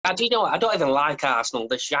do you know what? I don't even like Arsenal.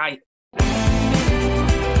 They're shite.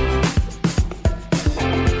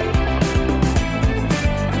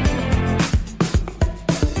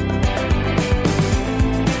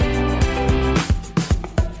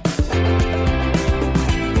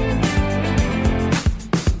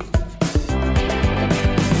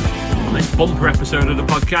 Bumper episode of the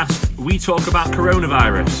podcast, we talk about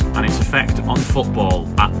coronavirus and its effect on football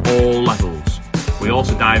at all levels. We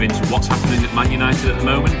also dive into what's happening at Man United at the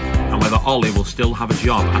moment and whether Ollie will still have a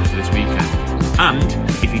job after this weekend. And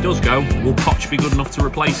if he does go, will Poch be good enough to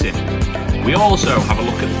replace him? We also have a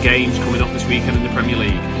look at the games coming up this weekend in the Premier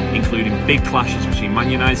League, including big clashes between Man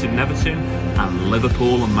United and Everton and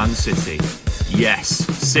Liverpool and Man City. Yes,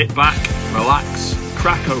 sit back, relax,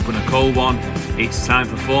 crack open a cold one. It's time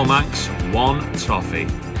for 4 Manx, 1 Toffee.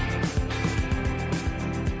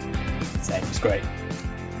 It's great.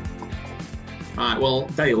 Alright, well,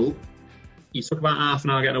 Dale, you took about half an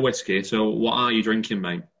hour getting a whiskey, so what are you drinking,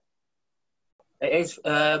 mate? It is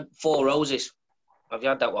 4 Roses. Have you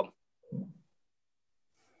had that one?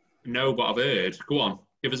 No, but I've heard. Go on,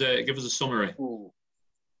 give us a summary. Ooh.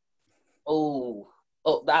 Oh,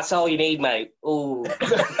 that's all you need, mate. Ooh.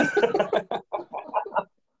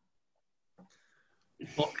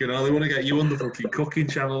 Fucking hell, they want to get you on the fucking cooking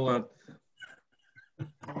channel, lad.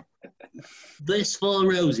 This 4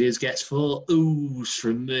 Roses gets 4 oohs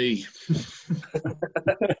from me.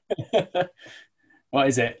 What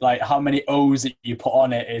is it? Like, how many O's that you put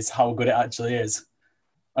on it is how good it actually is.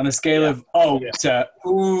 On a scale of O to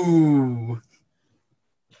ooh.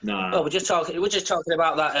 No. Oh, we're just talking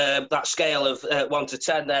about that scale of 1 to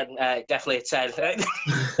 10. Then definitely a 10.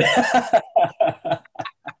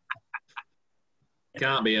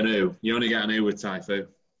 Can't be an ooh. You only get an ooh with Typhoon.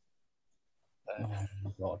 Oh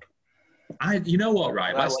my God. You know what,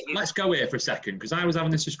 right? Let's go here for a second, because I was having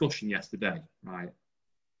this discussion yesterday, right?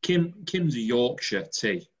 Kim's a Yorkshire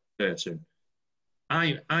tea person.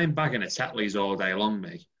 I'm bagging a Tetley's all day long,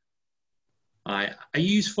 me. Are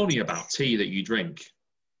you funny about tea that you drink?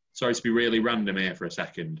 Sorry to be really random here for a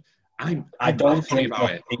second. I don't funny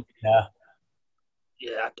about it.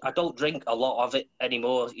 Yeah, I don't drink a lot of it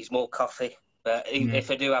anymore. It's more coffee. But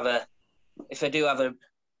if I do have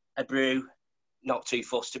a brew, not too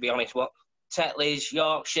fussed, to be honest. What Tetley's,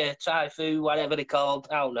 Yorkshire, Typhoon, whatever they're called,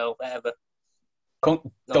 I don't know, whatever.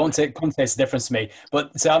 Don't taste the difference to me.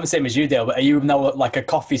 But so I'm the same as you, Dale. But are you now like a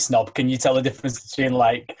coffee snob? Can you tell the difference between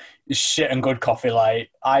like shit and good coffee?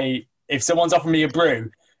 Like if someone's offering me a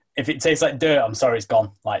brew, if it tastes like dirt, I'm sorry, it's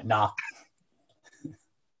gone. Like nah.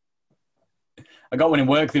 I got one in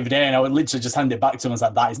work the other day, and I would literally just hand it back to him and was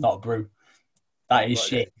like, "That is not a brew. That is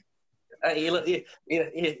shit." You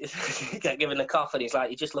get given the coffee, and he's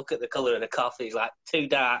like, you just look at the colour of the coffee. He's like, too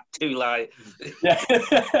dark, too light. Yeah.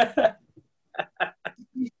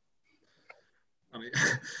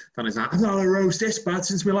 And he's like, I've not had a roast this bad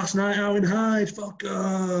since my last night out in Hyde. Fuck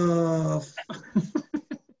off.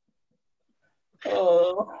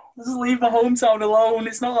 Oh, just leave my hometown alone.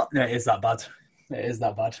 It's not. No, it is that bad. It is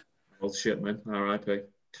that bad. Well, shit, man. R.I.P.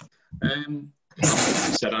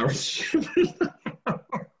 Said Aaron Shipman.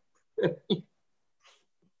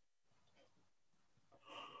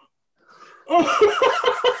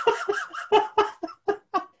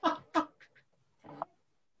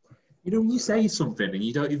 You know, when you say something and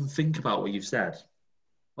you don't even think about what you've said.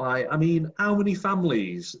 Like, I mean, how many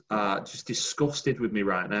families are just disgusted with me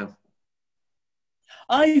right now?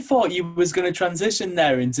 I thought you was going to transition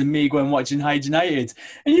there into me going watching Hyde United,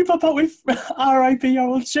 and you pop out with R.I.P.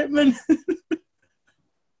 Harold Shipman.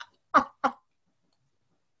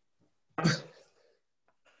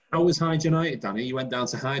 How was Hyde United, Danny? You went down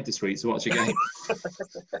to Hyde this week to watch a game.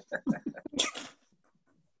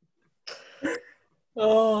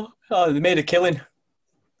 Oh, they made a killing.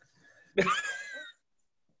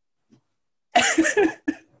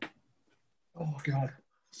 Oh, God.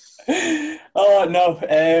 Oh, no.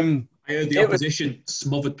 I heard the opposition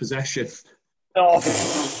smothered possession. Oh,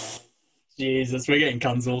 Jesus, we're getting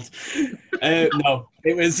cancelled. No,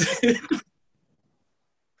 it was...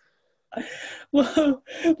 Well,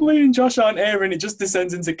 Lee and Josh aren't here and it just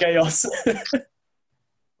descends into chaos.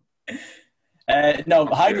 No,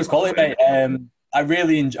 Hyde was quality, mate. I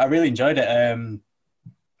really enjoyed it.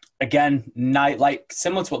 Again, like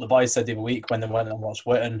similar to what the boys said the other week when they went and watched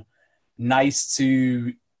Witten. Nice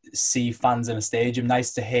to see fans in a stadium.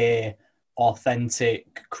 Nice to hear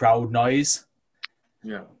authentic crowd noise.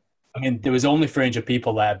 Yeah. I mean, there was only 300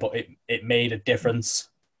 people there, but it made a difference.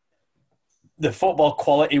 The football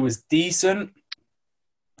quality was decent.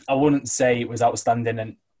 I wouldn't say it was outstanding,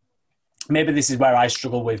 and maybe this is where I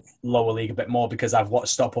struggle with lower league a bit more because I've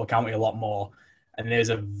watched Stockport County a lot more, And there's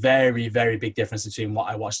a very, very big difference between what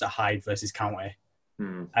I watched at Hyde versus County.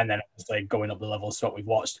 And then obviously going up the levels to what we've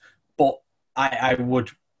watched. But I would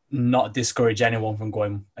not discourage anyone from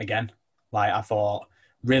going again. Like, I thought,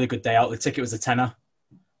 really good day out. The ticket was a tenner,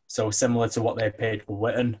 so similar to what they paid for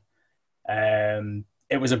Witten.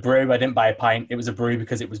 It was a brew. I didn't buy a pint. It was a brew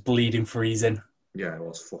because it was bleeding freezing. Yeah, it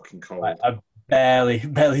was fucking cold. Like, I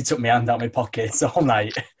barely took my hand out of my pockets all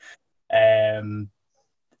night.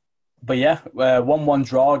 But yeah, 1-1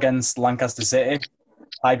 draw against Lancaster City.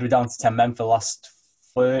 Hyde were down to 10 men for the last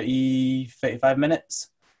 35 minutes.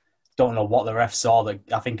 Don't know what the ref saw.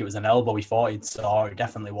 I think it was an elbow he thought he'd saw. It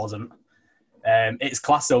definitely wasn't. It's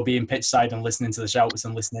class though, being pitch side and listening to the shouts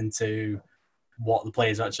and listening to what the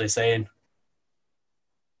players are actually saying.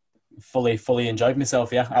 Fully enjoyed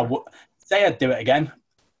myself, yeah. I would say I'd do it again,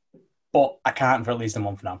 but I can't for at least a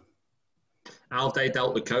month now. How they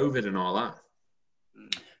dealt with COVID and all that?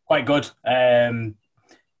 Quite good. Hand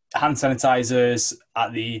sanitizers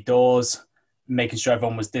at the doors, making sure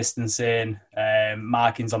everyone was distancing,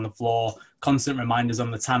 markings on the floor, constant reminders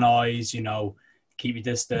on the tannoys, keep your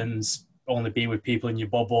distance, only be with people in your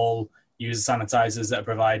bubble, use the sanitizers that are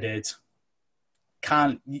provided.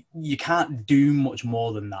 You can't do much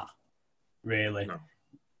more than that, really. No.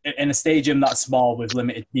 In a stadium that small with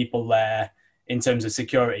limited people there, in terms of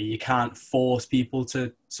security, you can't force people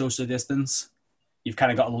to social distance. You've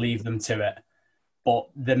kind of got to leave them to it. But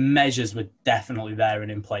the measures were definitely there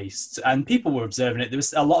and in place. And people were observing it. There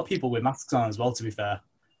was a lot of people with masks on as well, to be fair.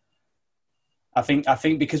 I think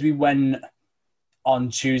because we went on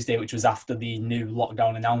Tuesday, which was after the new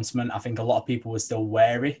lockdown announcement, I think a lot of people were still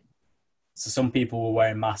wary. So some people were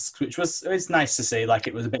wearing masks, which was nice to see. Like,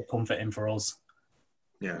 it was a bit comforting for us.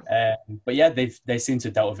 Yeah. But yeah, they seem to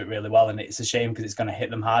have dealt with it really well. And it's a shame because it's going to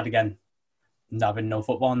hit them hard again, having no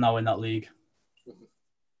football now in that league.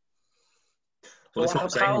 Well, it's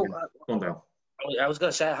not saying. I was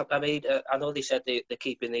going to say, I mean, I know they said they're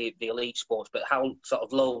keeping the elite sports, but how sort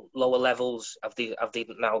of lower levels have they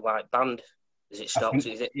now banned? Is it stopped?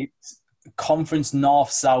 Is it? It's conference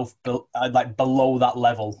north, south, like below that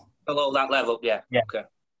level. Below that level, yeah. Okay.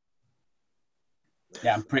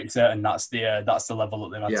 Yeah, I'm pretty certain that's the level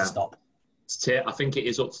that they've had to stop. I think it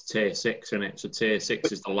is up to tier 6, isn't it? So tier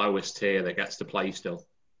 6 is the lowest tier that gets to play still.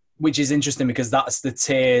 Which is interesting because that's the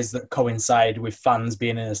tiers that coincide with fans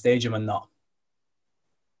being in a stadium and not.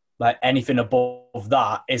 Like, anything above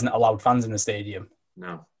that isn't allowed fans in the stadium.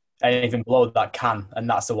 No. Anything below that can, and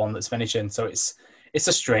that's the one that's finishing. So it's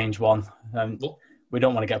a strange one. We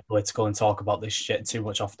don't want to get political and talk about this shit too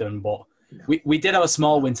much often, but we did have a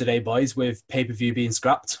small win today, boys, with pay-per-view being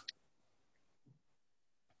scrapped.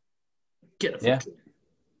 Get the fuck in.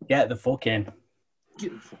 Get the fuck in.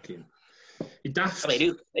 Get the fuck in. You're daft. I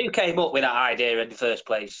mean, who came up with that idea in the first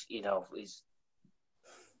place?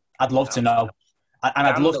 I'd love to know. And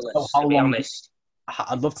I'd love to know how long.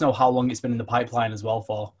 I'd love to know how long it's been in the pipeline as well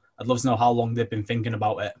for. I'd love to know how long they've been thinking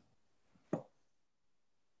about it.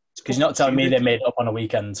 Because you're not telling me they made it up on a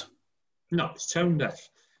weekend. No, it's tone deaf.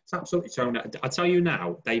 It's absolutely tone deaf. I tell you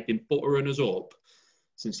now, they've been buttering us up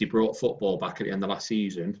since they brought football back at the end of last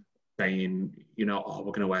season, saying, we're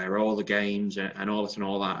going to wear all the games and all this and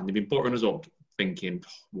all that. And they've been buttering us up thinking,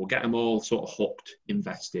 we'll get them all sort of hooked,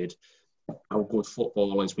 invested. How good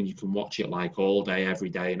football is when you can watch it like all day, every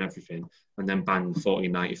day and everything, and then bang,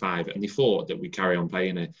 $14.95. And they thought that we'd carry on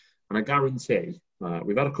paying it. And I guarantee,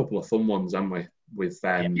 we've had a couple of fun ones, haven't we? With,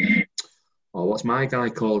 what's my guy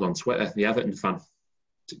called on Twitter? The Everton fan.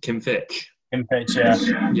 Kim Fitch. Kim Fitch,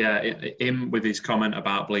 yeah. Yeah, him with his comment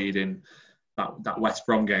about bleeding that West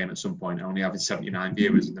Brom game at some point, only having 79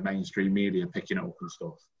 viewers in the mainstream media picking it up and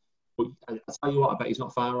stuff. But I tell you what, I bet he's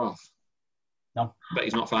not far off. No. I bet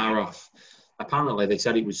he's not far off. Apparently, they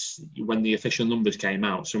said it was, when the official numbers came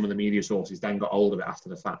out, some of the media sources then got hold of it after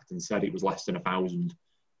the fact and said it was less than 1,000,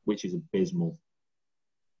 which is abysmal.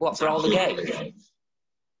 What, for all the games?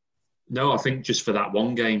 No, I think just for that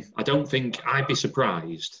one game. I don't think, I'd be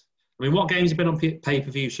surprised. I mean, what games have been on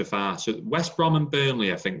pay-per-view so far? So West Brom and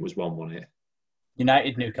Burnley, I think, was one, wasn't it?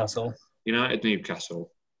 United, Newcastle.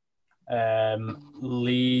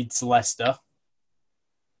 Leeds, Leicester.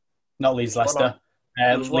 Not Leeds, Leicester.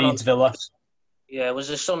 Leeds, Villa. Yeah, it was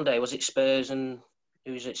a Sunday. Was it Spurs and...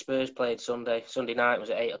 Who was it? Spurs played Sunday. Sunday night was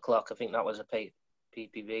at 8 o'clock. I think that was a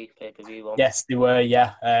pay-per-view one. Yes, they were,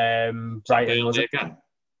 yeah. Brighton, was it? Again?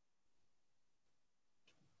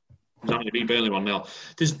 It's not going to be Burnley 1-0.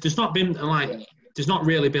 There's not been there's not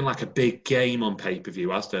really been like a big game on pay-per-view,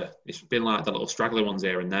 has there? It's been like the little straggly ones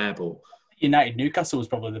here and there, but United Newcastle was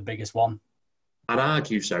probably the biggest one. I'd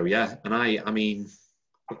argue so, yeah. And I mean,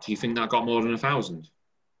 do you think that got more than 1,000?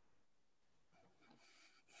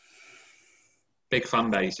 big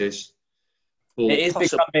fan bases. But It is big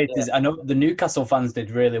fan bases. Yeah. I know the Newcastle fans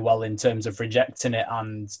did really well in terms of rejecting it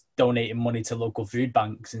and donating money to local food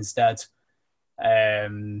banks instead.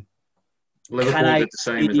 Liverpool did the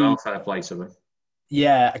same as well. Fair play to them.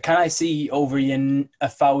 Yeah, can I see over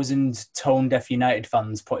 1,000 tone-deaf United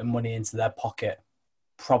fans putting money into their pocket?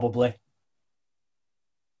 Probably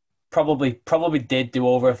did do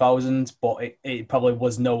over 1,000, but it probably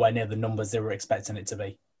was nowhere near the numbers they were expecting it to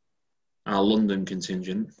be. Our London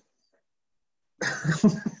contingent. That's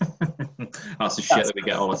the shit that we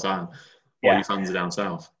get all the time. All your fans are down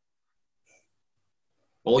south.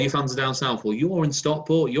 All your fans are down south. Well, you're in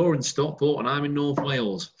Stockport, and I'm in North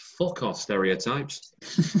Wales. Fuck off, stereotypes.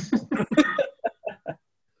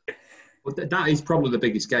 But that is probably the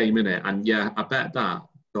biggest game, isn't it? And yeah, I bet that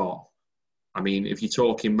got, I mean, if you're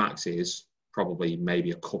talking maxes, probably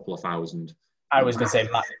maybe a couple of thousand. I was going to say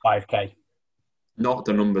max 5K. Not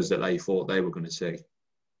the numbers that they thought they were going to see.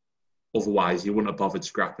 Otherwise, you wouldn't have bothered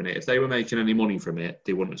scrapping it. If they were making any money from it,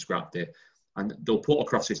 they wouldn't have scrapped it. And they'll put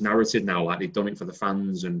across this narrative now, like they've done it for the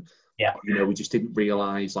fans. And, we just didn't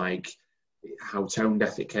realise, like, how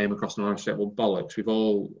tone-deaf it came across. And I said, well, bollocks, we've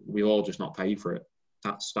all just not paid for it.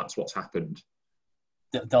 That's what's happened.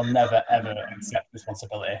 They'll never, ever accept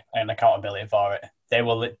responsibility and accountability for it. They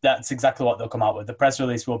will. That's exactly what they'll come out with. The press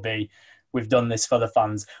release will be, we've done this for the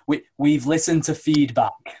fans. We've listened to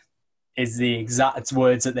feedback is the exact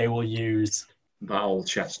words that they will use. That old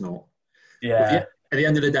chestnut. Yeah. At the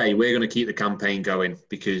end of the day, we're going to keep the campaign going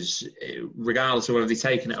because regardless of whether they're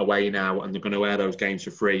taking it away now and they're going to air those games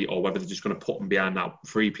for free or whether they're just going to put them behind that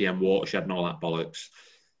 3 p.m. watershed and all that bollocks,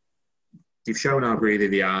 they've shown how greedy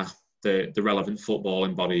they are, the relevant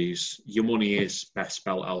footballing bodies. Your money is best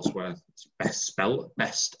spent elsewhere. It's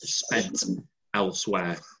best spent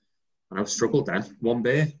elsewhere. And I've struggled then. One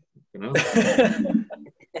beer,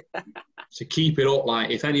 So keep it up. Like,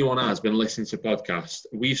 if anyone has been listening to podcasts,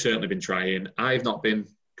 we've certainly been trying. I've not been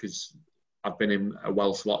because I've been in a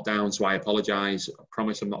Welsh lockdown, so I apologise. I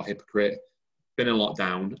promise I'm not a hypocrite. Been in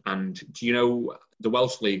lockdown, and do you know the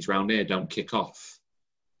Welsh leagues around here don't kick off?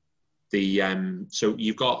 So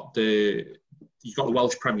you've got the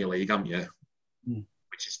Welsh Premier League, haven't you?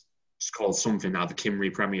 Which is called something now, the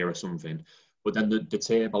Cymru Premier or something. But then the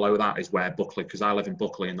tier below that is where Buckley, because I live in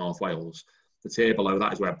Buckley in North Wales. The tier below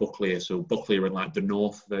that is where Buckley is. So Buckley are in like the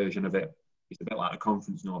North version of it. It's a bit like a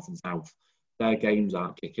conference, North and South. Their games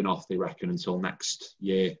aren't kicking off, they reckon, until next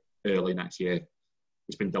year, early next year.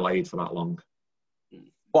 It's been delayed for that long.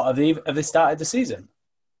 What, have they started the season?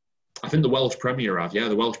 I think the Welsh Premier have. Yeah,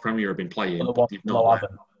 the Welsh Premier have been playing. Well, They've not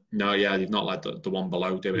they've not let the one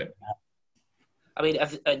below do it. I mean,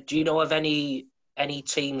 do you know of any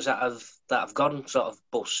teams that have gone sort of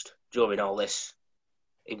bust during all this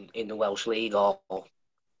in the Welsh League, or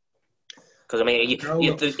because I mean,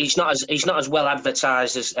 it's not as well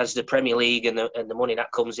advertised as the Premier League and the money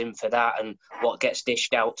that comes in for that and what gets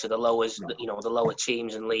dished out to the the lower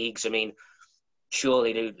teams and leagues. I mean,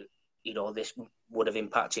 surely this would have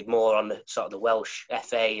impacted more on the sort of the Welsh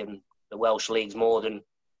FA and the Welsh leagues more than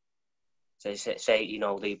say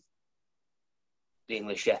the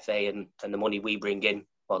English FA and the money we bring in,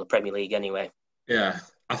 or the Premier League anyway. Yeah,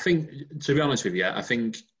 I think, to be honest with you, I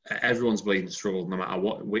think everyone's bleeding struggled no matter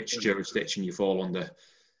which jurisdiction you fall under.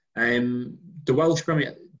 The Welsh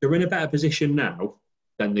Premier, they're in a better position now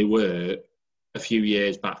than they were a few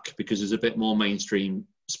years back because there's a bit more mainstream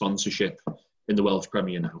sponsorship in the Welsh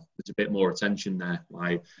Premier now. There's a bit more attention there.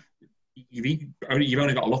 Like, you've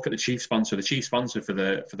only got to look at the chief sponsor. The chief sponsor for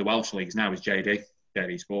the Welsh leagues now is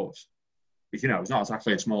JD Sports. Because, it's not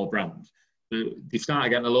exactly a small brand. They've started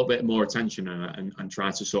getting a little bit more attention and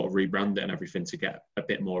trying to sort of rebrand it and everything to get a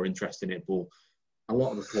bit more interest in it. But a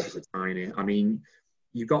lot of the clubs are tiny. I mean,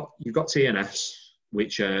 you've got TNS,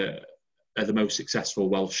 which are the most successful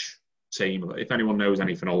Welsh team. If anyone knows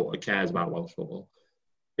anything or cares about Welsh football,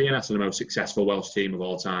 TNS are the most successful Welsh team of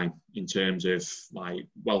all time in terms of like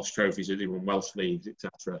Welsh trophies that they won, Welsh leagues,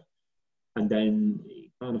 etc. And then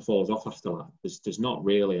it kind of falls off after that. There's not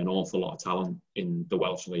really an awful lot of talent in the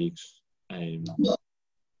Welsh leagues.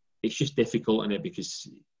 It's just difficult in it because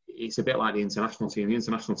it's a bit like the international team. The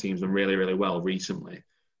international team's done really, really well recently,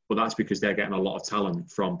 but that's because they're getting a lot of talent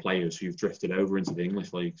from players who've drifted over into the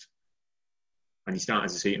English leagues. And you're starting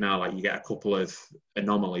to see it now. Like, you get a couple of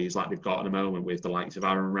anomalies like they've got at the moment with the likes of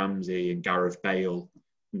Aaron Ramsey and Gareth Bale,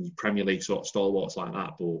 and Premier League sort of stalwarts like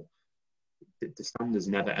that. But the standard's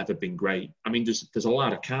never ever been great. I mean, there's a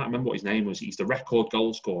lad, I can't remember what his name was. He's the record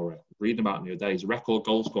goal scorer. Reading about him the other day, he's a record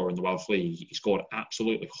goal scorer in the Welsh League. He scored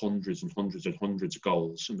absolutely hundreds and hundreds and hundreds of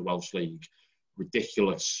goals in the Welsh League.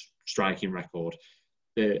 Ridiculous striking record.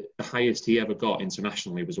 the highest he ever got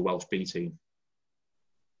internationally was a Welsh B team.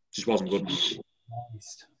 Just wasn't good enough.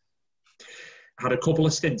 Nice. Had a couple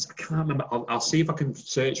of stints. I can't remember. I'll see if I can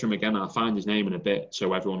search for him again. I'll find his name in a bit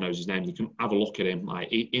so everyone knows his name. You can have a look at him.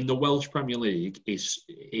 Like in the Welsh Premier League, his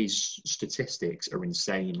statistics are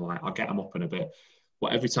insane. Like I'll get him up in a bit.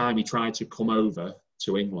 But every time he tried to come over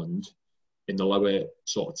to England in the lower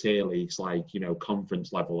sort of tier leagues, like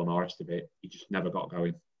conference level and all the rest of it, he just never got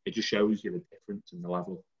going. It just shows you the difference in the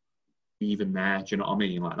level. Even there, do you know what I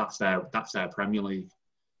mean? Like that's their Premier League.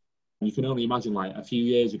 And you can only imagine, like a few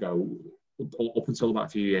years ago. Up until about a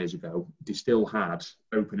few years ago, they still had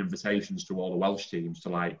open invitations to all the Welsh teams to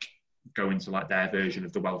like go into like their version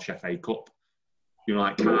of the Welsh FA Cup,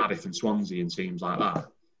 like Cardiff and Swansea and teams like that.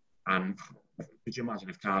 And could you imagine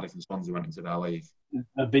if Cardiff and Swansea went into their league?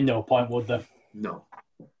 There'd be no point, would there? No.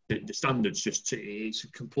 The standards it's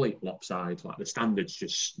a complete lopside. Like the standards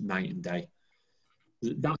just night and day.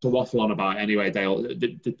 That's a waffle on about anyway, Dale.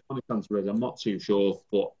 The honest answer is I'm not too sure,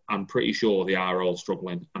 but I'm pretty sure they are all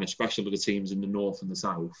struggling, and especially the teams in the North and the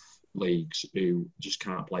South leagues who just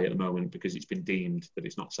can't play at the moment because it's been deemed that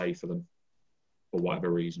it's not safe for them for whatever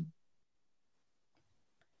reason.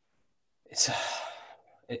 It's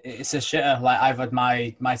a shitter. Like I've had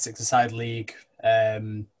my 6-a-side league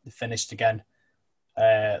finished again.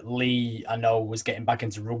 Lee, I know, was getting back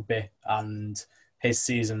into rugby, and his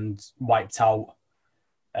season's wiped out.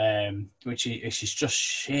 Which is just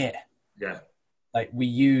shit. Yeah. Like we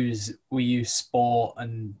use sport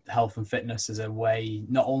and health and fitness as a way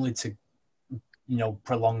not only to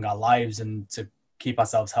prolong our lives and to keep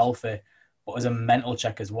ourselves healthy, but as a mental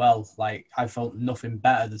check as well. Like I felt nothing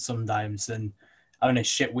better than sometimes than having a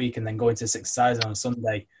shit week and then going to 6-a-side on a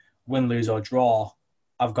Sunday, win, lose or draw.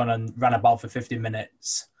 I've gone and ran about for 50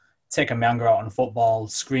 minutes, taken my anger out on football,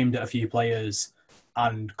 screamed at a few players,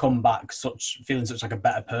 and come back feeling such like a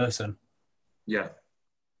better person. Yeah.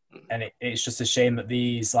 And it's just a shame that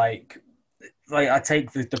these like I take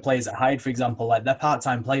the players at Hyde, for example, like they're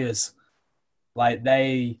part-time players. Like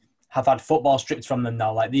they have had football stripped from them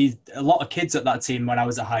now. Like a lot of kids at that team when I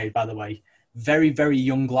was at Hyde, by the way, very, very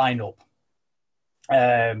young lineup.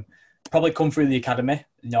 Probably come through the academy.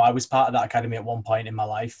 I was part of that academy at one point in my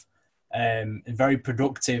life. A very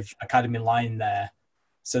productive academy line there.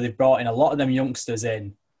 So they've brought in a lot of them youngsters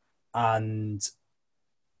in, and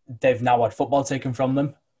they've now had football taken from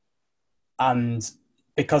them. And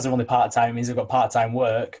because they're only part-time, means they've got part-time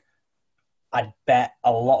work. I bet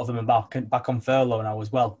a lot of them are back on furlough now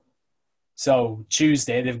as well. So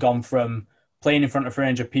Tuesday, they've gone from playing in front of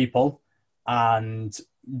 300 people and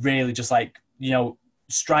really just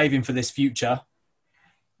striving for this future.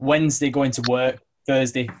 Wednesday, going to work.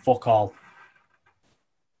 Thursday, fuck all.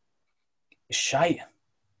 Shite.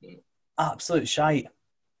 Absolute shite.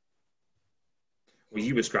 Well,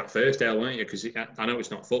 you were scrapped first, Dale, weren't you? Because I know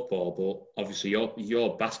it's not football, but obviously you're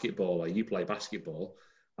a basketballer. You play basketball,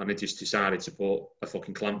 and they just decided to put a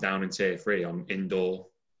fucking clamp down in Tier 3 on indoor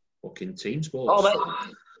fucking team sports. Oh, mate,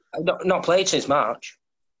 I've not played since March.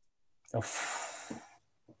 Oh.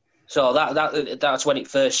 So that's when it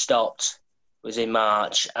first stopped. Was in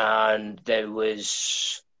March, and there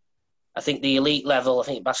was, I think the elite level. I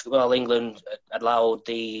think Basketball England allowed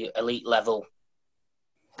the elite level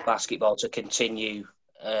basketball to continue.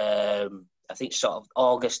 I think sort of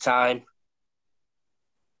August time,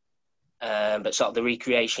 but sort of the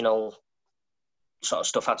recreational sort of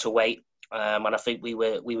stuff had to wait. And I think we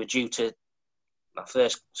were due to, my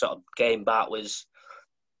first sort of game back was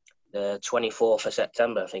the 24th of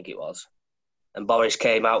September, I think it was. And Boris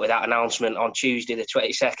came out with that announcement on Tuesday, the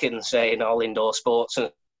 22nd, saying all indoor sports and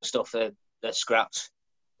stuff are scrapped,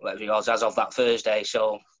 whatever it was, as of that Thursday.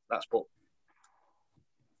 So that's put,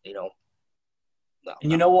 And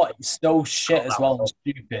you know what? It's so shit as well and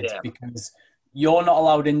stupid because you're not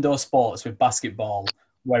allowed indoor sports with basketball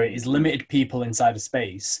where it is limited people inside a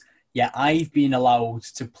space. Yet I've been allowed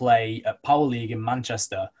to play at Power League in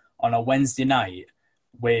Manchester on a Wednesday night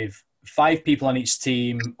with 5 people on each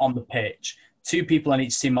team on the pitch, 2 people on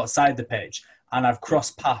each team outside the pitch, and I've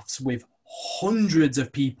crossed paths with hundreds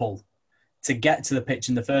of people to get to the pitch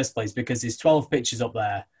in the first place because there's 12 pitches up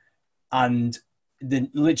there and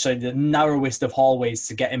literally the narrowest of hallways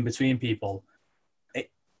to get in between people.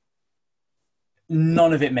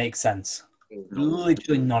 None of it makes sense.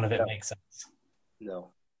 Literally none of it makes sense.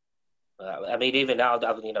 No. I mean, even now,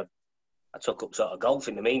 I took up sort of golf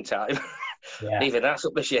in the meantime. Yeah. Even that's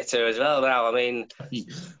up the shitter as well now. I mean, they've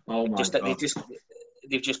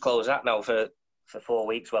just closed that now for 4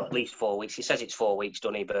 weeks. Well, at least 4 weeks. He says it's 4 weeks,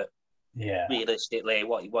 doesn't he? But realistically,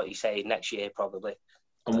 what you say next year probably.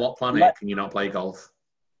 On what planet can you not play golf?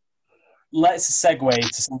 let's segue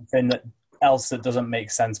to something else that doesn't make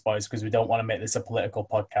sense, boys, because we don't want to make this a political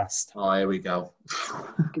podcast. Oh, here we go.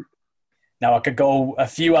 Now, I could go a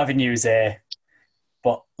few avenues here,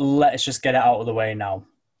 but let's just get it out of the way now.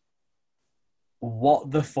 What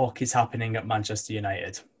the fuck is happening at Manchester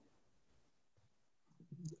United?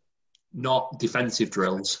 Not defensive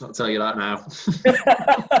drills, I'll tell you that now.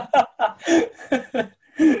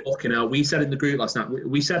 Fucking hell, we said in the group last night,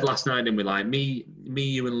 we said last night, didn't we? Like, me,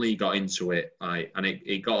 you and Lee got into it, like, and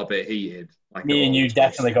it got a bit heated. Like, me and you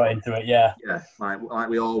definitely got into it, yeah. Yeah, like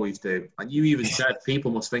we always do. And you even said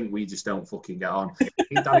people must think we just don't fucking get on. Me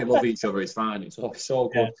and Danny love each other, it's fine. It's so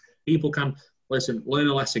good. Yeah. People can, listen, learn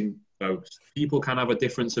a lesson, folks. People can have a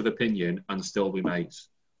difference of opinion and still be mates.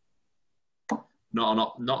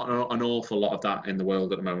 Not an awful lot of that in the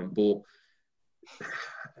world at the moment, but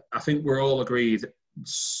I think we're all agreed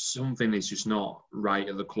something is just not right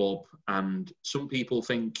at the club, and some people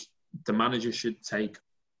think the manager should take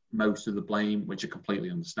most of the blame, which I completely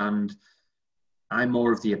understand. I'm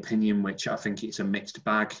more of the opinion, which I think it's a mixed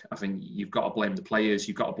bag. I think you've got to blame the players,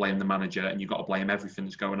 you've got to blame the manager, and you've got to blame everything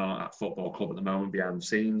that's going on at that football club at the moment behind the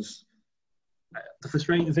scenes. The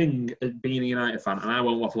frustrating thing being a United fan, and I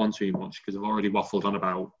won't waffle on too much because I've already waffled on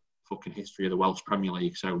about fucking history of the Welsh Premier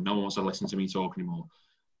League, so no one wants to listen to me talk anymore.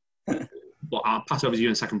 But I'll pass over to you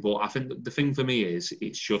in a second. But I think the thing for me is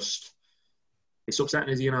it's upsetting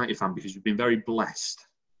as a United fan because we've been very blessed,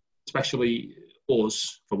 especially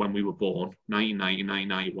us for when we were born, 1990,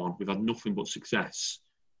 1991. We've had nothing but success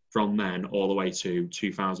from then all the way to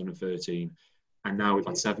 2013. And now we've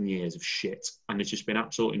had 7 years of shit. And there's just been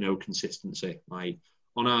absolutely no consistency. Like,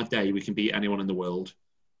 on our day, we can beat anyone in the world.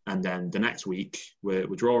 And then the next week, we're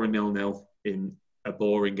drawing 0-0 in a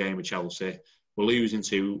boring game with Chelsea. We're losing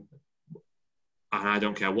to, and I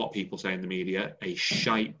don't care what people say in the media, a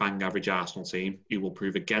shite bang average Arsenal team who will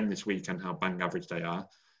prove again this weekend how bang average they are,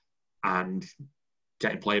 and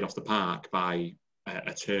getting played off the park by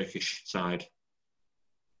a Turkish side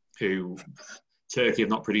who Turkey have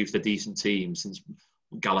not produced a decent team since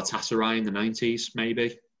Galatasaray in the 90s,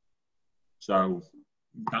 maybe. So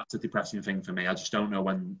that's a depressing thing for me. I just don't know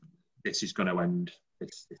when this is going to end,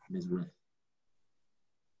 this misery.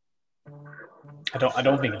 I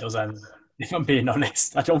don't think it does end. If I'm being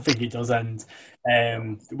honest, I don't think it does end.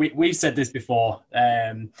 We've said this before.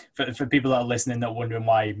 For people that are listening that are wondering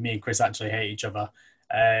why me and Chris actually hate each other,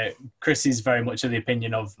 Chris is very much of the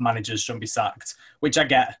opinion of managers shouldn't be sacked, which I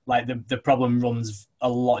get. Like, the problem runs a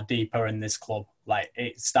lot deeper in this club. Like,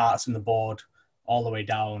 it starts from the board all the way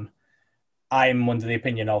down. I'm under the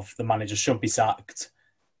opinion of the manager should be sacked.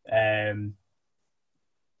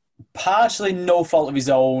 Partially no fault of his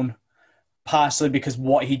own. Partially because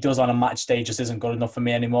what he does on a match day just isn't good enough for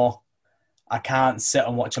me anymore. I can't sit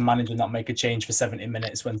and watch a manager not make a change for 70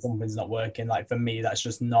 minutes when something's not working. Like, for me, that's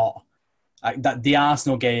just not... the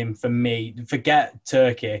Arsenal game, for me, forget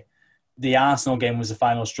Turkey, the Arsenal game was the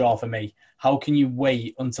final straw for me. How can you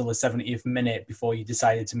wait until the 70th minute before you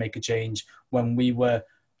decided to make a change when we were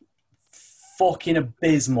fucking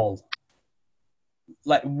abysmal?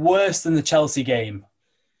 Like, worse than the Chelsea game.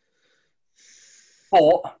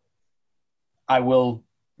 But I will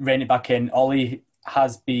rein it back in. Ollie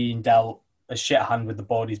has been dealt a shit hand with the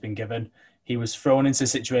board he's been given. He was thrown into a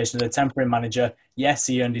situation as a temporary manager. Yes,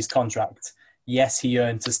 he earned his contract. Yes, he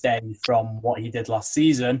earned to stay from what he did last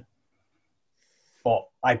season. But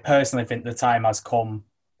I personally think the time has come,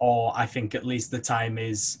 or I think at least the time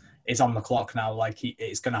is on the clock now. Like,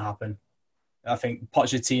 it's going to happen. I think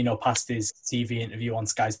Pochettino passed his TV interview on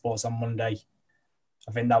Sky Sports on Monday.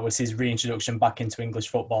 I think that was his reintroduction back into English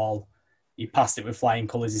football. He passed it with flying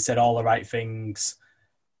colours. He said all the right things.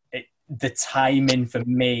 The timing for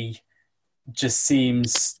me just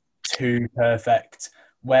seems too perfect.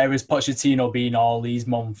 Whereas Pochettino been all these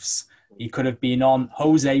months, he could have been on.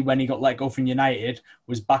 Jose, when he got let go from United,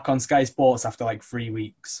 was back on Sky Sports after like 3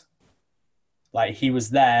 weeks. Like, he was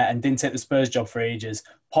there and didn't take the Spurs job for ages.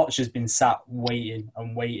 Poch has been sat waiting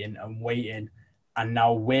and waiting and waiting. And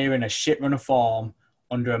now we're in a shit run of form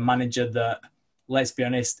under a manager that, let's be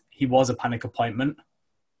honest, he was a panic appointment.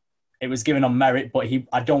 It was given on merit, but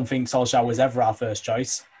I don't think Solskjaer was ever our first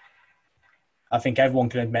choice. I think everyone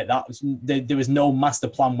can admit that. There was no master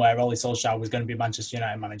plan where Ole Solskjaer was going to be Manchester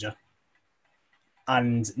United manager.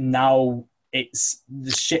 And now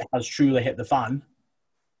the shit has truly hit the fan.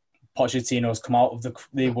 Pochettino's come out of the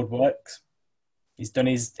woodworks. He's done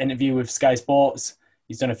his interview with Sky Sports.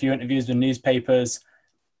 He's done a few interviews with newspapers.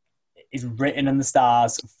 He's written in the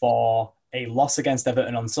stars for a loss against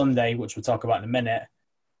Everton on Sunday, which we'll talk about in a minute,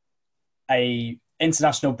 a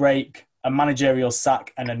international break, a managerial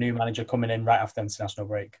sack, and a new manager coming in right after the international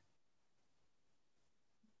break.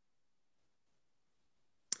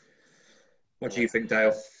 What do you think,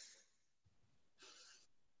 Dale?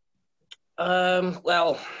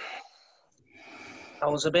 Well, I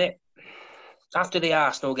was a bit after the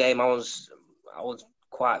Arsenal game. I was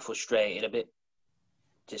quite frustrated, a bit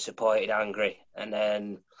disappointed, angry, and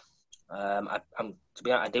then I'm to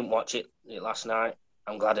be honest, I didn't watch it last night.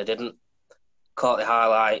 I'm glad I didn't. Caught the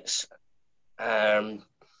highlights, but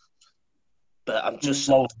I'm just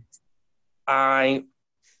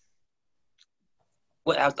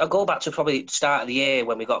I'll go back to probably the start of the year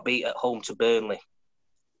when we got beat at home to Burnley.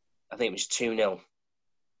 I think it was 2-0.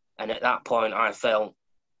 And at that point, I felt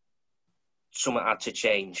something had to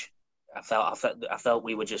change. I felt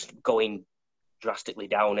we were just going drastically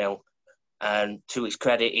downhill. And to his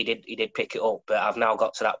credit, he did pick it up. But I've now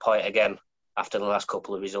got to that point again after the last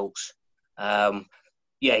couple of results.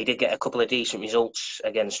 He did get a couple of decent results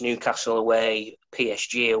against Newcastle away,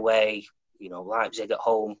 PSG away, Leipzig at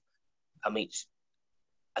home. I mean,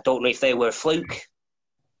 I don't know if they were a fluke.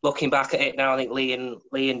 Looking back at it now, I think Lee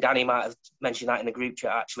and Danny might have mentioned that in the group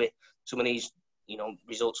chat. Actually, some of these,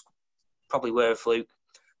 results probably were a fluke.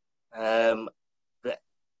 But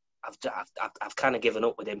I've kind of given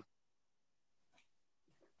up with him,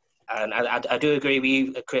 and I do agree with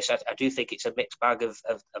you, Chris. I do think it's a mixed bag of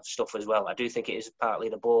stuff as well. I do think it is partly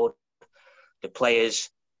the board, the players.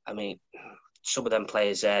 I mean, some of them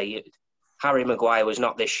players there. Harry Maguire was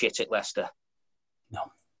not this shit at Leicester.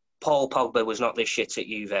 No. Paul Pogba was not this shit at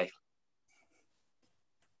Juve.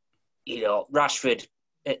 Rashford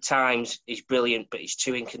at times is brilliant, but he's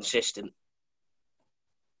too inconsistent.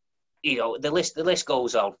 The list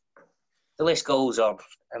goes on. The list goes on.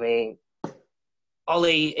 I mean,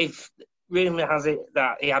 Ollie, if rumour has it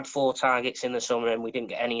that he had 4 targets in the summer and we didn't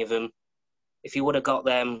get any of them, if he would have got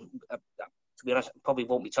them, to be honest, I probably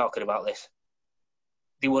won't be talking about this.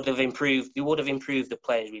 They would have improved the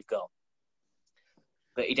players we've got.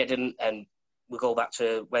 But he didn't, and we go back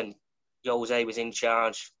to when Jose was in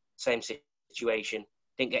charge, same situation.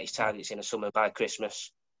 Didn't get his targets in the summer. By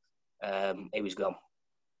Christmas, he was gone.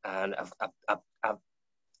 And I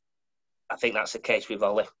think that's the case with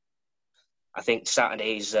Ollie. I think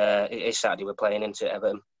Saturday we're playing into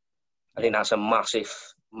Everton. I think that's a massive,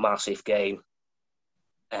 massive game.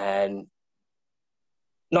 And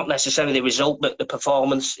not necessarily the result, but the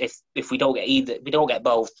performance. If we don't get either, we don't get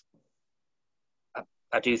both.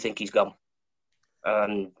 I do think he's gone,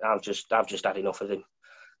 and I've just had enough of him.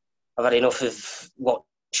 I've had enough of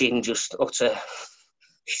watching just utter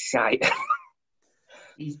shite.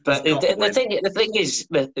 But the thing is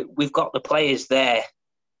that we've got the players there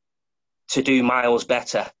to do miles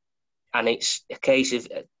better, and it's a case of,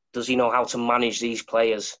 does he know how to manage these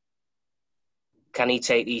players? Can he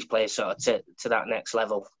take these players sort of to that next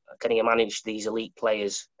level? Can he manage these elite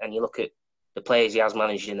players? And you look at the players he has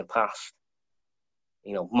managed in the past.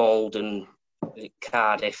 Mould and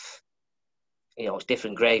Cardiff. It's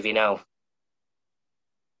different gravy now.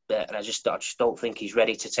 And I just don't think he's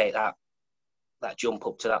ready to take that jump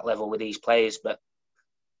up to that level with these players. But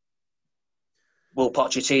will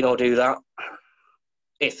Pochettino do that?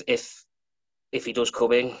 If he does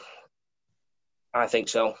come in, I think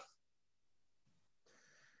so.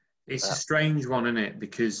 It's a strange one, isn't it?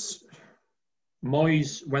 Because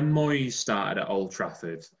when Moyes started at Old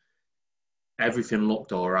Trafford, everything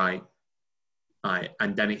looked all right.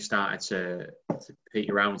 And then it started to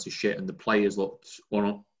peter around to shit, and the players looked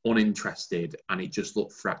uninterested, and it just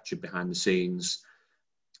looked fractured behind the scenes.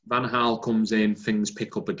 Van Gaal comes in, things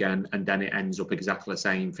pick up again, and then it ends up exactly the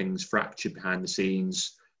same. Things fractured behind the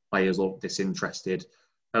scenes, players look disinterested.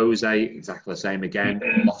 Jose, exactly the same again,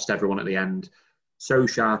 lost everyone at the end.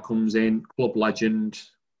 Solskjaer comes in, club legend.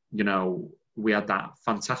 We had that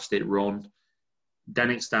fantastic run.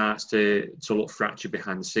 Then it starts to look fractured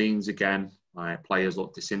behind the scenes again. Players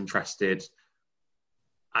look disinterested.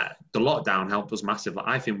 The lockdown helped us massively.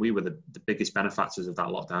 I think we were the biggest benefactors of that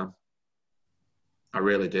lockdown. I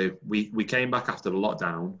really do. We came back after the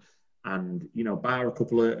lockdown, and bar a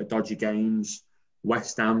couple of dodgy games.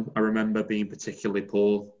 West Ham, I remember being particularly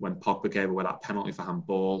poor when Pogba gave away that penalty for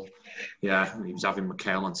handball. Yeah, he was having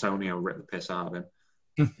Mikel Antonio rip the piss out of him.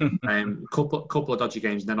 Couple of dodgy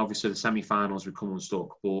games, and then obviously the semi-finals we come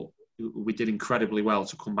unstuck, but we did incredibly well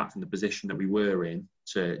to come back from the position that we were in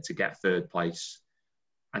to get 3rd place.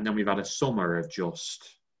 And then we've had a summer of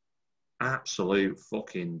just absolute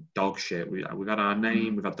fucking dog shit. We've had our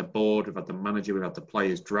name, we've had the board, we've had the manager, we've had the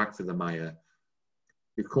players dragged through the mire.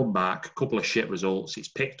 We've come back, a couple of shit results. It's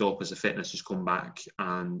picked up as the fitness has come back,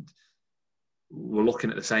 and we're looking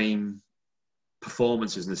at the same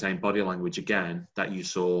performances and the same body language again that you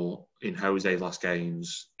saw in Jose's last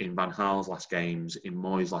games, in Van Gaal's last games, in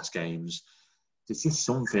Moyes' last games. there's just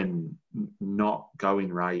something not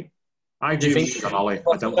going right. I agree with Ollie.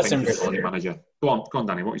 I don't think he's a quality manager. Go on,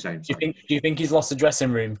 Danny. What are you saying? Do you think he's lost the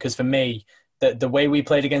dressing room? Because for me, the way we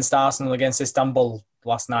played against Arsenal, against Istanbul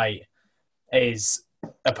last night, is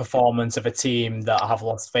a performance of a team that have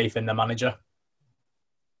lost faith in their manager.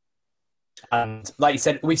 And like you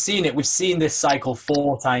said, we've seen it. We've seen this cycle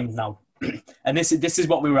 4 times now. And this is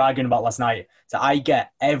what we were arguing about last night. So I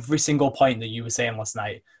get every single point that you were saying last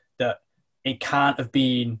night, that it can't have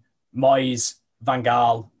been Moyes, Van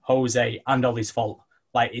Gaal, Jose, and Ollie's fault.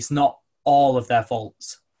 Like, it's not all of their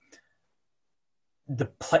faults.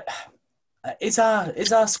 Is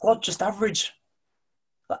our squad just average?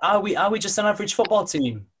 Are we just an average football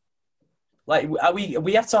team? Like,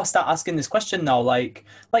 we have to start asking this question now. Like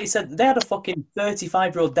you said, they had a fucking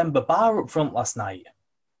 35-year-old Demba Ba up front last night.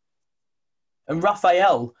 And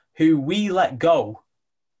Raphael, who we let go.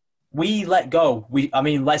 I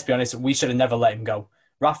mean, let's be honest, we should have never let him go.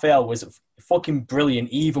 Raphael was fucking brilliant,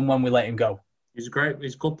 even when we let him go. He's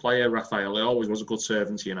a good player, Raphael. He always was a good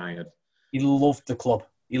servant to United. He loved the club.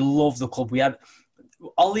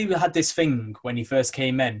 Ollie had this thing when he first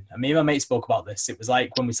came in, and me and my mate spoke about this. It was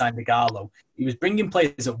like when we signed Igalo. He was bringing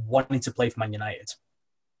players that wanted to play for Man United.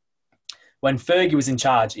 When Fergie was in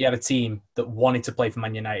charge, he had a team that wanted to play for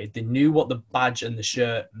Man United. They knew what the badge and the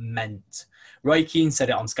shirt meant. Roy Keane said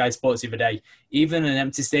it on Sky Sports the other day. Even in an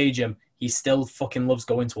empty stadium, he still fucking loves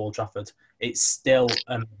going to Old Trafford. It's still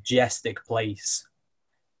a majestic place.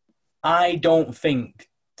 I don't think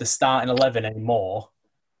the starting 11 anymore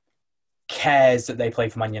cares that they play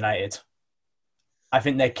for Man United. I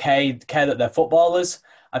think they care that they're footballers.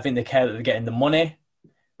 I think they care that they're getting the money.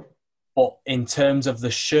 But in terms of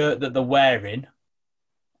the shirt that they're wearing,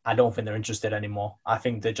 I don't think they're interested anymore. I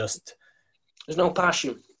think they're just... There's no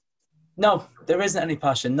passion. No, there isn't any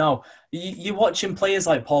passion, no. You're watching players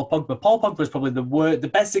like Paul Pogba. Paul Pogba is probably the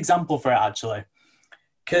best example for it, actually.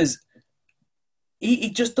 Because he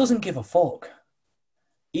just doesn't give a fuck.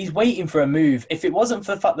 He's waiting for a move. If it wasn't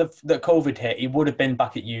for the fact that COVID hit, he would have been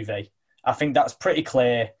back at Juve. I think that's pretty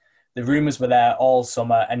clear. The rumours were there all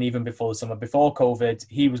summer and even before the summer. Before COVID,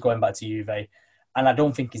 he was going back to Juve. And I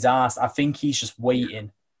don't think he's asked. I think he's just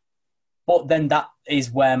waiting. But then that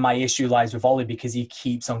is where my issue lies with Ollie, because he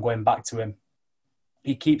keeps on going back to him.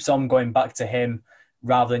 He keeps on going back to him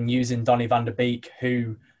rather than using Donny van der Beek,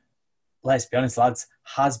 who, let's be honest, lads,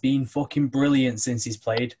 has been fucking brilliant since he's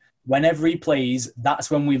played. Whenever he plays, that's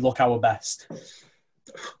when we look our best.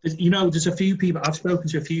 You know, there's a few people, I've spoken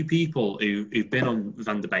to a few people who've been on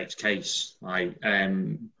Van der Beek's case. Like,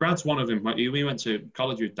 Brad's one of them. We went to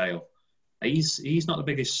college with Dale. He's not the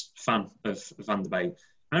biggest fan of Van der Beek.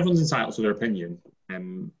 Everyone's entitled to their opinion.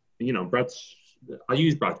 You know, I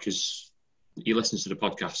use Brad because he listens to the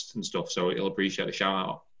podcast and stuff, so he'll appreciate a shout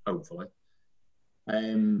out, hopefully.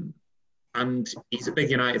 And he's a big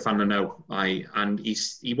United fan, I know. And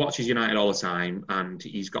he watches United all the time, and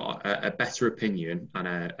he's got a better opinion and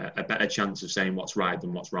a better chance of saying what's right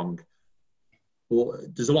than what's wrong.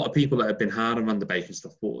 But there's a lot of people that have been hard on Van der Beek and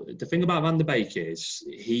stuff. But the thing about Van der Beek is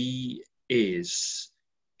he is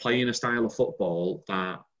playing a style of football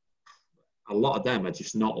that a lot of them are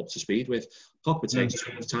just not up to speed with. Pogba takes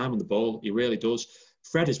too much time on the ball. He really does.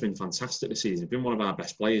 Fred has been fantastic this season. He's been one of our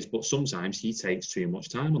best players, but sometimes he takes too much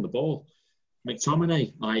time on the ball.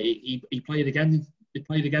 McTominay, he played again. He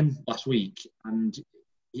played again last week, and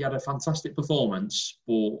he had a fantastic performance.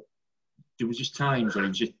 But there was just times when he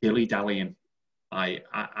was just dilly-dallying,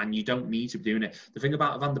 and you don't need to be doing it. The thing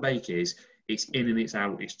about Van der Beek is it's in and it's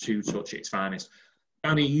out. It's two-touch at its finest.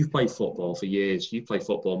 Danny, you've played football for years. You play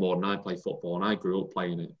football more than I play football, and I grew up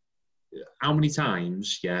playing it. How many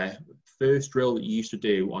times, first drill that you used to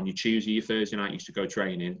do on your Tuesday, your Thursday night, you used to go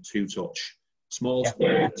training, two-touch. Small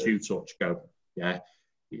square, two-touch, go. Yeah.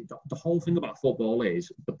 The whole thing about football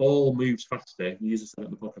is the ball moves faster. You used to say it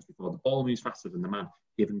on the podcast before. The ball moves faster than the man.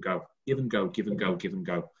 Give and go, give and go, give and go, give and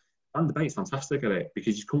go. Van der Beek's fantastic at it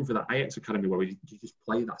because he's come for that Ajax academy where you just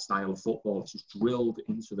play that style of football. It's just drilled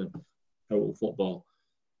into the total football.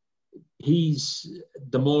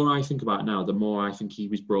 The more I think about it now, the more I think he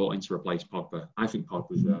was brought in to replace Pogba. I think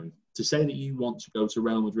Pogba was wrong. To say that you want to go to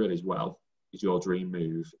Real Madrid as well is your dream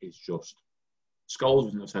move is just... Scholes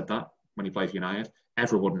wouldn't have said that when he played for United.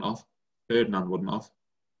 Evra wouldn't have. Ferdinand wouldn't have.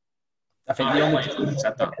 I think the only person who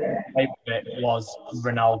said that was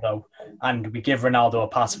Ronaldo. And we give Ronaldo a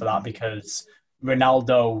pass for that because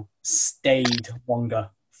Ronaldo stayed longer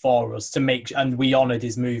for us and we honoured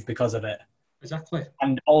his move because of it. Exactly.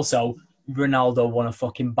 And also, Ronaldo won a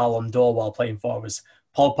fucking Ballon d'Or while playing for us.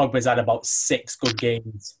 Paul Pogba's had about 6 good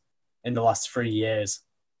games in the last 3 years.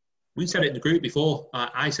 We said it in the group before.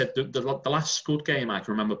 I said the last good game I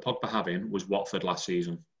can remember Pogba having was Watford last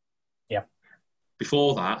season. Yeah.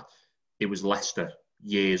 Before that, it was Leicester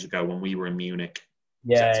years ago when we were in Munich.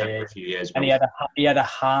 Yeah. A few years ago. And he had a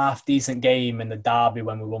half decent game in the derby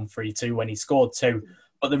when we won 3-2 when he scored 2.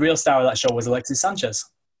 But the real star of that show was Alexis Sanchez.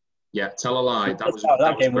 Yeah, tell a lie. That was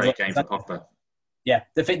a great game for Pogba. Yeah,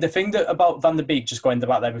 the thing about Van der Beek, just going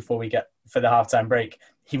back there before we get for the halftime break,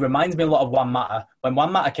 he reminds me a lot of Juan Mata. When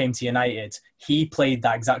Juan Mata came to United, he played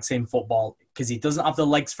that exact same football because he doesn't have the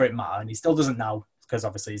legs for it, Mata, and he still doesn't now because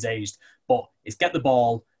obviously he's aged. But it's get the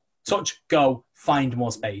ball, touch, go, find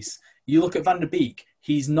more space. You look at Van der Beek,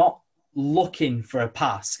 he's not looking for a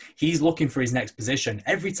pass. He's looking for his next position.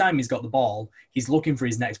 Every time he's got the ball, he's looking for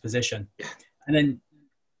his next position. Yeah. And then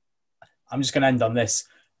I'm just going to end on this.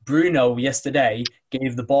 Bruno yesterday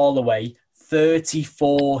gave the ball away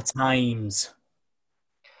 34 times.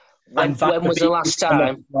 When was the last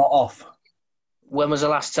time? Not off. When was the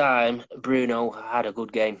last time Bruno had a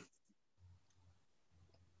good game?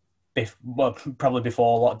 Well, probably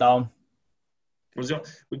before lockdown.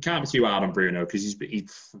 We can't be too hard on Bruno because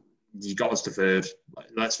he got us to third.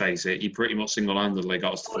 Let's face it, he pretty much single-handedly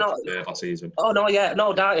got us to third last season. Oh no, yeah,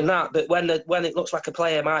 no doubt in that. But when it looks like a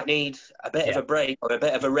player might need a bit of a break or a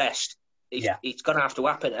bit of a rest, it's going to have to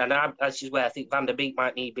happen. And this is where I think Van der Beek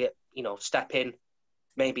might need, step in,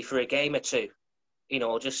 maybe for a game or two,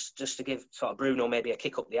 just to give sort of Bruno maybe a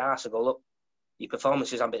kick up the arse and go, look, your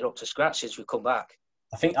performances haven't been up to scratch since we come back.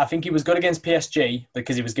 I think he was good against PSG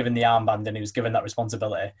because he was given the armband and he was given that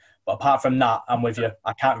responsibility. But apart from that, I'm with you.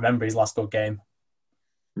 I can't remember his last good game.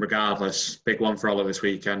 Regardless, big one for Ola this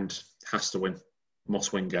weekend. Has to win.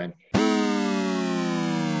 Must win game.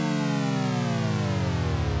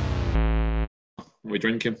 What are we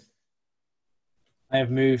drinking? I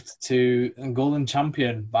have moved to Golden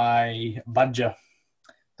Champion by Badger.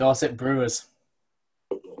 Dorset Brewers.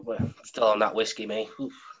 Well, still on that whiskey, mate.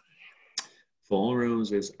 Oof. 4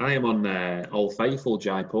 Roses. I am on Old Faithful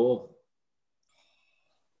Jaipur.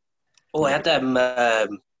 Oh, I had them.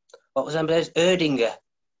 What was them? Erdinger.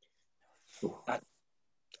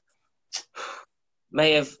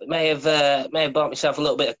 May have bought myself a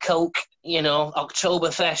little bit of Coke.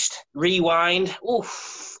 Oktoberfest. Rewind.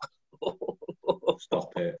 Oof.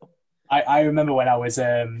 Stop it. I remember when I was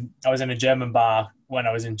in a German bar when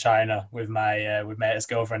I was in China with my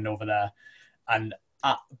ex-girlfriend over there, and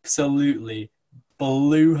absolutely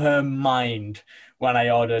blew her mind when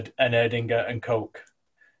I ordered an Erdinger and Coke.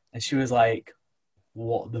 And she was like,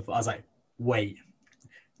 what the I was like, wait.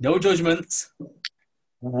 No judgments.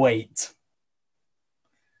 Wait.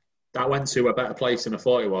 That went to a better place than I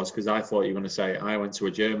thought it was, because I thought you were going to say, I went to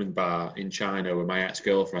a German bar in China with my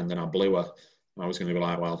ex-girlfriend and I blew her. And I was going to be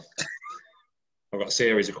like, well, I've got a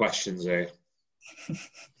series of questions here.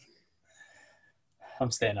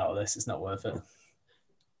 I'm staying out of this. It's not worth it.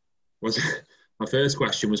 My first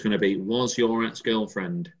question was going to be, was your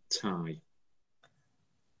ex-girlfriend Thai?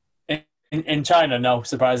 In China, no,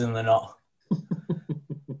 surprisingly not.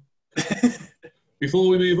 Before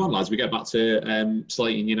we move on, lads, we get back to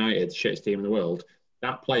Slayton United, shittest team in the world.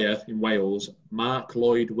 That player in Wales, Mark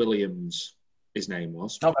Lloyd-Williams, his name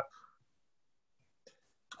was. Okay.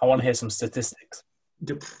 I want to hear some statistics.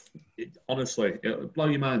 Honestly, it'll blow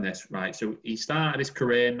your mind this, right? So he started his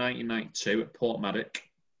career in 1992 at Portmadoc.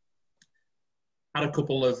 Had a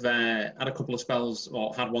couple of spells,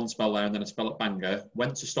 or had one spell there and then a spell at Bangor.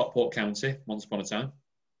 Went to Stockport County once upon a time.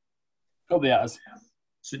 Probably has.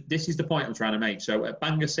 So this is the point I'm trying to make. So at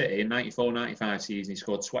Bangor City in 94-95 season, he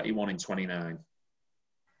scored 21 in 29.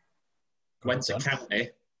 Went to County,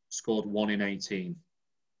 scored 1 in 18.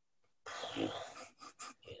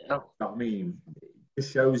 I mean, it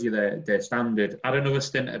just shows you their standard. Had another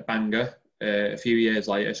stint at Bangor a few years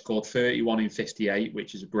later, scored 31 in 58,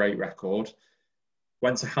 which is a great record.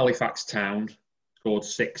 Went to Halifax Town, scored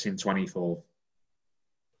 6 in 24.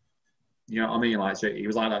 You know what I mean? Like, so he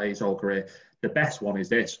was like that his whole career. The best one is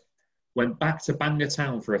this. Went back to Bangor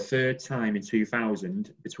Town for a third time in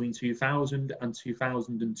 2000. Between 2000 and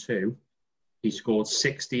 2002, he scored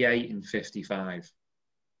 68 in 55.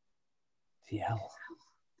 Yeah.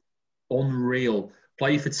 Unreal.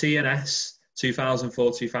 Played for TNS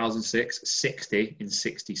 2004-2006, 60 in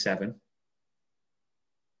 67.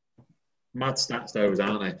 Mad stats those,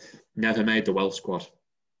 aren't they? Never made the Welsh squad.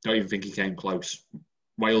 Don't even think he came close.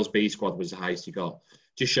 Wales B squad was the highest he got.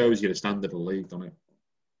 Just shows you the standard of the league, doesn't it?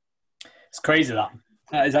 It's crazy that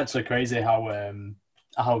is actually crazy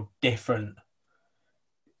how different,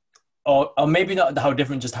 or maybe not how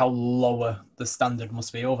different, just how lower the standard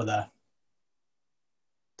must be over there.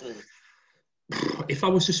 If I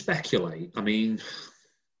was to speculate, I mean,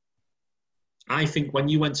 I think when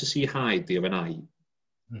you went to see Hyde the other night,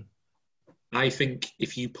 Hmm. I think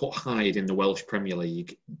if you put Hyde in the Welsh Premier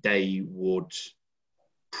League, they would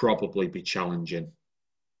probably be challenging,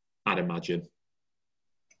 I'd imagine.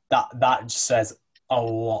 That just says a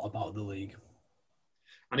lot about the league.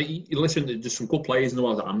 And listen, there's some good players in the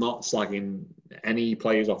world. I'm not slagging any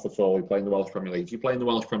players off at all who play in the Welsh Premier League. If you play in the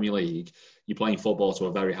Welsh Premier League, you're playing football to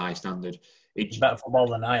a very high standard. It's better football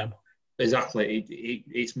than I am. Exactly.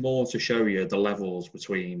 It's more to show you the levels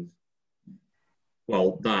between,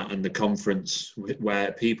 well, that and the conference,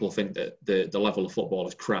 where people think that the level of football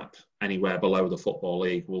is crap anywhere below the Football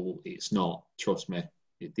League. Well, it's not. Trust me.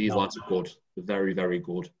 These lads are good. They're very, very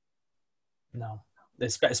good. No. A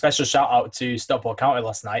special shout out to Stockport County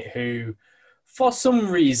last night, who, for some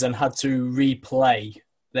reason, had to replay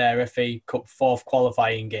their FA Cup fourth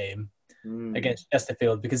qualifying game against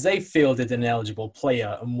Chesterfield because they fielded an eligible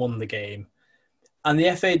player and won the game. And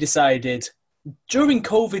the FA decided, during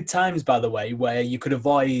COVID times, by the way, where you could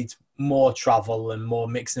avoid more travel and more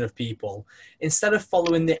mixing of people, instead of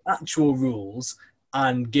following the actual rules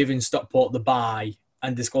and giving Stockport the bye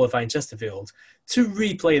and disqualifying Chesterfield, to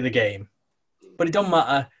replay the game. But it don't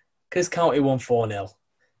matter because County won 4-0.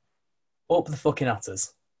 Up the fucking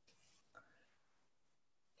Hatters.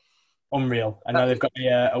 Unreal. And now they've got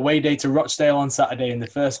the away day to Rochdale on Saturday in the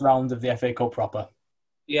first round of the FA Cup proper.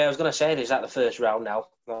 Yeah, I was going to say, is that the first round now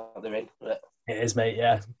that they're in? But It is, mate,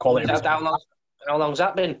 yeah. Quality. How long's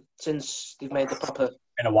that been since they've made the proper...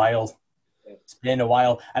 In a while. It's been a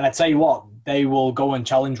while. And I tell you what, they will go and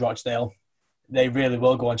challenge Rochdale. They really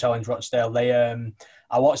will go and challenge Rochdale.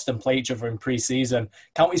 I watched them play each other in pre-season.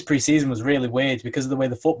 County's pre-season was really weird because of the way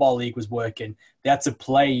the Football League was working. They had to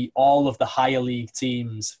play all of the higher league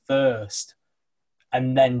teams first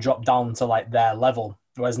and then drop down to like their level.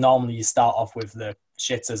 Whereas normally you start off with the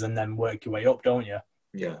shitters and then work your way up, don't you?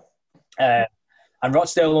 Yeah. And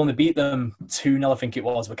Rochdale only beat them 2-0, I think it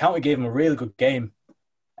was. But County gave them a really good game.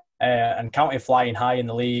 And County flying high in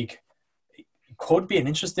the league. It could be an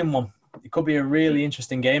interesting one. It could be a really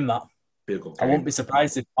interesting game, that. I won't be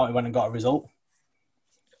surprised if County went and got a result.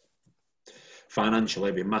 Financially,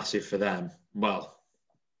 it'd be massive for them. Well,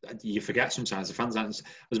 you forget sometimes the fans. I was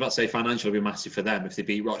about to say financially, it'd be massive for them if they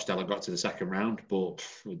beat Rochdale and got to the second round. But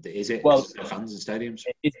is it? Well, Fans and stadiums.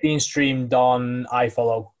 It's being streamed on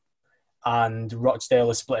iFollow, and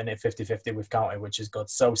Rochdale is splitting it 50-50 with County, which is good.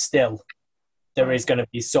 So still, there is going to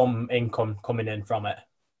be some income coming in from it.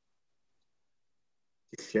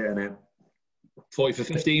 Shit, innit? 40 for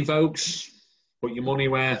 15, folks. Put your money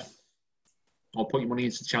into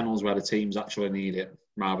channels where the teams actually need it,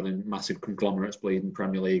 rather than massive conglomerates bleeding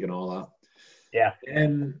Premier League and all that. Yeah.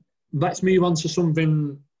 Let's move on to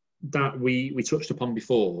something that we touched upon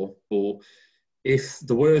before. But if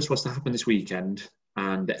the worst was to happen this weekend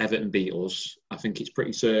and Everton beat us, I think it's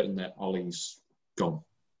pretty certain that Ollie's gone,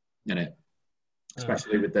 innit?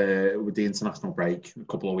 Especially with the international break, a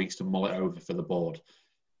couple of weeks to mull it over for the board.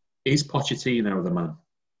 Is Pochettino the man?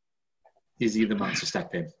 Is he the man to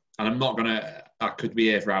step in? And I'm not going to... I could be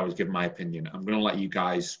here for hours giving my opinion. I'm going to let you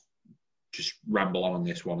guys just ramble on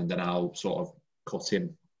this one, and then I'll sort of cut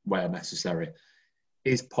in where necessary.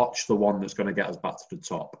 Is Poch the one that's going to get us back to the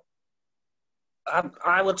top?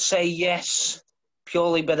 I would say yes,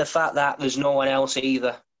 purely by the fact that there's no one else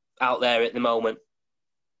either out there at the moment.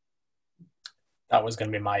 That was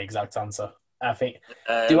going to be my exact answer. I think.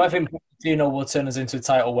 Do I think Pochettino will turn us into a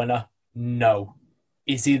title winner? No.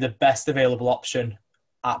 Is he the best available option?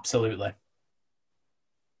 Absolutely.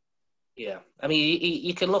 Yeah, I mean,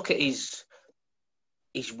 you can look at his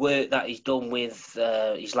work that he's done with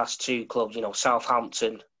his last two clubs. You know,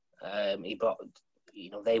 Southampton. He brought.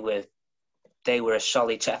 You know, they were a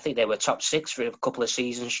solid. I think they were top six for a couple of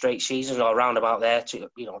straight seasons, or around about there.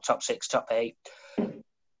 You know, top six, top eight.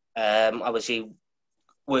 Obviously,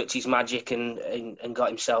 worked his magic and got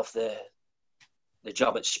himself the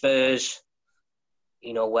job at Spurs.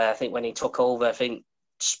 You know, where I think when he took over, I think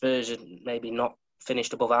Spurs had maybe not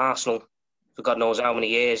finished above Arsenal for God knows how many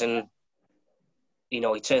years, and you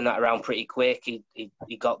know, he turned that around pretty quick.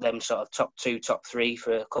 He got them sort of top two, top three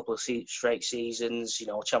for a couple of straight seasons. You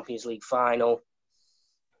know, Champions League final.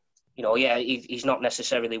 You know, yeah, he's not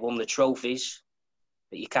necessarily won the trophies,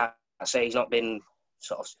 but you can't say he's not been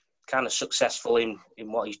sort of kind of successful in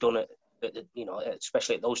what he's done at the, you know,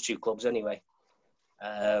 especially at those two clubs anyway.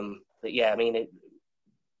 But yeah, I mean,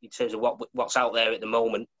 in terms of what's out there at the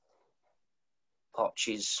moment, Poch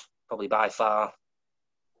is probably by far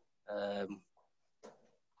a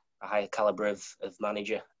higher calibre of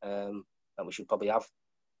manager that we should probably have.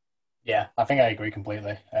 Yeah, I think I agree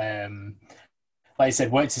completely. Like I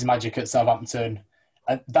said, worked his magic at Southampton,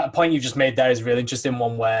 And that point you just made there is a really interesting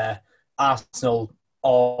one where Arsenal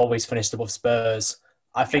always finished above Spurs.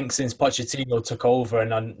 I think since Pochettino took over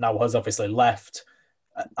and now has obviously left,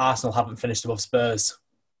 Arsenal haven't finished above Spurs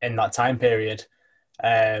in that time period.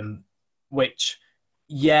 Which,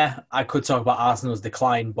 yeah, I could talk about Arsenal's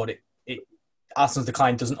decline, but Arsenal's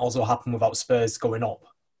decline doesn't also happen without Spurs going up.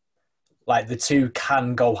 Like, the two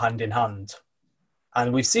can go hand in hand.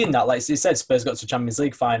 And we've seen that. Like you said, Spurs got to the Champions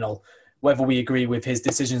League final. Whether we agree with his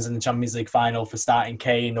decisions in the Champions League final for starting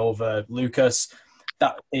Kane over Lucas,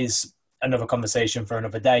 that is another conversation for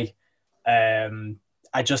another day.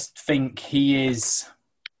 I just think he is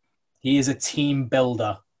a team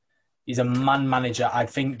builder. He's a man manager. I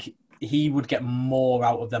think he would get more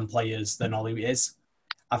out of them players than Ollie is.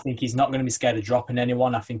 I think he's not going to be scared of dropping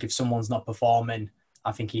anyone. I think if someone's not performing,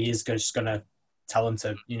 I think he is just going to tell them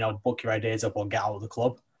to, book your ideas up or get out of the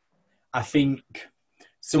club. I think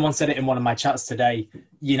someone said it in one of my chats today,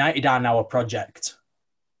 United are now a project.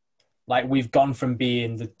 Like, we've gone from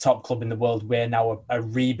being the top club in the world, we're now a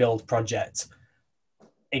rebuild project.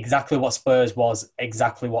 Exactly what Spurs was,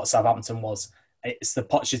 exactly what Southampton was. It's the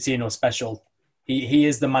Pochettino special. He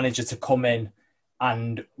is the manager to come in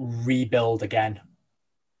and rebuild again.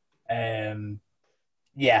 I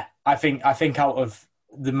think out of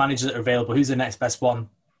the managers that are available, who's the next best one?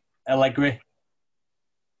 Allegri?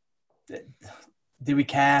 Do we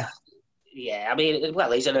care? Yeah, I mean,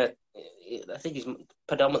 well, I think he's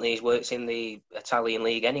predominantly works in the Italian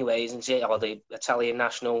league anyway, isn't it? Or the Italian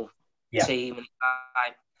national team.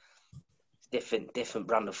 Different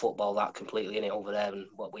brand of football, that completely in it over there and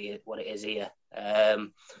what it is here. I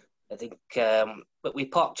think, but we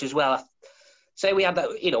Poch as well. Say we had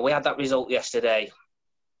that result yesterday.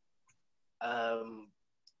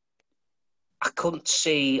 I couldn't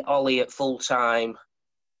see Ollie at full time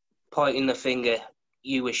pointing the finger.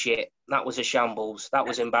 You were shit. That was a shambles. That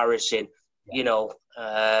was embarrassing. I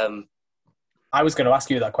was going to ask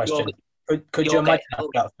you that question. Could you imagine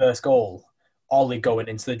that first goal, Ollie going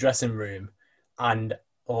into the dressing room and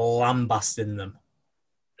lambasting them?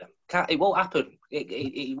 It won't happen.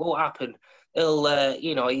 It won't happen. He'll,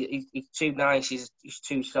 he's too nice. He's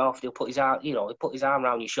too soft. He'll put his arm,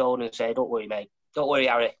 around your shoulder and say, "Don't worry, mate. Don't worry,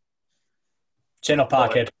 Harry. Chin up, our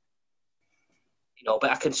kid."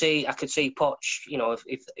 But I can see Poch.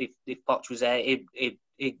 If Poch was there, he'd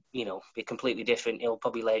be completely different. He'll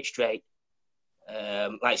probably lay it straight.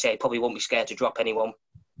 Like I say, he probably won't be scared to drop anyone.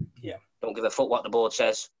 Yeah. Don't give a fuck what the board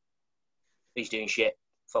says. He's doing shit.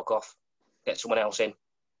 Fuck off. Get someone else in.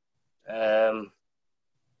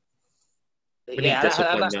 It's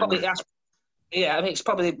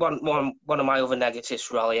probably one of my other negatives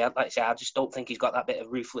for Ollie. Like I say, I just don't think he's got that bit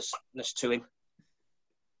of ruthlessness to him.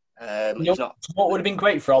 What would have been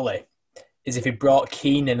great for Ollie is if he brought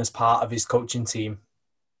Keane in as part of his coaching team.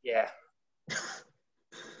 Yeah.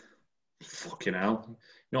 Fucking hell. You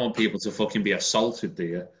don't want people to fucking be assaulted, do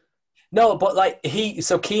you? No, but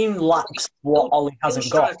Keane lacks what Ollie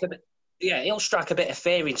hasn't got. He'll strike a bit of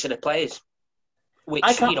fear into the players. Which,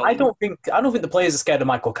 I don't think the players are scared of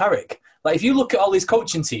Michael Carrick. Like, if you look at Ollie's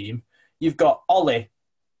coaching team, you've got Ollie,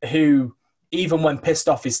 who even when pissed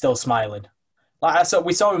off is still smiling. Like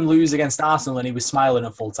we saw him lose against Arsenal and he was smiling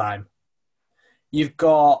at full time. You've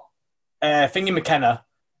got Thingy McKenna,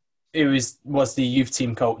 who was the youth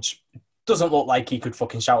team coach. Doesn't look like he could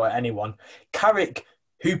fucking shout at anyone. Carrick,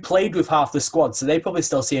 who played with half the squad, so they probably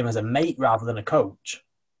still see him as a mate rather than a coach.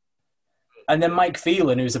 And then Mike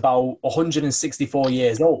Phelan, who's about 164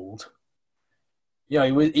 years old.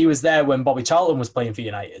 He was there when Bobby Charlton was playing for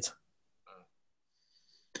United.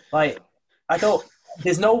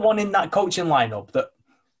 There's no one in that coaching lineup that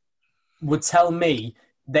would tell me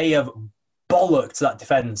they have bollocked that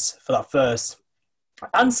defence for that first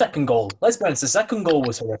and second goal. Let's be honest, the second goal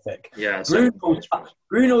was horrific. Yeah,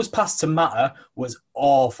 Bruno's pass to Mata was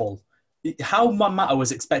awful. How Mata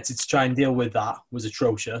was expected to try and deal with that was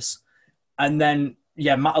atrocious. And then,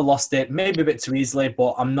 Mata lost it, maybe a bit too easily,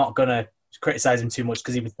 but I'm not going to criticise him too much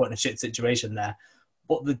because he was put in a shit situation there.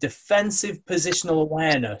 But the defensive positional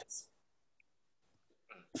awareness...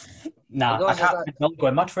 I can't be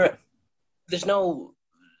going mad for it. There's no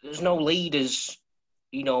leaders,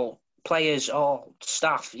 players or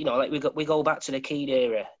staff. We go back to the Keane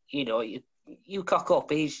era. You cock up,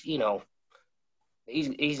 he's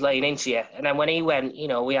laying into you. And then when he went,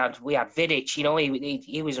 we had Vidic.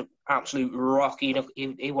 He was an absolute rock. He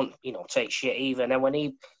wouldn't take shit either. And then when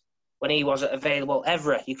he wasn't available,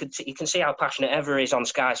 Evra, you can see how passionate Evra is on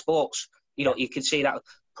Sky Sports. You could see that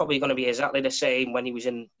probably going to be exactly the same when he was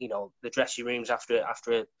in the dressing rooms after a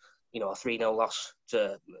 3-0 loss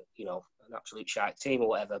to an absolute shite team or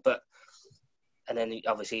whatever. But and then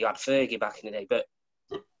obviously you had Fergie back in the day. But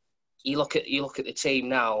you look at the team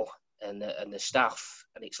now and the staff,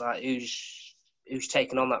 and it's like who's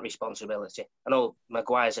taken on that responsibility? I know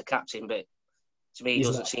Maguire's a captain, but to me, it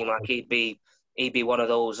doesn't seem like he'd be one of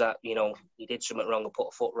those that, you know, he did something wrong or put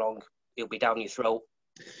a foot wrong, he'll be down your throat.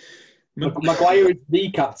 Maguire is the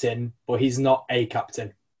captain, but he's not a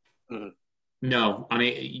captain. Mm. No, and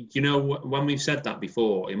you know, when we've said that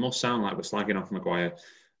before, it must sound like we're slagging off Maguire.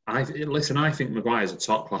 I think Maguire's a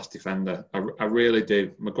top-class defender. I really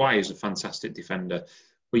do. Maguire's a fantastic defender.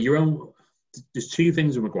 But there's two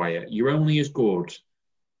things with Maguire. You're only as good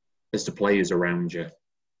as the players around you.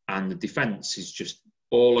 And the defence is just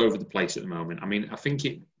all over the place at the moment. I mean, I think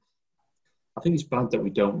it's bad that we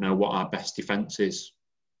don't know what our best defence is.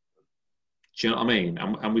 Do you know what I mean?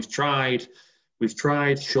 And we've tried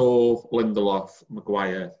Shaw, Lindelof,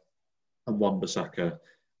 Maguire, and Wan-Bissaka,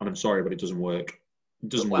 and I'm sorry, but it doesn't work. It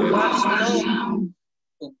doesn't work.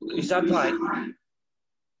 He's had like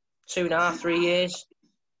 2.5, 3 years.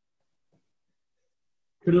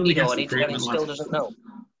 Can only guess and he still doesn't know.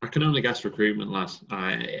 I can only guess recruitment, lads.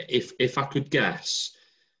 If I could guess,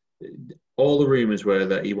 all the rumours were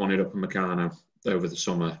that he wanted Upamecano over the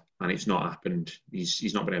summer, and it's not happened.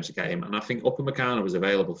 He's not been able to get him. And I think Upamecano was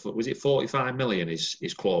available for, was it 45 million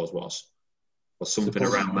his clause was? Or something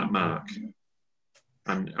around that mark.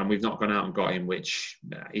 And we've not gone out and got him, which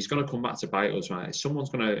he's going to come back to bite us, right? Someone's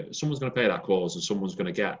going to pay that clause, and someone's going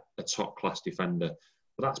to get a top class defender.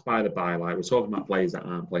 But that's by the by. Like, we're talking about players that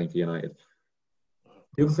aren't playing for United.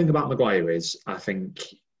 The other thing about Maguire is, I think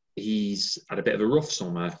he's had a bit of a rough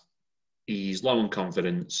summer. He's low on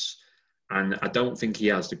confidence, and I don't think he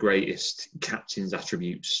has the greatest captain's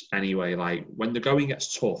attributes anyway. Like, when the going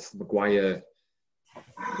gets tough, Maguire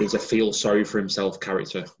is a feel sorry for himself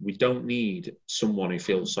character. We don't need someone who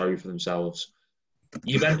feels sorry for themselves.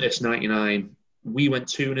 Juventus 99, we went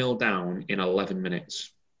 2-0 down in 11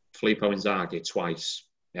 minutes. Filippo Inzaghi twice.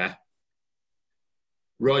 Yeah.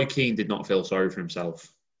 Roy Keane did not feel sorry for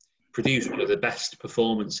himself. Produced one of the best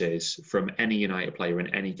performances from any United player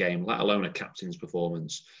in any game, let alone a captain's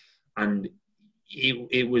performance. And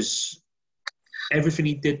it was, everything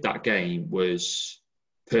he did that game was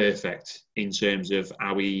perfect in terms of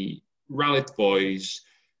how he rallied the boys,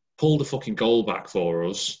 pulled a fucking goal back for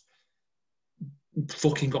us,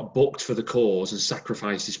 fucking got booked for the cause and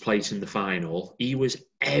sacrificed his place in the final. He was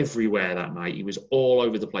everywhere that night. He was all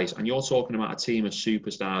over the place. And you're talking about a team of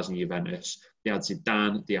superstars in Juventus. They had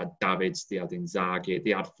Zidane, they had Davids, they had Inzaghi,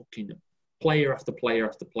 they had fucking player after player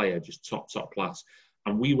after player, just top class.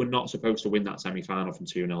 And we were not supposed to win that semi-final from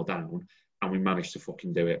 2-0 down, and we managed to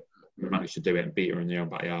fucking do it. We managed to do it and beat her in their own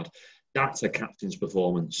backyard. That's a captain's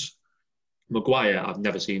performance. Maguire, I've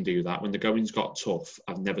never seen do that. When the goings got tough,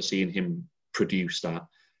 I've never seen him produce that.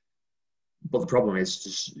 But the problem is,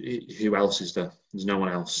 just, who else is there? There's no one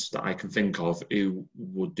else that I can think of who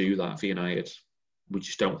would do that for United. We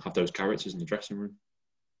just don't have those characters in the dressing room.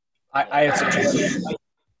 I have such a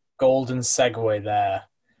golden segue there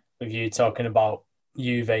with you talking about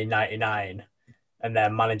Juve 99 and their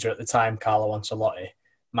manager at the time, Carlo Ancelotti,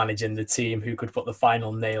 managing the team who could put the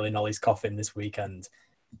final nail in Ollie's coffin this weekend.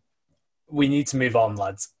 We need to move on,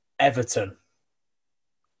 lads. Everton.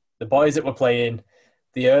 The boys that were playing,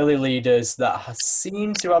 the early leaders that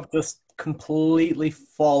seem to have just completely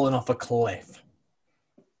fallen off a cliff.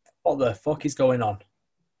 What the fuck is going on?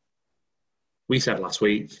 We said last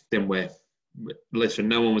week, didn't we? Listen,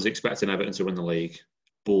 no one was expecting Everton to win the league,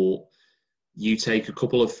 but you take a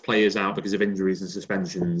couple of players out because of injuries and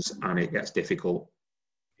suspensions, and it gets difficult.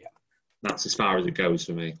 Yeah, that's as far as it goes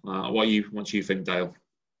for me. What do you think, Dale?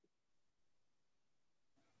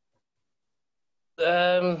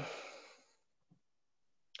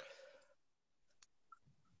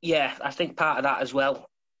 Yeah, I think part of that as well.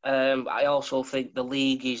 I also think the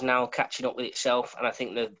league is now catching up with itself, and I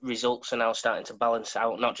think the results are now starting to balance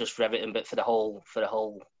out, not just for Everton, but for the whole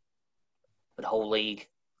league.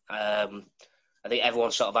 I think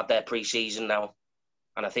everyone's sort of had their pre-season now,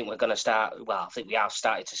 and I think we're going to start. Well, I think we have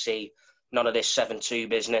started to see none of this 7-2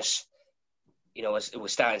 business. You know, we're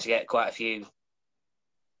starting to get quite a few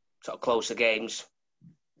sort of closer games.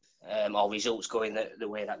 Or results going the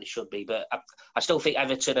way that they should be. But I still think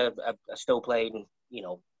Everton are still playing, you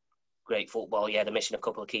know, great football. Yeah, they're missing a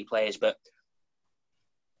couple of key players, but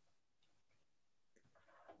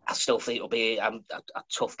I still think it'll be a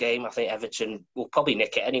tough game. I think Everton will probably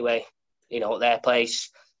nick it anyway, you know, at their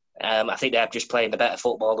place. I think they're just playing the better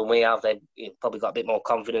football than we have. They've probably got a bit more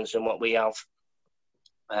confidence than what we have.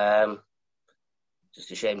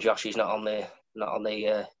 Just a shame Josh is not on the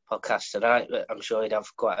podcast tonight, but I'm sure he'd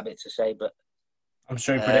have quite a bit to say. But I'm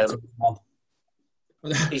sure he predicted one.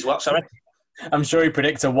 He's what, sorry? I'm sure he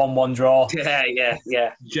predicts a 1-1 draw.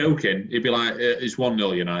 Yeah. Joking. He'd be like, it's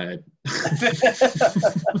 1-0 United.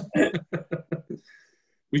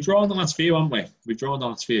 We've drawn the last few, haven't we? We've drawn the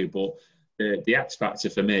last few, but the X factor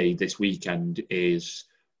for me this weekend is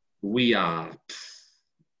we are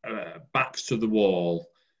backs to the wall,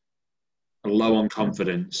 low on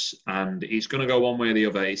confidence, and it's going to go one way or the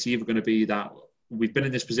other. It's either going to be that we've been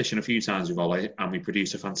in this position a few times with Ollie and we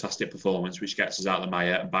produce a fantastic performance which gets us out of the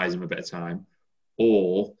mire and buys him a bit of time,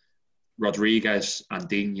 or Rodriguez and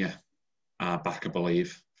Digne are back, I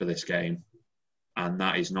believe, for this game, and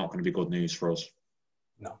that is not going to be good news for us.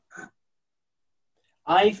 No.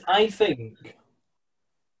 I think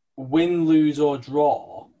win, lose or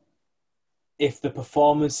draw, if the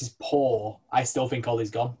performance is poor, I still think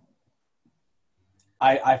Ollie's gone.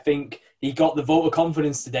 I think he got the vote of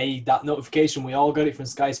confidence today. That notification, we all got it from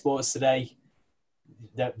Sky Sports today.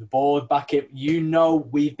 The board back it.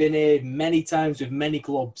 We've been here many times with many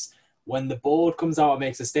clubs. When the board comes out and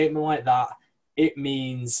makes a statement like that, it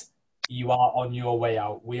means you are on your way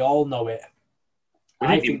out. We all know it. We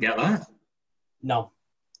didn't even get that. No.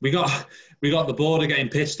 We got the board getting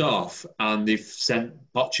pissed off, and they've sent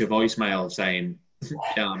Poch a voicemail saying,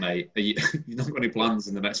 "Yeah, mate, you've not got any plans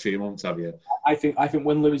in the next few months, have you?" I think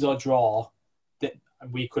win, lose or draw, that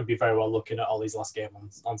we could be very well looking at Ollie's last game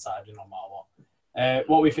on Saturday, no matter what.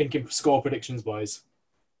 What are we thinking for score predictions, boys?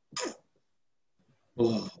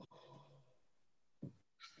 Oh.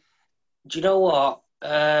 Do you know what?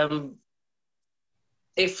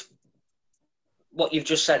 If what you've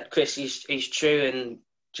just said, Chris, is true, and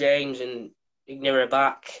James and Ignira are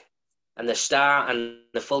back, and the start and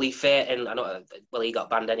the fully fit, and I know, well, he got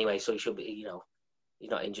banned anyway, so he should be, he's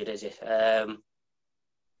not injured, is he?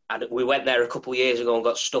 And we went there a couple of years ago and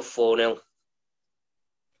got stuffed 4-0.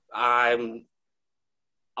 I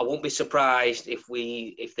won't be surprised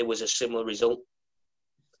if there was a similar result.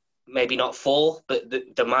 Maybe not 4, but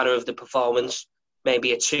the manner of the performance,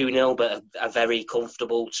 maybe a 2-0, but a very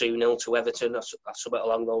comfortable 2-0 to Everton, or something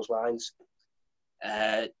along those lines.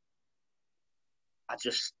 I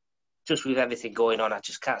just with everything going on, I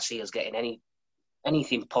just can't see us getting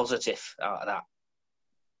anything positive out of that.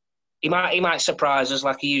 He might surprise us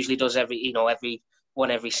like he usually does every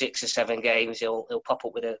 6 or 7 games. He'll pop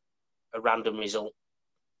up with a random result,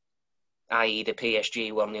 i.e. the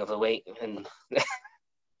PSG one the other week, and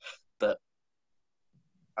but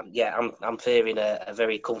I'm fearing a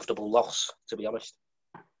very comfortable loss, to be honest.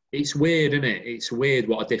 It's weird, isn't it? It's weird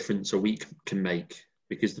what a difference a week can make,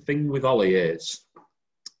 because the thing with Ollie is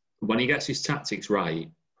when he gets his tactics right,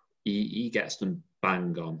 he gets them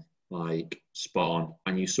bang on, like spot on.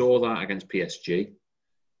 And you saw that against PSG.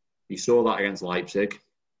 You saw that against Leipzig.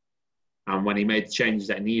 And when he made the changes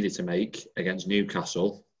that he needed to make against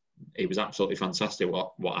Newcastle, it was absolutely fantastic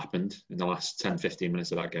what happened in the last 10, 15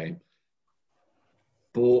 minutes of that game.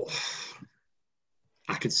 But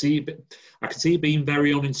I could see it being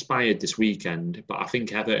very uninspired this weekend, but I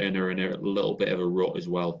think Everton are in a little bit of a rut as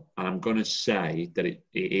well. And I'm going to say that it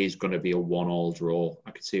is going to be a 1-1 draw.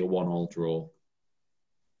 I could see a 1-1 draw.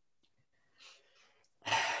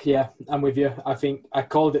 Yeah, I'm with you. I think I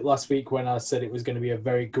called it last week when I said it was going to be a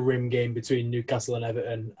very grim game between Newcastle and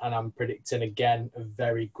Everton, and I'm predicting again a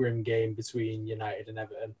very grim game between United and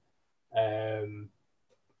Everton.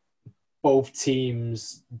 Both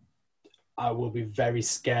teams, I will be very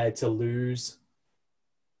scared to lose.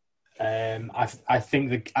 I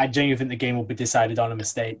genuinely think the game will be decided on a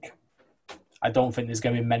mistake. I don't think there's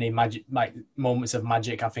going to be many moments of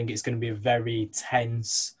magic. I think it's going to be a very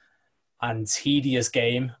tense and tedious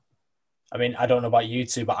game. I mean, I don't know about you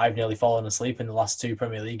two, but I've nearly fallen asleep in the last 2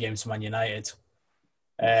 Premier League games for Man United,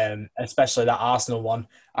 especially that Arsenal one.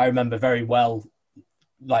 I remember very well,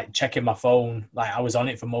 like checking my phone. Like I was on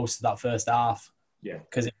it for most of that first half. Yeah,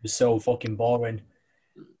 because it was so fucking boring.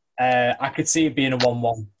 I could see it being a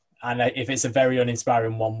 1-1, and if it's a very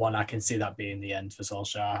uninspiring 1-1, I can see that being the end for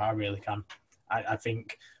Solskjaer. I really can. I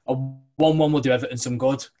think a 1-1 will do Everton some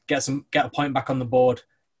good. Get a point back on the board.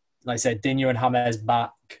 Like I said, Digne and James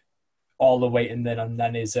back, all the waiting then, and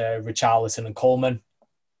then is Richarlison and Coleman.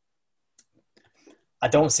 I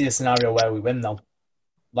don't see a scenario where we win though.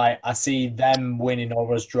 Like I see them winning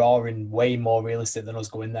or us drawing way more realistic than us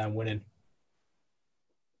going there and winning.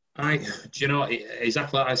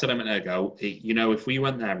 Exactly like I said a minute ago, if we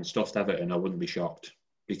went there and stuffed Everton, I wouldn't be shocked,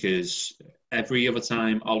 because every other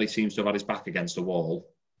time Ollie seems to have had his back against the wall,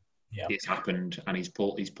 it's happened, and he's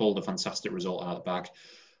pulled a fantastic result out of the bag.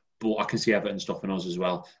 But I can see Everton stuffing us as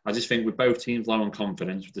well. I just think with both teams low on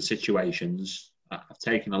confidence with the situations, I've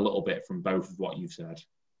taken a little bit from both of what you've said,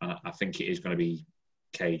 and I think it is going to be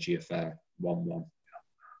cagey affair, 1-1.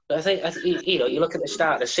 I think you look at the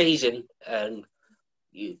start of the season, and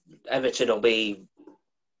Everton will be,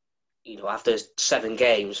 after 7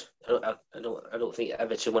 games. I don't think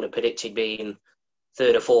Everton would have predicted being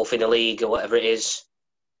third or fourth in the league or whatever it is,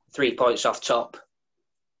 3 points off top.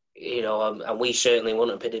 And we certainly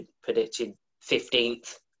wouldn't have predicted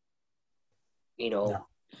 15th. No.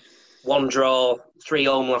 1 draw, 3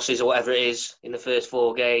 home losses or whatever it is in the first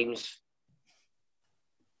 4 games.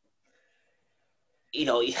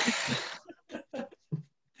 We've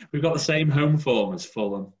got the same home form as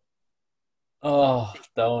Fulham. Oh,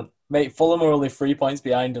 don't. Mate, Fulham are only 3 points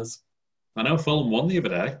behind us. I know Fulham won the other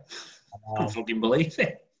day. I can't fucking believe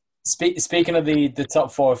it. Speaking of the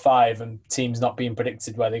top 4 or 5 and teams not being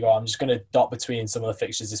predicted where they go, I'm just going to dot between some of the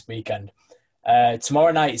fixtures this weekend.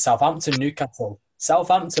 Tomorrow night, Southampton, Newcastle.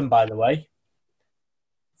 Southampton, by the way,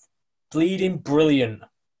 bleeding brilliant.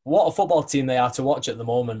 What a football team they are to watch at the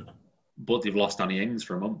moment. But they've lost Danny Ings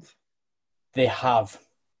for a month. They have.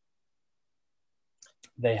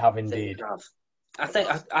 They have indeed. I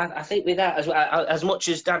think with that, as much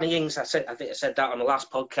as Danny Ings, I think I said that on the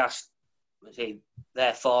last podcast,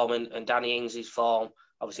 their form and Danny Ings' form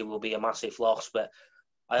obviously will be a massive loss. But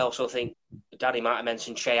I also think Danny might have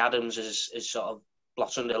mentioned Che Adams as sort of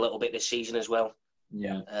blossomed a little bit this season as well.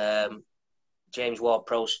 Yeah. James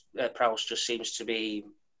Ward-Prowse just seems to be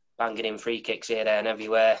banging in free kicks here, there, and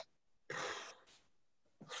everywhere.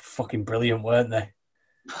 Fucking brilliant, weren't they?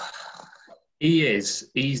 He is.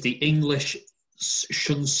 He's the English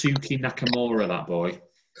Shunsuke Nakamura, that boy.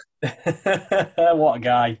 What a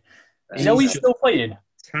guy. He's still playing?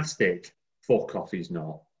 Fantastic. Fuck off, he's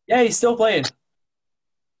not. Yeah, he's still playing.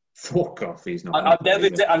 Fuck off, he's not.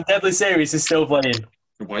 I'm deadly serious, he's still playing.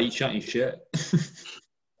 Why are you chatting shit?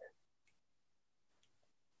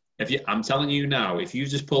 I'm telling you now, if you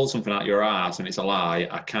just pull something out your ass and it's a lie,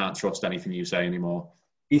 I can't trust anything you say anymore.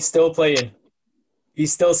 He's still playing.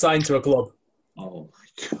 He's still signed to a club. Oh my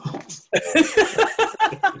God.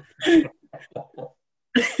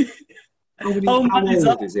 How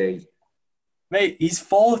old is he? Mate, he's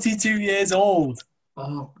 42 years old.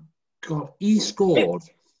 Oh God, he scored.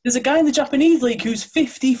 There's a guy in the Japanese league who's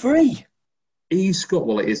 53. He scored.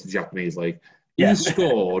 Well, it is the Japanese league. Yeah. He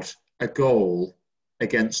scored a goal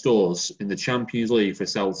against us in the Champions League for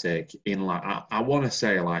Celtic in I want to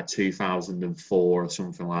say 2004 or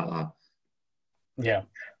something like that. Yeah.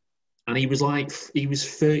 And he was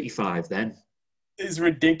 35 then. It's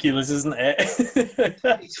ridiculous, isn't it?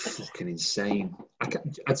 It's fucking insane.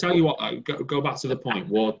 I tell you what, go back to the point,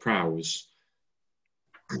 Ward-Prowse.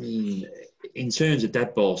 I mean, in terms of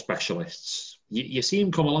dead ball specialists, you see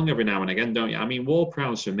him come along every now and again, don't you? I mean,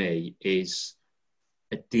 Ward-Prowse for me is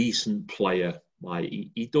a decent player. Like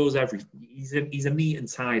he does he's a neat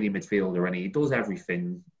and tidy midfielder, and he does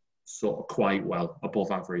everything sort of quite well, above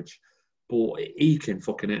average. But he can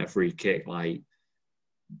fucking hit a free kick. Like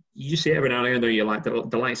you see it every now and again, don't you? Like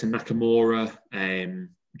the likes of Nakamura,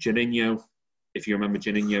 Juninho. If you remember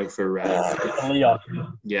Juninho for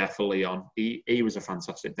Leon. Yeah, for Leon. He was a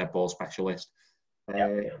fantastic dead ball specialist.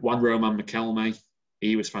 Juan Roman Riquelme,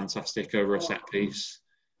 he was fantastic over a set piece.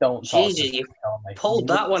 Jesus, you pulled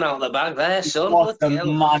that one out of the bag there, son. What the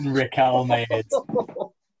man Riquelme is.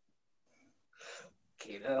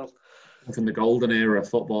 From the golden era of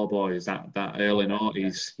football, boys, that early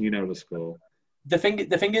noughties, you know the score. The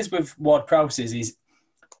thing is with Ward-Prowse is he's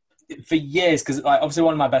for years, because obviously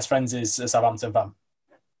one of my best friends is a Southampton fan.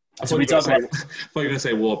 So we talk about. I thought you were going to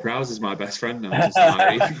say Ward-Prowse is my best friend now.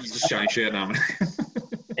 He's just shiny shirt now.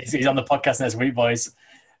 He's on the podcast next week, boys.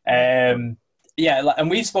 And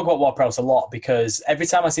we've spoken about Ward-Prowse a lot because every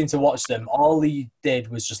time I seem to watch them, all he did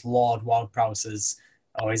was just laud Ward-Prowse's.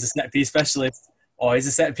 Oh, he's a set piece specialist. Oh, he's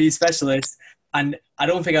a set piece specialist. And I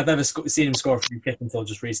don't think I've ever seen him score a free kick until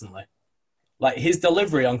just recently. Like his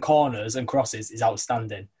delivery on corners and crosses is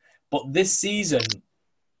outstanding. But this season,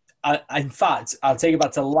 in fact, I'll take it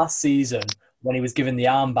back to last season when he was given the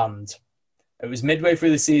armband. It was midway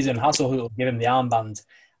through the season, Hasselhoff gave him the armband,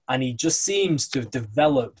 and he just seems to have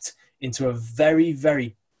developed into a very,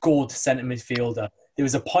 very good centre midfielder. There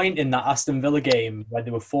was a point in that Aston Villa game where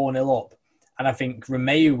they were 4-0 up, and I think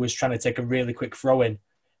Romeu was trying to take a really quick throw-in,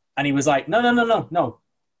 and he was like, no.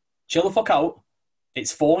 Chill the fuck out.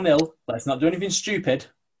 It's 4-0. Let's not do anything stupid.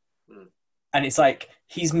 And it's like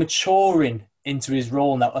he's maturing into his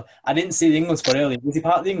role now. I didn't see the England squad earlier. Was he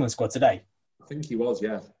part of the England squad today? I think he was,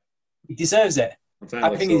 yeah. He deserves it.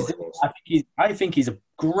 I think he's a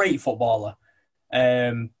great footballer.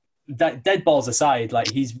 Dead balls aside,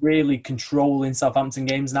 like he's really controlling Southampton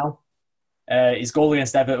games now. His goal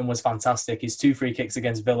against Everton was fantastic. His 2 free kicks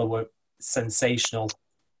against Villa were sensational.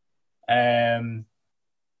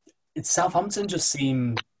 Southampton just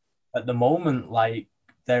seem at the moment like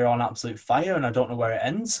they're on absolute fire, and I don't know where it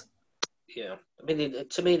ends. Yeah, I mean,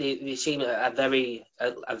 to me, they seem a very,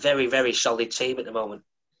 very solid team at the moment.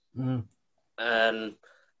 Mm. And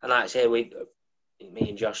like I say, me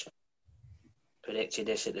and Josh predicted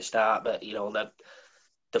this at the start, but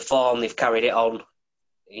the form they've carried it on,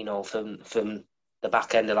 from the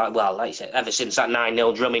back end of like you said, ever since that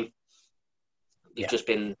 9-0 drumming, they've just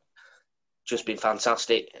been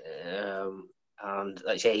fantastic. And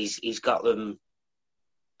like I say, he's got them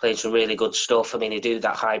playing some really good stuff. I mean, they do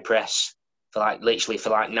that high press for literally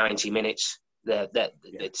 90 minutes.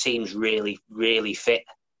 The team's really, really fit,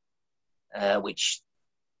 which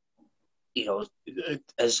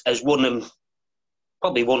has won them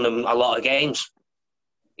a lot of games.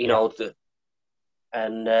 I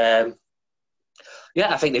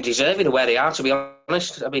think they're deserving of where they are. To be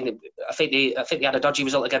honest, I mean, I think they had a dodgy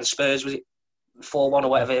result against Spurs. Was it 4-1 or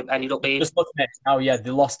whatever it ended up being? Just looking at it now, they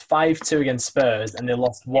lost 5-2 against Spurs, and they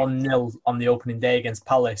lost 1-0 on the opening day against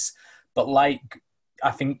Palace. But I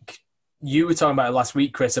think you were talking about it last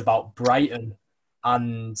week, Chris, about Brighton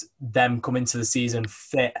and them coming to the season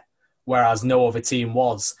fit, whereas no other team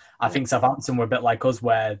was. I think Southampton were a bit like us,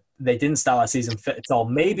 where they didn't start that season fit at all.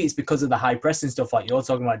 Maybe it's because of the high pressing stuff like you're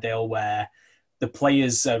talking about, Dale, where the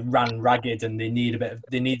players ran ragged and they needed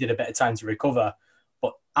a bit of time to recover.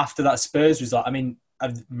 But after that Spurs result, I mean,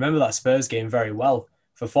 I remember that Spurs game very well.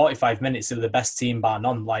 For 45 minutes, they were the best team bar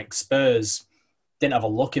none. Like, Spurs didn't have a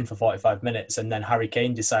look in for 45 minutes, and then Harry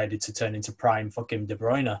Kane decided to turn into prime fucking De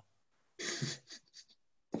Bruyne.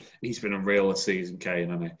 He's been unreal this season, Kane,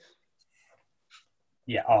 hasn't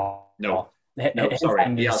he? Yeah. Oh no,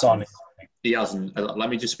 sorry, he hasn't. Let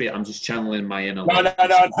me just I'm just channeling my inner. No.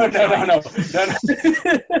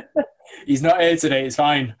 He's not here today. It's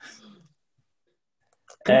fine.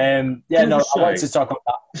 I wanted to talk about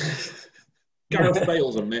that. Gareth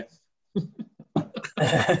Bale's a myth.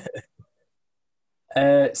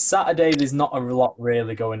 Saturday, there's not a lot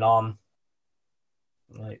really going on.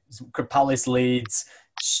 Like Palace, Leeds,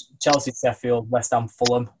 Chelsea, Sheffield, West Ham,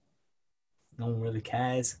 Fulham. No one really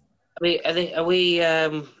cares. Are we? I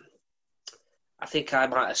think I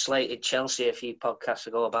might have slated Chelsea a few podcasts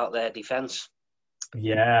ago about their defence.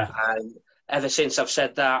 Yeah. And ever since I've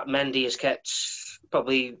said that, Mendy has kept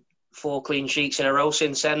probably 4 clean sheets in a row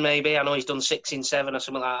since then, maybe. I know he's done 6 in 7 or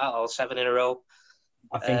something like that, or 7 in a row.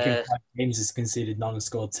 I think in 5 games he's conceded none and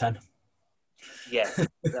scored 10. Yeah.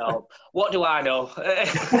 No. What do I know?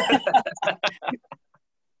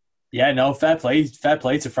 Yeah, no, fair play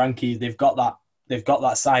to Frankie. They've got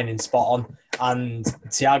that signing spot on. And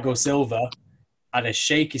Thiago Silva had a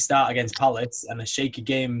shaky start against Palace and a shaky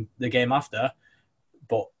game the game after.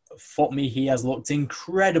 But fuck me, he has looked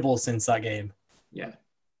incredible since that game. Yeah.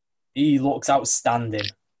 He looks outstanding.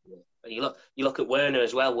 You look at Werner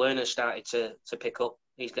as well. Werner started to pick up.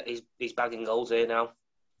 He's bagging goals here now.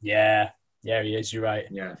 Yeah, he is. You're right.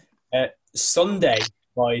 Yeah. Sunday,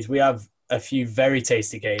 boys, we have a few very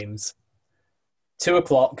tasty games.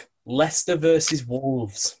 2:00, Leicester versus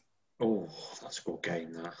Wolves. Oh, that's a good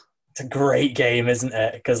game, that. It's a great game, isn't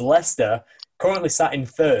it? Because Leicester currently sat in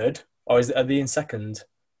third, or are they in second?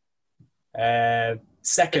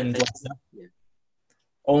 Second, Leicester. Yeah.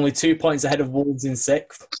 Only 2 points ahead of Wolves in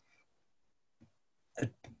 6th.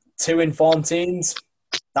 2 informed teams.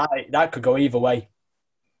 That could go either way.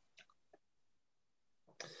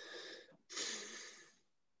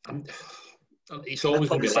 It's always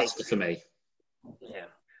going to be Leicester for me. Yeah.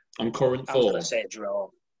 On current form. I was going to say a draw.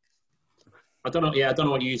 I don't know. Yeah, I don't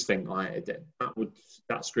know what you think. Like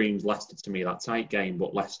that screams Leicester to me. That tight game,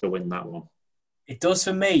 but Leicester win that one. It does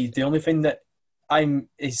for me. The only thing that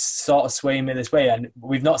is sort of swaying me this way, and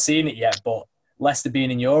we've not seen it yet, but Leicester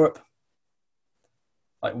being in Europe,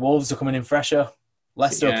 like Wolves are coming in fresher.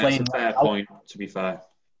 Leicester are playing. It's a fair point, to be fair.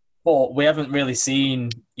 But we haven't really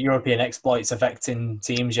seen European exploits affecting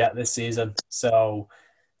teams yet this season, so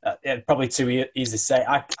it's probably too easy to say.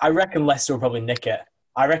 I reckon Leicester will probably nick it.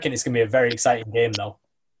 I reckon it's going to be a very exciting game, though.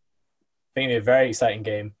 I think it'll be a very exciting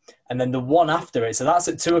game. And then the one after it, so that's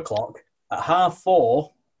at 2:00. At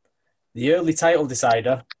 4:30, the early title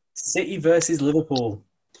decider, City versus Liverpool.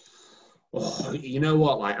 Oh, you know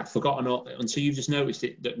what? Like, I've forgotten until you've just noticed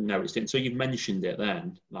it. Until you've mentioned it.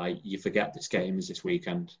 Then, like, you forget this game is this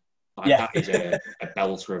weekend. Like, yeah. That is a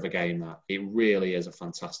belter of a game. That it really is a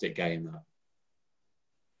fantastic game. That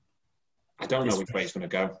I don't know which way it's going to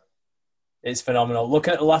go. It's phenomenal.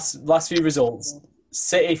 Looking at the last few results: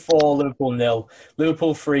 City 4, Liverpool 0,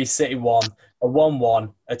 Liverpool 3, City 1, a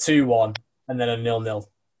 1-1, a 2-1, and then a 0-0.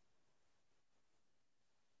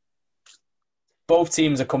 Both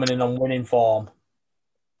teams are coming in on winning form.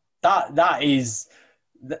 that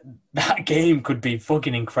game could be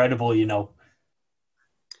fucking incredible, you know.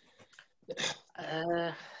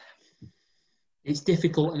 It's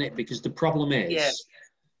difficult, isn't it? Because the problem is Yeah.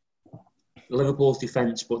 Liverpool's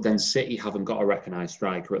defence, but then City haven't got a recognised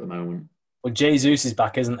striker at the moment. Well, Jesus is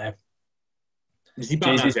back, isn't he? Is he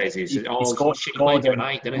back now, Jesus? He He played the other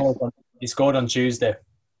night, didn't he? He scored on Tuesday.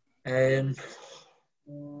 But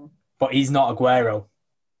he's not Aguero.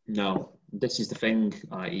 No, this is the thing.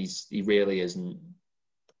 He really isn't.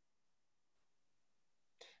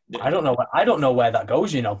 I don't know where that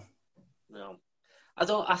goes, you know. No, I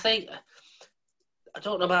don't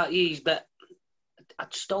know about you, but I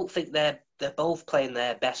just don't think they're both playing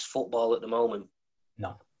their best football at the moment.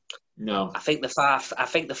 No. I think they're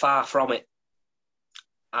far from it,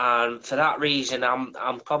 and for that reason,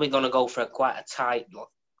 I'm probably going to go for quite a tight,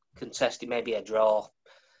 contested, maybe a draw,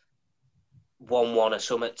 1-1 or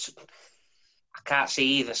something. I can't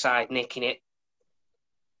see either side nicking it.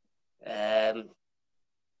 I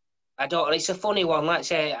don't. It's a funny one. Like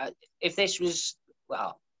say, if this was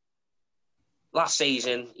last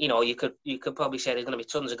season, you know, you could probably say there's going to be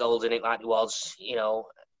tons of goals in it, like there was, you know,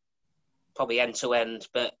 probably end to end.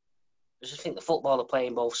 But I just think the football are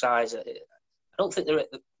playing both sides. I don't think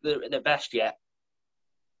they're at their best yet.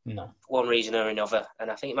 No, for one reason or another, and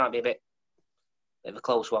I think it might be a bit of a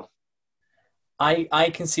close one. I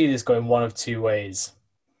can see this going one of two ways.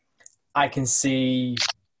 I can see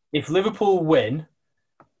if Liverpool win,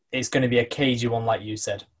 it's going to be a cagey one, like you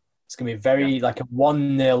said. It's going to be like a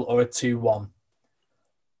 1-0 or a 2-1.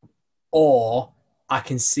 Or I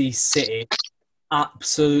can see City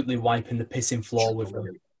absolutely wiping the pissing floor with them.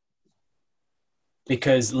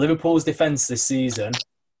 Because Liverpool's defence this season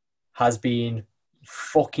has been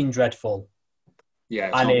fucking dreadful. Yeah,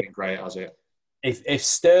 it's not been great, has it? If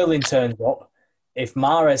Sterling turns up, if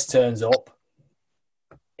Mahrez turns up,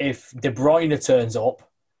 if De Bruyne turns up,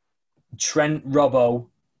 Trent, Robbo,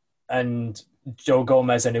 and Joe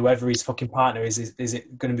Gomez and whoever his fucking partner is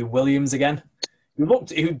it going to be Williams again? Don't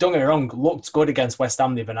get me wrong, looked good against West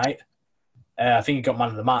Ham the other night. I think he got man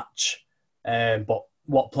of the match. But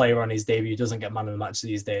what player on his debut doesn't get man of the match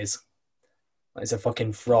these days? It's a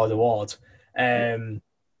fucking fraud award. But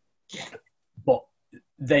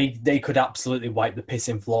they could absolutely wipe the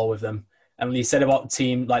pissing floor with them. And when you said about the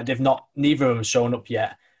team, like neither of them shown up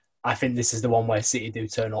yet. I think this is the one where City do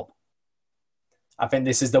turn up. I think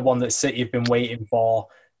this is the one that City have been waiting for.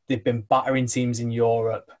 They've been battering teams in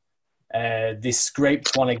Europe. They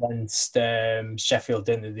scraped one against Sheffield,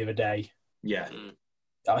 didn't they, the other day? Yeah.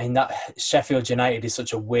 I mean, that Sheffield United is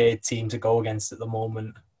such a weird team to go against at the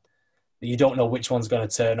moment. You don't know which one's going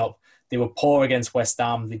to turn up. They were poor against West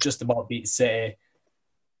Ham. They just about beat City.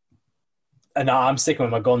 And I'm sticking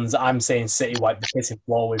with my guns. I'm saying City wipe the pissing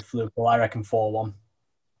floor with Liverpool. I reckon 4-1.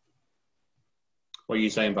 What are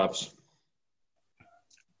you saying, Babs?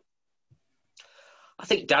 I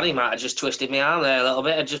think Danny might have just twisted my arm there a little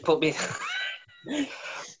bit and just put me...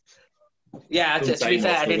 Yeah, to be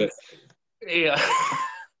fair, I didn't... Yeah.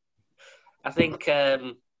 I think...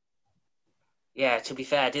 to be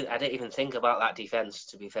fair, I didn't even think about that defence,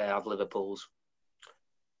 to be fair, of Liverpool's.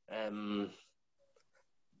 I'll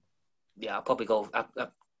probably go...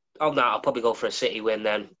 on that, I'll probably go for a City win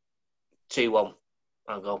then. 2-1.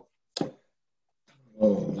 I'll go.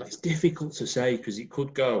 Oh, that's difficult to say because it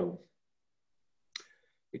could go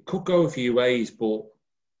a few ways, but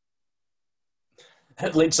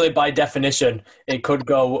literally by definition, it could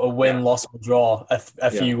go a win, loss, or draw a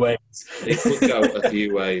few ways. It could go a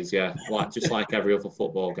few ways, yeah, just like every other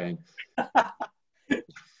football game. I'm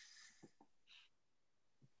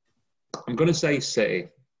going to say City.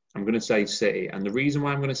 And the reason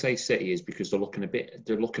why I'm going to say City is because they're looking a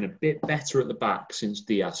bit better at the back since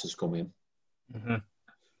Diaz has come in. Mm-hmm.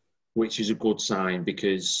 Which is a good sign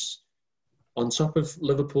because on top of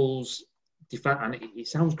Liverpool's defence, and it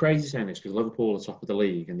sounds crazy saying this because Liverpool are top of the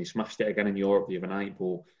league and they smashed it again in Europe the other night,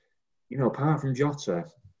 but, you know, apart from Jota,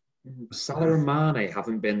 Salah and Mane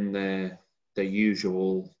haven't been their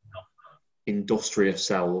usual industrious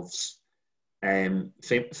selves.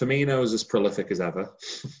 Firmino's as prolific as ever.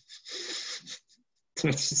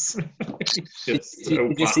 Did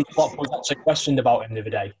you see Klopp was actually questioned about him the other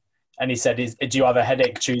day? And he said, do you have a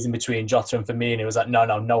headache choosing between Jota and Firmino? He was like,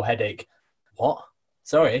 no headache. What?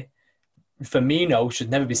 Sorry. Firmino should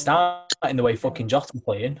never be starting the way fucking Jota's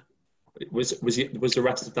playing. Was the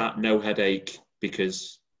rest of that no headache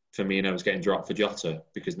because Firmino was getting dropped for Jota?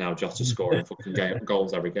 Because now Jota's scoring fucking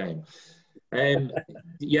goals every game.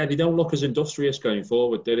 They don't look as industrious going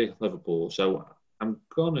forward, do they, Liverpool? So I'm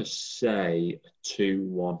going to say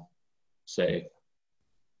 2-1 City.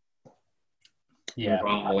 Yeah.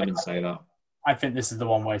 I'll even say that. I think this is the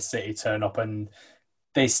one where City turn up and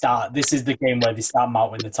they start. This is the game where they start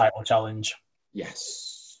mounting the title challenge.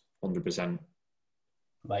 Yes, 100%.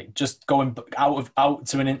 Like just going out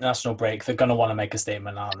to an international break, they're going to want to make a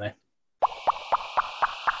statement, aren't they?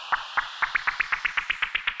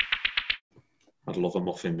 I'd love a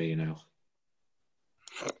muffin, me now.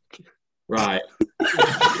 Right.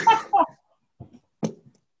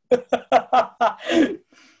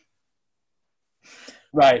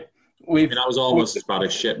 Right. I mean, that was almost as bad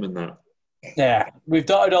as Shipman, that. Yeah, we've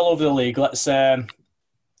dotted all over the league. Let's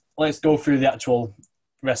go through the actual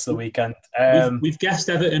rest of the weekend. We've guessed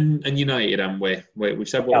Everton and United, haven't we? We've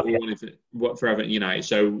said what we wanted for Everton and United.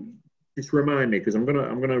 So just remind me, because I'm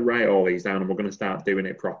gonna write all these down and we're gonna start doing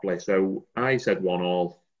it properly. So I said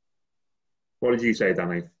 1-1. What did you say,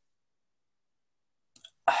 Danny?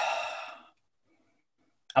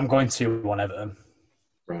 I'm going 2-1 Everton.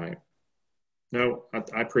 Right. No,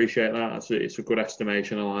 I appreciate that. It's a good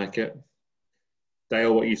estimation. I like it.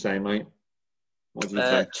 Dale, what are you saying, mate? What did you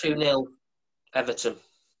say? 2-0 Everton.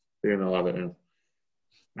 2-0 Everton.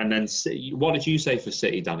 And then City, what did you say for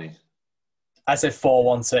City, Danny? I said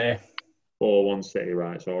 4-1 City. 4-1 City,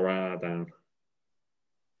 right. So I'll write that down.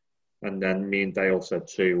 And then me and Dale said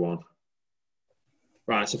 2-1.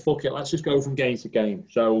 Right, so fuck it. Let's just go from game to game.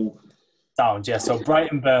 So, Sound, yeah. So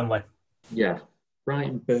Brighton, Burnley. Yeah.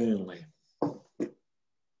 Brighton, Burnley.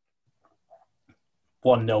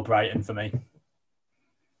 1-0 Brighton for me.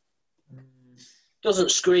 Doesn't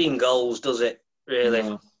scream goals, does it? Really?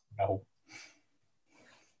 No.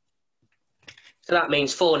 So that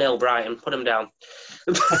means 4-0 Brighton. Put them down.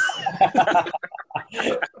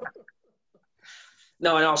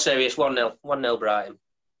 No, in all serious, 1-0. 1-0 Brighton.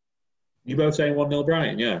 You both saying 1-0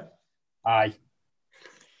 Brighton, yeah? Aye.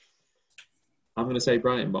 I'm going to say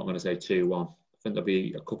Brighton, but I'm going to say 2-1. I think there'll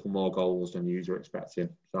be a couple more goals than you were expecting.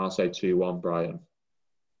 So I'll say 2-1 Brighton.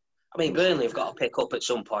 I mean, Burnley have got to pick up at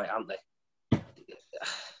some point, haven't they?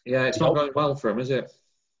 Yeah, it's not going well for them, is it?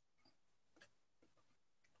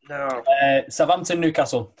 No. Southampton,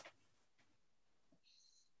 Newcastle.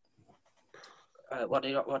 What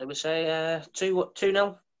did we say?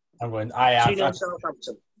 2-0? I'm going. 2-0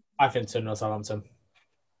 Southampton. I think 2-0 Southampton.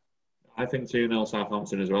 I think 2-0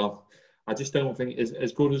 Southampton as well. I just don't think,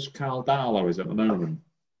 as good as Carl Darlow is at the moment,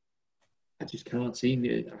 I just can't see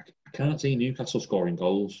Newcastle scoring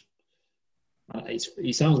goals.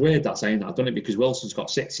 It sounds weird that saying that. I've done it because Wilson's got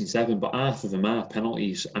 6 and 7, but half of them are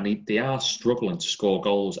penalties, and they are struggling to score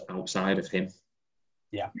goals outside of him.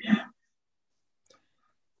 Yeah.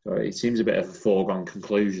 So it seems a bit of a foregone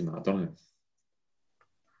conclusion, that, doesn't it?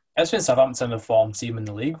 I just think Southampton are the form team in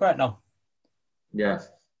the league right now. Yeah.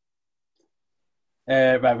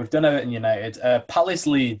 Right, we've done Everton United. Palace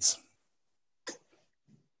Leeds.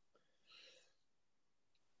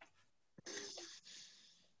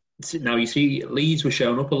 Now, you see, Leeds were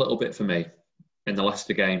showing up a little bit for me in the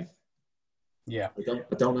Leicester game. Yeah. I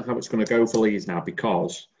don't know how it's going to go for Leeds now,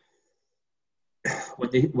 because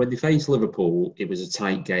when they faced Liverpool, it was a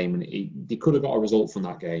tight game, and they could have got a result from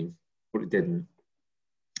that game, but it didn't.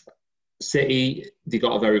 City, they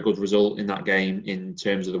got a very good result in that game in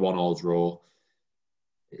terms of the 1-1 draw.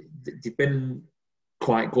 They've been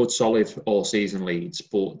quite good, solid all season, Leeds,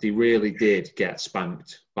 but they really did get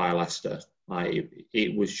spanked by Leicester. Like,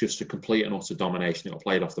 it was just a complete and utter domination. It got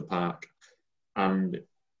played off the park. And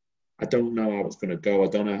I don't know how it's going to go. I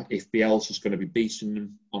don't know if Bielsa's going to be beating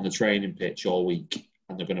them on the training pitch all week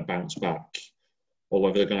and they're going to bounce back, or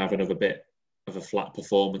whether they're going to have another bit of a flat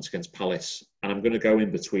performance against Palace. And I'm going to go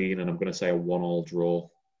in between, and I'm going to say a 1-1 draw.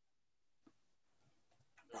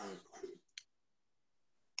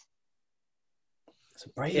 It's a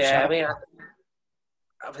brave Yeah, shot. I mean,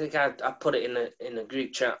 I think I put it in the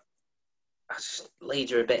group chat.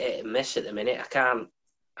 Leeds are a bit hit and miss at the minute. I can't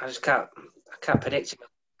predict it.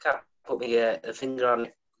 I can't put my finger on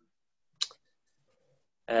it.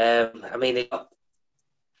 I mean, they got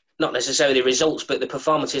not necessarily results, but the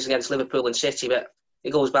performances against Liverpool and City. But it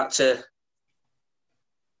goes back to,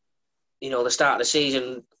 the start of the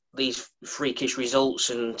season. These freakish results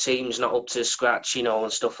and teams not up to scratch,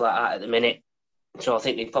 and stuff like that at the minute. So I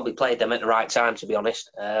think they probably played them at the right time, to be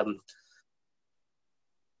honest. And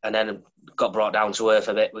then got brought down to earth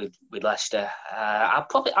a bit with Leicester. I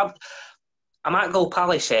might go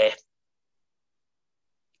Palace here,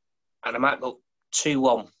 and I might go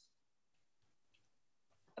 2-1.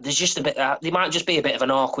 There's just a bit. They might just be a bit of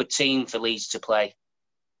an awkward team for Leeds to play.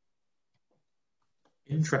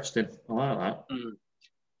 Interesting. I like that.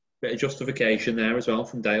 Bit of justification there as well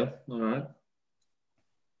from Dale. All right.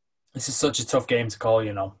 This is such a tough game to call,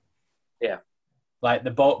 Yeah. Like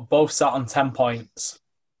they're both sat on 10 points.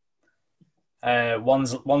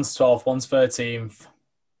 One's 12th, one's 13th.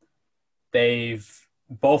 They've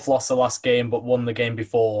both lost the last game, but won the game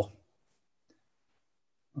before.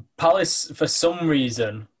 Palace, for some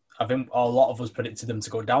reason, I think a lot of us predicted them to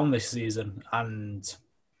go down this season, and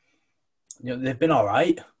they've been all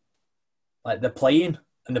right. Like they're playing,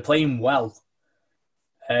 and they're playing well.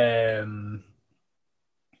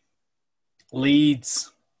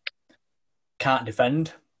 Leeds can't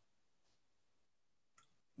defend,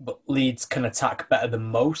 but Leeds can attack better than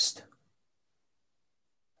most.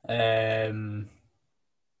 Can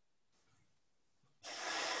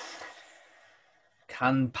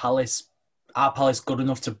Palace? Are Palace good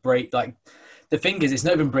enough to break? Like the thing is, it's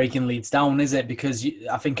not even breaking Leeds down, is it? Because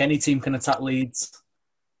I think any team can attack Leeds.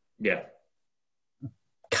 Yeah.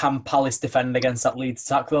 Can Palace defend against that Leeds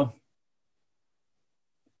attack though?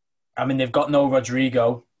 I mean, they've got no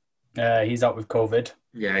Rodrigo. He's out with COVID.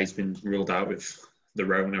 Yeah, he's been ruled out with the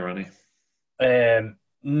Rona, hasn't he?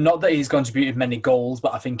 Not that he's contributed many goals,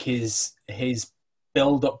 but I think his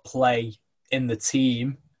build-up play in the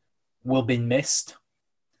team will be missed.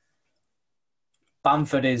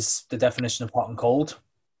 Bamford is the definition of hot and cold.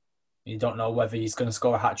 You don't know whether he's going to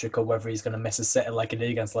score a hat-trick or whether he's going to miss a sitter like he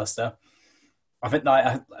did against Leicester. I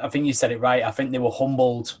think you said it right. I think they were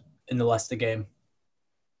humbled in the Leicester game.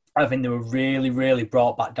 I think they were really, really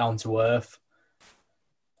brought back down to earth.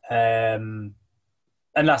 And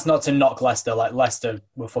that's not to knock Leicester. Like, Leicester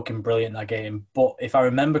were fucking brilliant in that game. But if I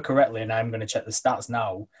remember correctly, and I'm going to check the stats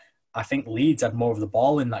now, I think Leeds had more of the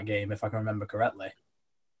ball in that game, if I can remember correctly.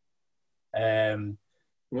 It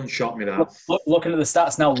wouldn't shock me, that. Looking at the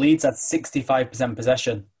stats now, Leeds had 65%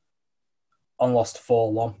 possession and lost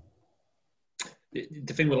 4-1.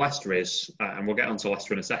 The thing with Leicester is, and we'll get onto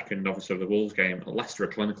Leicester in a second, obviously, the Wolves game, Leicester are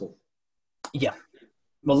clinical. Yeah.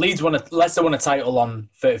 Well, Leicester won a title on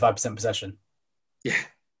 35% possession. Yeah.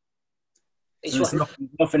 So it's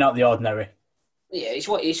nothing out of the ordinary. Yeah, it's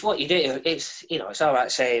what you do. It's it's all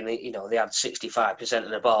right saying that, they had 65% of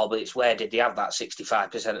the ball, but it's where did they have that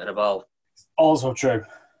 65% of the ball? Also true.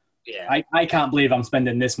 Yeah. I can't believe I'm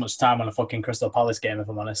spending this much time on a fucking Crystal Palace game, if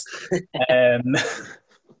I'm honest.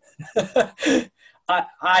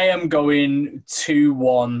 I am going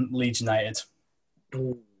 2-1 Leeds United.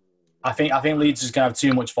 Ooh. I think Leeds is going to have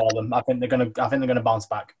too much for them. I think they're going to bounce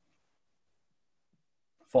back.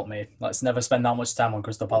 Fuck me. Let's never spend that much time on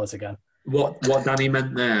Crystal Palace again. What Danny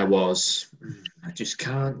meant there was, I just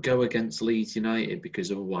can't go against Leeds United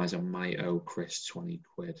because otherwise I might owe Chris 20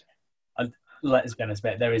 quid. Let's be honest,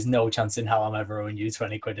 mate. There is no chance in hell I'm ever owing you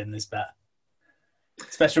 20 quid in this bet.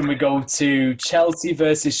 Especially when we go to Chelsea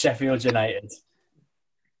versus Sheffield United.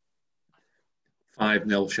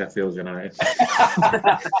 5-0 Sheffield United.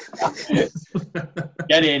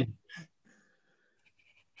 Get in.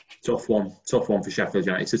 Tough one for Sheffield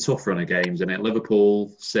United. It's a tough run of games, isn't it?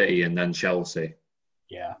 Liverpool, City, and then Chelsea.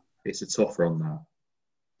 Yeah. It's a tough run now.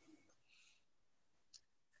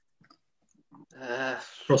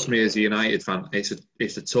 Trust me, as a United fan, it's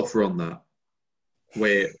a tough run that.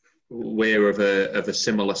 We're of a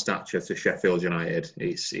similar stature to Sheffield United.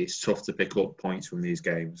 It's tough to pick up points from these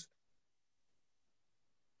games.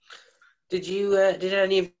 Did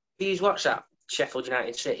any of you watch that Sheffield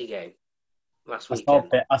United City game last weekend?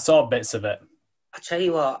 I saw bits of it. I tell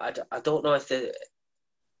you what, I don't know if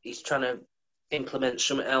he's trying to implement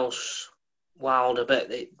something else wilder, but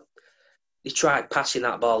they tried passing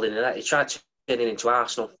that ball in, and they tried turning it into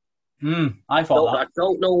Arsenal. I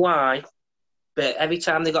don't know why, but every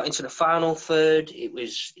time they got into the final third,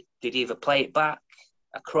 they'd either play it back,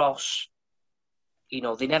 across. They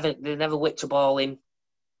never whipped a ball in.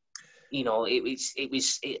 I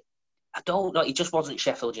don't know. It just wasn't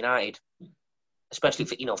Sheffield United, especially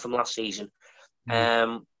from last season.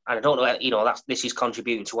 And I don't know. This is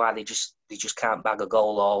contributing to why they just can't bag a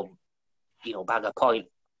goal or bag a point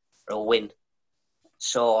or a win.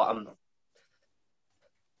 So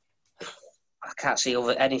I can't see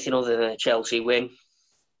anything other than a Chelsea win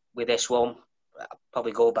with this one. I'll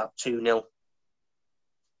probably go about 2-0.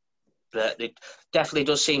 But it definitely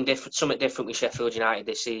does seem something different with Sheffield United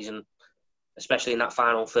this season, especially in that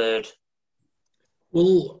final third.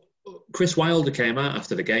 Well, Chris Wilder came out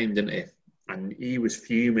after the game, didn't he? And he was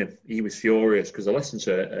fuming. He was furious because I listened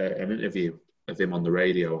to an interview of him on the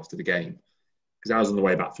radio after the game because I was on the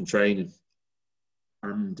way back from training.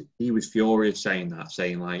 And he was furious saying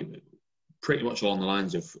like pretty much along the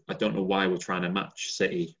lines of, I don't know why we're trying to match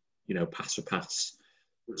City, pass for pass,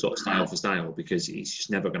 sort of style for style, because it's just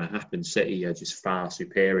never going to happen. City are just far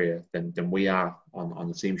superior than we are on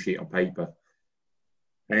the team sheet on paper.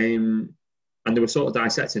 And they were sort of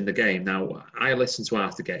dissecting the game. Now, I listened to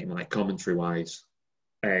half the game, like commentary-wise.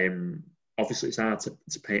 Obviously, it's hard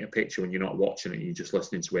to paint a picture when you're not watching it, you're just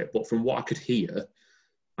listening to it. But from what I could hear,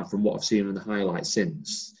 and from what I've seen in the highlights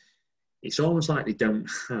since, it's almost like they don't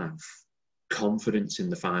have confidence in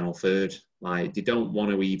the final third. Like, they don't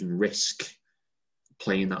want to even risk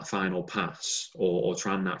playing that final pass or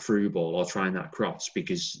trying that through ball or trying that cross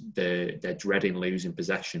because they're dreading losing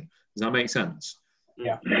possession. Does that make sense?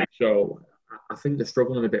 Yeah. So I think they're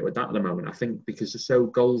struggling a bit with that at the moment. I think because they're so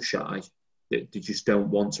goal shy, they just don't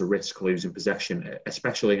want to risk losing possession,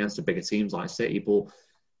 especially against the bigger teams like City. But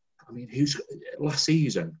I mean, last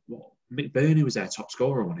season? McBurney was their top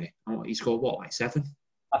scorer, wasn't he? He scored what, like 7?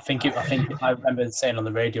 I think I remember saying on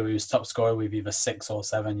the radio he was top scorer with either 6 or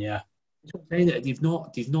 7. Yeah. I'm saying that they've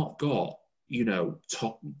not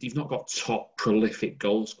got top prolific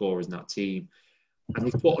goal scorers in that team. And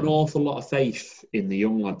they've put an awful lot of faith in the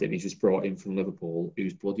young lad that he's just brought in from Liverpool,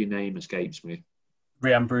 whose bloody name escapes me.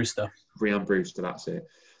 Ryan Brewster, that's it.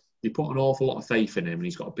 They put an awful lot of faith in him, and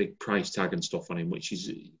he's got a big price tag and stuff on him, which is,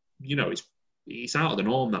 it's out of the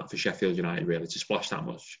norm that for Sheffield United, really, to splash that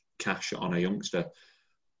much cash on a youngster.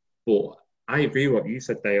 But I agree with what you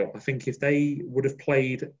said, Dale. I think if they would have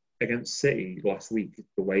played against City last week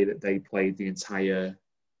the way that they played the entire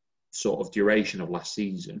sort of duration of last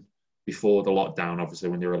season, before the lockdown, obviously,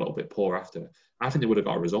 when they were a little bit poor after, I think they would have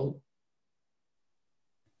got a result.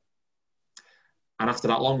 And after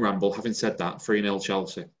that long ramble, having said that, 3-0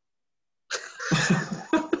 Chelsea.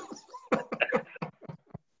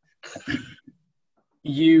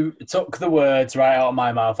 You took the words right out of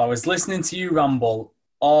my mouth. I was listening to you ramble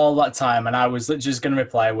all that time, and I was just going to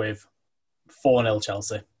reply with 4-0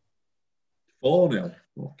 Chelsea. 4-0?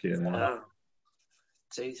 Okay, now.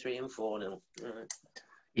 2, 3 and 4-0. Right.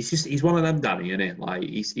 He's one of them, Danny, isn't he? Like,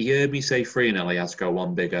 he heard me say 3-0, he has to go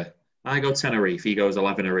one bigger. I go 10 a reef, he goes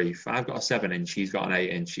 11 a reef. I've got a 7-inch, he's got an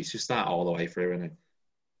 8-inch. He's just that all the way through, isn't he?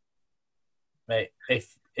 Mate,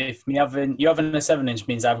 if you having a 7-inch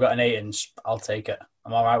means I've got an 8-inch, I'll take it.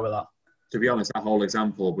 I'm all right with that. To be honest, that whole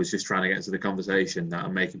example was just trying to get into the conversation that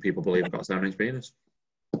I'm making people believe I've got a 7-inch penis.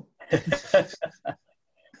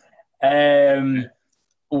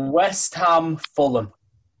 West Ham, Fulham.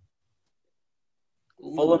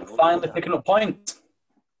 Fulham finally picking up points.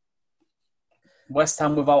 West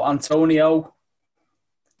Ham without Antonio.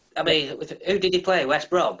 I mean, who did he play? West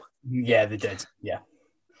Brom? Yeah, they did. Yeah.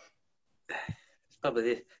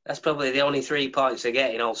 That's probably the only 3 points they're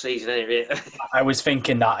getting all season, isn't it? I was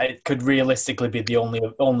thinking that it could realistically be the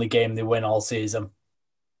only game they win all season.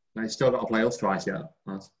 They still got to play us twice yet.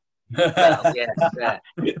 Well, yeah.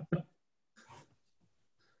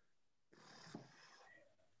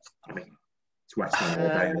 I mean, it's West Ham all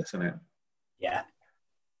day, isn't it? Yeah.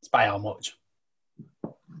 It's by how much?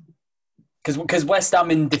 Because West Ham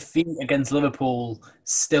in defeat against Liverpool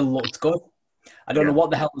still looked good. I don't know what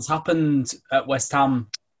the hell has happened at West Ham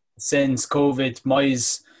since COVID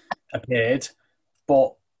Moyes appeared,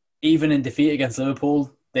 but even in defeat against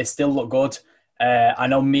Liverpool, they still look good. I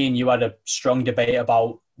know me and you had a strong debate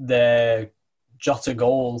about the Jota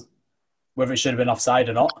goal, whether it should have been offside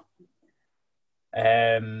or not.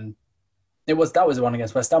 That was the one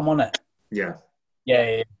against West Ham, wasn't it? Yeah.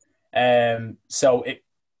 So it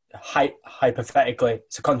hypothetically,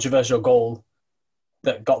 it's a controversial goal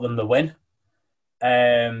that got them the win.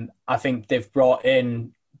 I think they've brought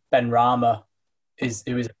in Ben Rama.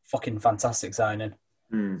 It was a fucking fantastic signing.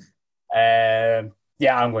 Yeah,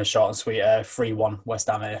 I'm going short and sweet. 3-1 West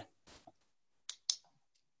Ham here.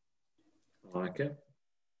 I like it.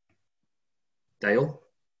 Dale?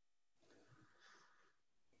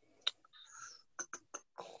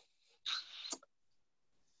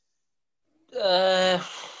 Uh,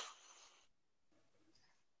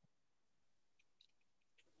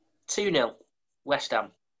 2-0 West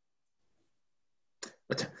Ham.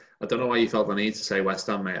 I don't know why you felt the need to say West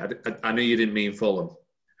Ham, mate. I knew you didn't mean Fulham.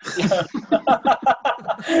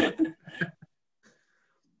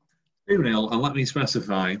 2-0, and let me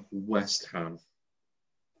specify West Ham.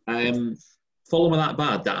 Fulham are that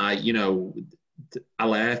bad that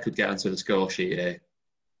Allaire could get onto the score sheet here.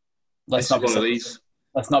 Let's not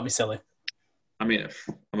be silly. I mean,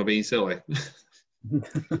 am I being silly?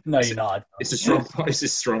 No, you're not. It's a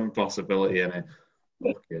strong possibility, isn't it?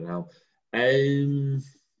 Fucking hell.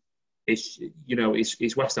 It's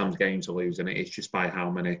West Ham's game to lose, and it's just by how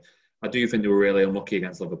many. I do think they were really unlucky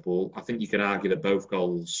against Liverpool. I think you can argue that both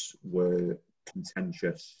goals were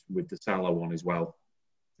contentious, with the Salah one as well.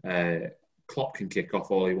 Klopp can kick off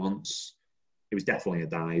all he wants. It was definitely a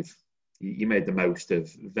dive. You made the most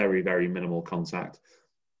of very, very minimal contact.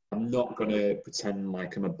 I'm not going to pretend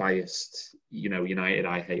like I'm a biased, United,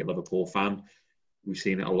 I hate Liverpool fan. We've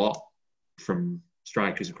seen it a lot from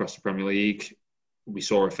strikers across the Premier League. We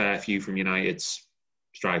saw a fair few from United's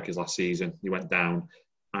strikers last season. He went down.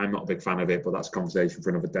 I'm not a big fan of it, but that's a conversation for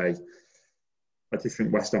another day. I just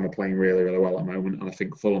think West Ham are playing really, really well at the moment. And I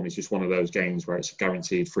think Fulham is just one of those games where it's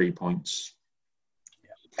guaranteed 3 points.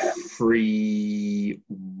 3-1,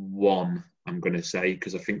 I'm going to say,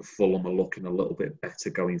 because I think Fulham are looking a little bit better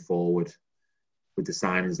going forward with the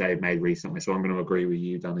signings they've made recently. So I'm going to agree with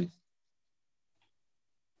you, Danny.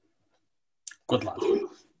 Good lad.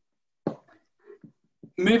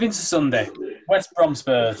 Moving to Sunday. West Brom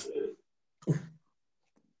Spurs.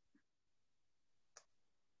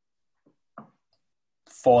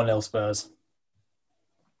 Four 0 Spurs.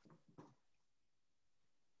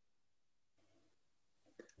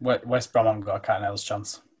 West Brom haven't got a cat and nails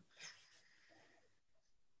chance.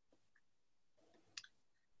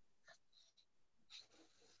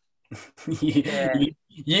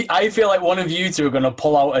 I feel like one of you two are going to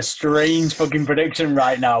pull out a strange fucking prediction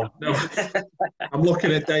right now. No, I'm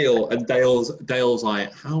looking at Dale, and Dale's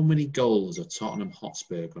like, how many goals are Tottenham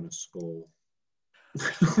Hotspur going to score?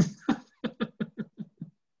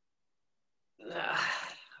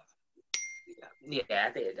 Yeah, I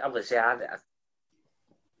think, obviously, I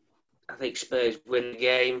think Spurs win the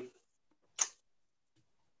game.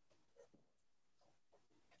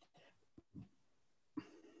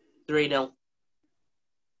 Three 0.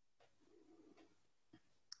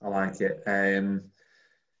 I like it.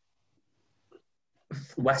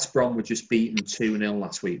 West Brom were just beaten 2-0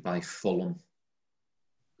 last week by Fulham.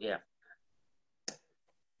 Yeah.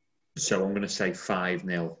 So I'm going to say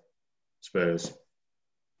 5-0 Spurs.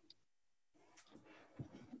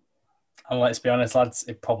 And let's be honest, lads,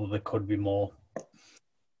 it probably could be more. I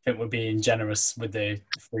think we're being generous with the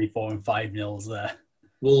 3, 4 and 5 nils there.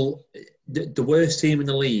 Well, the worst team in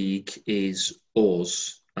the league is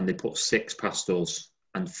us, and they put 6 past us.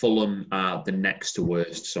 And Fulham are the next to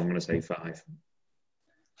worst, so I'm going to say 5.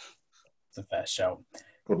 It's a fair shout.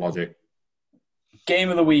 Good logic. Game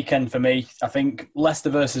of the weekend for me, I think Leicester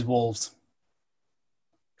versus Wolves.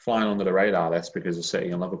 Flying under the radar, this, because of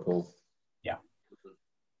City and Liverpool. Yeah.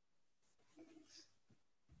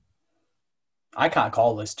 I can't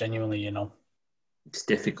call this, genuinely, It's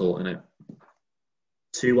difficult, isn't it?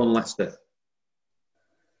 2-1 Leicester.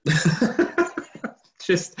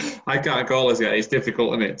 I can't call this yet. It's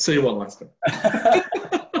difficult, isn't it? 2-1 Leicester.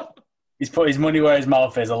 He's put his money where his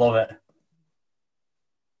mouth is. I love it.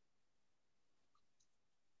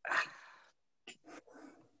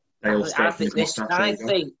 I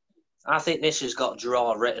think this has got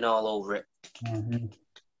draw written all over it.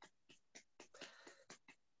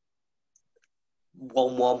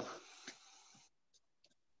 1-1.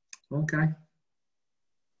 Okay.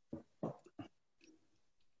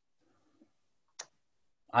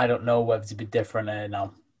 I don't know whether to be different here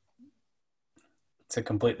now. To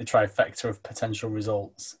complete the trifecta of potential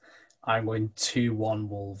results, I'm going 2-1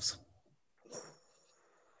 Wolves.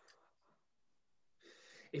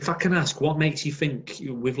 If I can ask, what makes you think,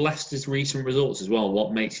 with Leicester's recent results as well,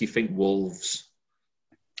 what makes you think Wolves?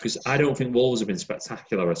 Because I don't think Wolves have been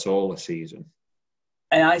spectacular at all this season.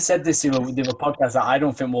 And I said this in the podcast that I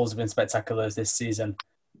don't think Wolves have been spectacular this season.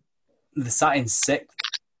 They're sat in 6th.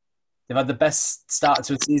 They've had the best start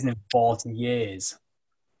to a season in 40 years.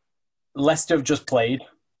 Leicester have just played.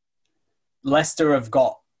 Leicester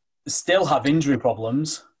still have injury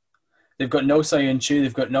problems. They've got no Soyuncu,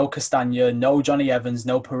 they've got no Castagna, no Johnny Evans,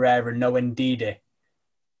 no Pereira, no Ndidi.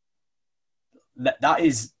 That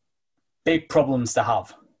is big problems to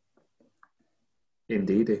have.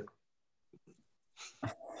 Indeed.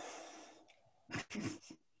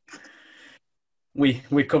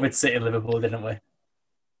 We covered City Liverpool, didn't we?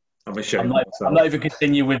 I'm ashamed. I'm not even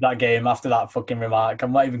continuing with that game after that fucking remark.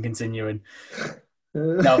 I'm not even continuing.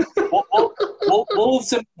 No.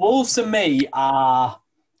 Wolves to me are...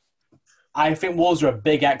 I think Wolves are a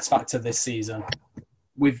big X factor this season.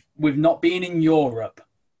 With not being in Europe,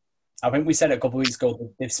 I think we said it a couple of weeks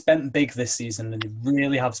ago, they've spent big this season and they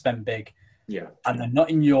really have spent big. Yeah. And they're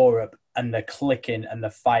not in Europe and they're clicking and they're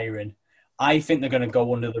firing. I think they're going to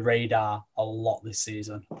go under the radar a lot this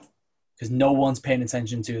season because no one's paying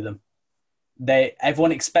attention to them.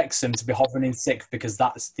 Everyone expects them to be hovering in 6th because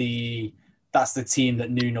that's the team that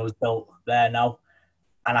Nuno's built there now.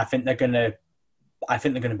 And I think they're going to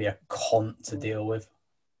be a cunt to deal with.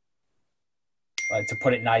 Like, to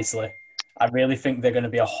put it nicely, I really think they're going to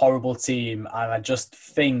be a horrible team. And I just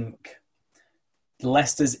think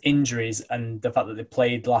Leicester's injuries and the fact that they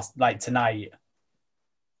played tonight,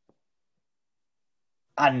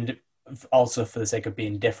 and also for the sake of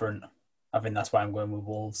being different, I think that's why I'm going with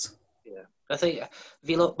Wolves. Yeah, I think if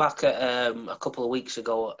you look back at a couple of weeks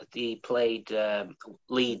ago, he played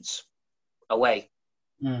Leeds away,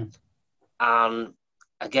 and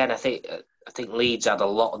again, I think Leeds had a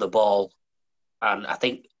lot of the ball, and I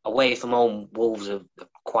think away from home, Wolves are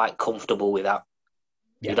quite comfortable with that.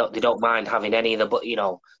 Yeah. They don't mind having any of the, but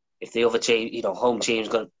if the other team, home team's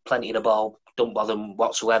got plenty of the ball, don't bother them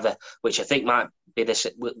whatsoever. Which I think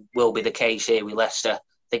will be the case here with Leicester.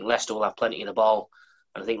 I think Leicester will have plenty of the ball,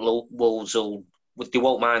 and I think Wolves they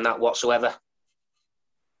won't mind that whatsoever.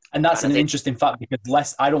 And that's an interesting fact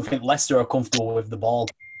because I don't think Leicester are comfortable with the ball.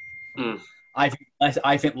 I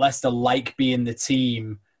think Leicester like being the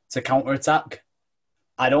team to counter-attack.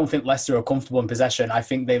 I don't think Leicester are comfortable in possession. I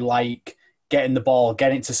think they like getting the ball,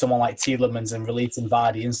 getting it to someone like Tielemans and releasing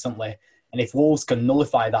Vardy instantly. And if Wolves can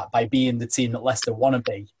nullify that by being the team that Leicester want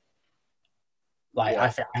to be, I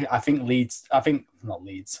think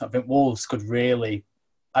Wolves could really.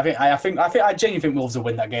 I genuinely think Wolves will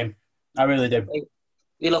win that game. I really do.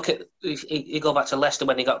 You go back to Leicester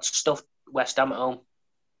when they got stuffed West Ham at home.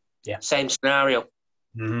 Yeah. Same scenario.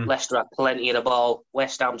 Mm-hmm. Leicester had plenty of the ball.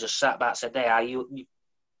 West Ham just sat back and said, "There, you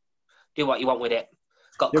do what you want with it."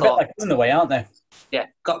 Got They're caught. a bit like in the way, aren't they? Yeah,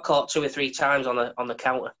 got caught 2 or 3 times on the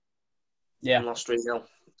counter. Yeah. And lost 3-0.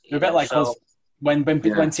 They're a bit like us. When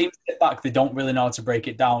teams sit back, they don't really know how to break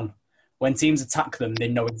it down. When teams attack them, they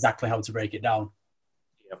know exactly how to break it down.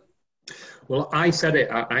 Yeah. Well, I said it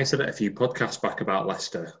a few podcasts back about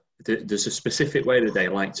Leicester. There's a specific way that they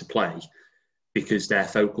like to play because their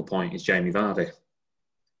focal point is Jamie Vardy.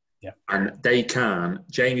 Yeah. And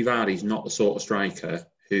Jamie Vardy's not the sort of striker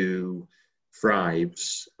who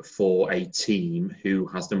thrives for a team who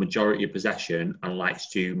has the majority of possession and likes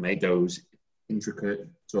to make those intricate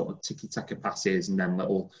sort of tiki-taka passes and then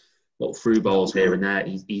little through balls here and there.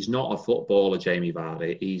 He's not a footballer, Jamie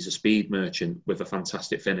Vardy. He's a speed merchant with a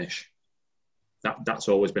fantastic finish. That's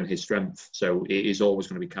always been his strength. So it is always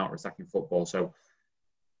going to be counter-attacking football. So,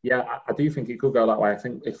 yeah, I do think it could go that way. I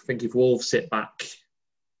think if Wolves sit back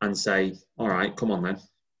and say, all right, come on then,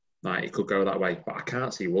 it could go that way. But I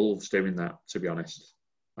can't see Wolves doing that, to be honest.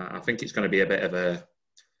 I think it's going to be a bit of a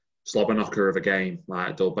slobber knocker of a game.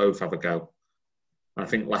 They'll both have a go. And I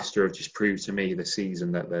think Leicester have just proved to me this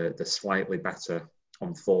season that they're slightly better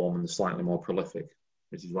on form and they're slightly more prolific,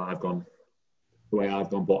 which is why I've gone the way I've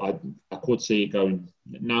gone. But I could see it going,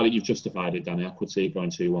 now that you've justified it, Danny, I could see it going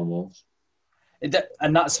 2-1 Wolves.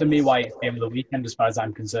 And that's for me why it's game of the weekend, as far as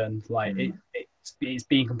I'm concerned. It's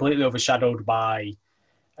being completely overshadowed by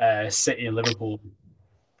City and Liverpool,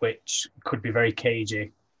 which could be very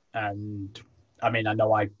cagey. And I mean, I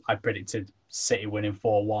know I predicted City winning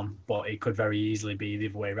 4-1, but it could very easily be the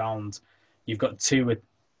other way around. You've got 2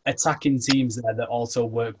 attacking teams there that also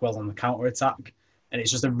work well on the counter attack, and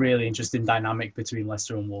it's just a really interesting dynamic between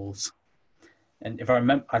Leicester and Wolves. And if I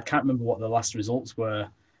remember, I can't remember what the last results were.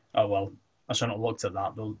 Oh well, I should not have looked at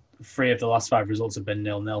that. 3 of the last 5 results have been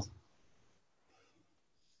 0-0.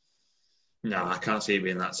 No, I can't see it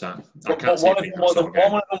being that sad. One of them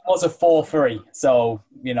was a 4-3, so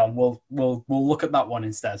we'll look at that one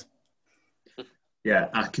instead. Yeah,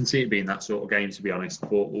 I can see it being that sort of game, to be honest.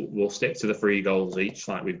 But we'll stick to the 3 goals each,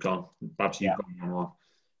 like we've gone. Babs, you've got one more.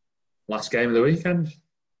 Last game of the weekend?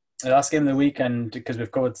 The last game of the weekend, because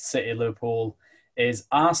we've covered City, Liverpool, is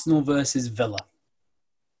Arsenal versus Villa.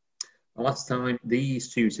 The last time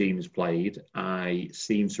these 2 teams played, I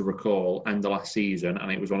seem to recall end of last season,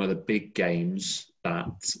 and it was one of the big games that,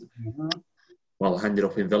 ended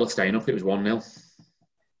up in Villa staying up. It was 1-0.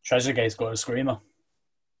 Trezeguet scored a screamer.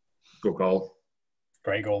 Good goal.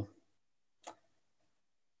 Great goal.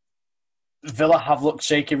 Villa have looked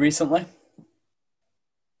shaky recently.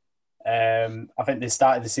 I think they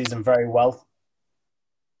started the season very well.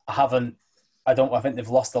 I think they've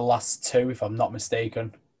lost the last 2, if I'm not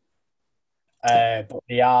mistaken. But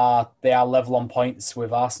they are level on points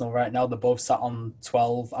with Arsenal right now. They're both sat on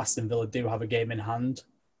 12. Aston Villa do have a game in hand.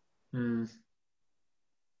 Do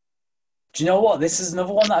you know what? This is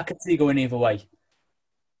another one that I could see going either way.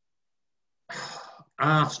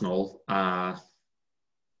 Arsenal are,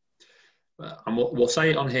 and we'll say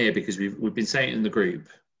it on here because we've been saying it in the group,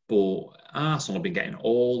 but Arsenal have been getting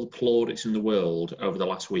all the plaudits in the world over the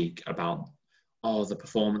last week about, the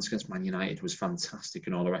performance against Man United was fantastic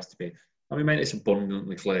and all the rest of it. Let me make this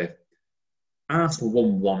abundantly clear. Arsenal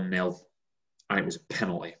won 1-0 and it was a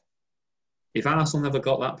penalty. If Arsenal never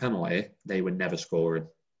got that penalty, they were never scoring.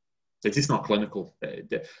 They're just not clinical.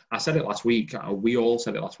 I said it last week. We all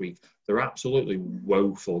said it last week. They're absolutely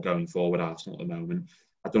woeful going forward, Arsenal, at the moment.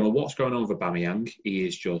 I don't know what's going on with Aubameyang. He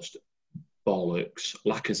is just bollocks.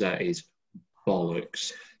 Lacazette is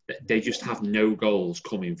bollocks. They just have no goals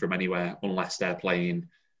coming from anywhere unless they're playing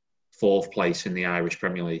fourth place in the Irish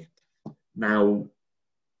Premier League. Now,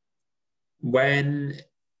 when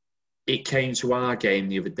it came to our game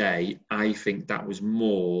the other day, I think that was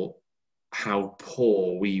more how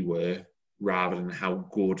poor we were rather than how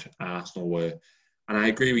good Arsenal were. And I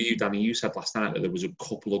agree with you, Danny. You said last night that there was a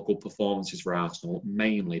couple of good performances for Arsenal,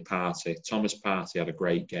 mainly Partey. Thomas Partey had a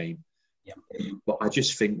great game. Yeah. But I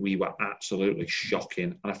just think we were absolutely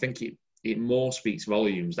shocking. And I think it more speaks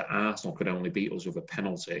volumes that Arsenal could only beat us with a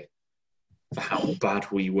penalty for how bad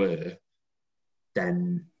we were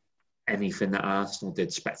than anything that Arsenal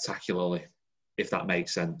did spectacularly, if that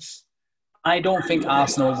makes sense. I don't think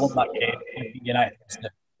Arsenal won that game. I think United lost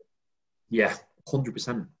it. Yeah,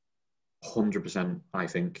 100%. 100%, I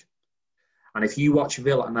think. And if you watch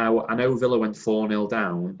Villa, now I know Villa went 4-0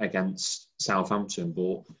 down against Southampton,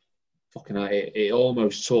 but fucking it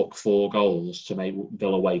almost took 4 goals to make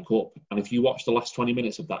Villa wake up. And if you watch the last 20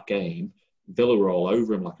 minutes of that game, Villa were all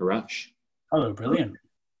over him like a rash. Oh, brilliant.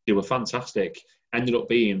 They were fantastic. Ended up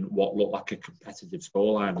being what looked like a competitive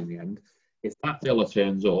scoreline in the end. If that Villa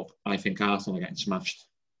turns up, I think Arsenal are getting smashed.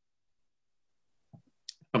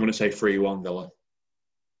 I'm going to say 3-1 Villa.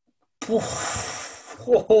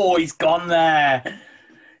 Oh, he's gone there.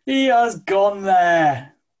 He has gone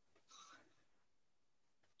there.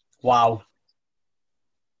 Wow.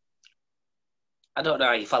 I don't know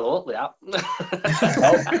how you follow up with that.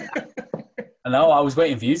 I know, I was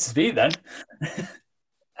waiting for you to speak then.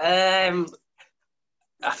 I'll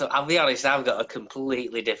be honest, I've got a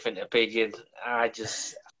completely different opinion. I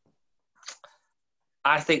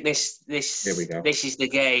think this is the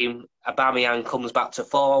game. Aubameyang comes back to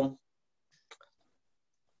form.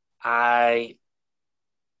 I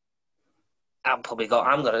think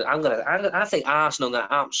Arsenal are gonna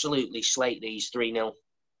absolutely slate these 3-0.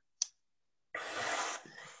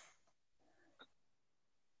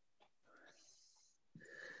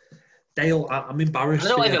 Dale, I'm embarrassed. I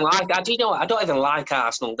don't even like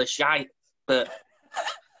Arsenal. They're shite, but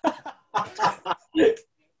I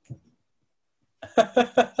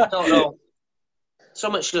don't know.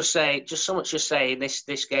 Someone's just saying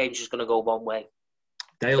this game's just going to go one way.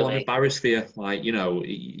 Dale, I'm embarrassed for you. Like, you know,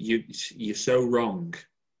 you're so wrong.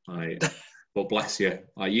 Like, but bless you.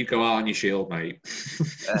 Like, you go out on your shield, mate.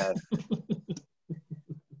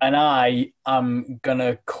 And I am going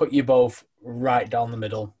to cut you both right down the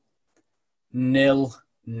middle.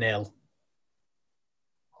 0-0.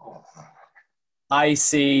 I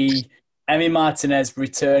see Emi Martinez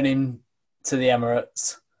returning to the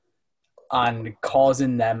Emirates and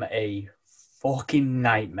causing them a fucking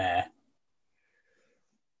nightmare.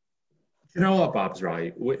 You know what, Babs,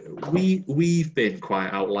 right? We've been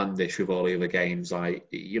quite outlandish with all the other games. Like,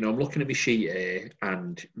 you know, I'm looking at my sheet here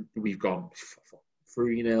and we've gone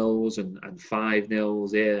 3-0s and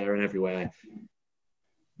 5-0s here, there and everywhere.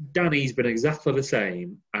 Danny's been exactly the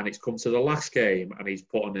same, and it's come to the last game, and he's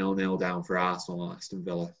put a 0-0 down for Arsenal and Aston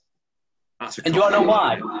Villa. And do you want to know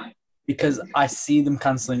why? Because I see them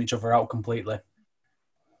cancelling each other out completely.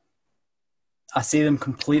 I see them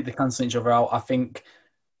completely cancelling each other out. I think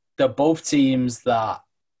they're both teams that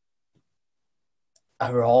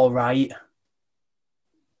are all right.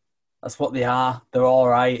 That's what they are. They're all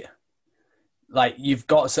right. Like, you've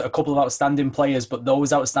got a couple of outstanding players, but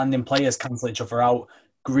those outstanding players cancel each other out.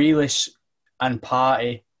 Grealish and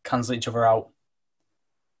Partey cancel each other out.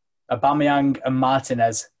 Aubameyang and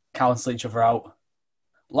Martinez cancel each other out.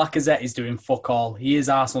 Lacazette is doing fuck all. He is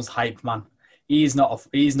Arsenal's hype man. He's not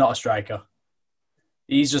a striker.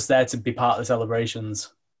 He's just there to be part of the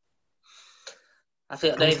celebrations. I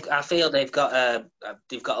feel they've got a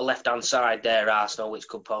left hand side there, Arsenal, which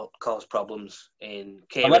could cause problems in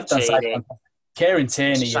Kieran Tierney. Kieran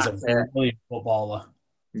Tierney is a brilliant footballer.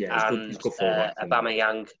 Yeah, and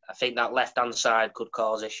Aubameyang. I think that left hand side could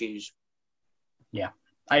cause issues. Yeah,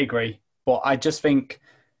 I agree. But I just think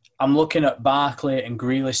I'm looking at Barkley and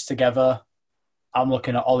Grealish together. I'm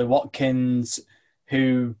looking at Ollie Watkins,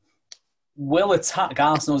 who will attack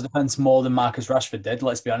Arsenal's defence more than Marcus Rashford did,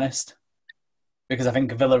 let's be honest. Because I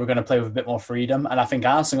think Villa are going to play with a bit more freedom, and I think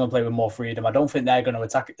Arsenal are going to play with more freedom. I don't think they're going to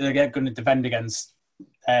attack. They're going to defend against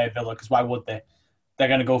Villa, because why would they? They're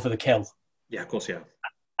going to go for the kill. Yeah, of course, yeah.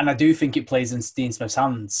 And I do think it plays in Dean Smith's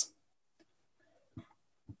hands.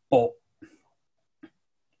 But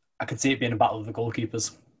I could see it being a battle of the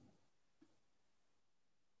goalkeepers.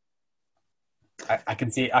 I can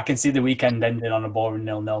see the weekend ending on a boring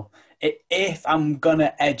 0-0. If I'm going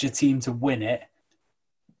to edge a team to win it,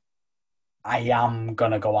 I am going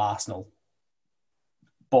to go Arsenal.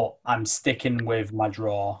 but I'm sticking with my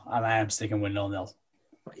draw, and I am sticking with 0-0.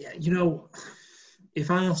 But yeah, you know, if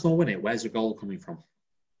Arsenal win it, where's the goal coming from?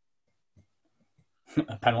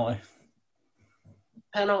 A penalty.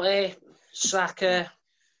 Penalty, Saka.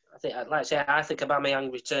 I think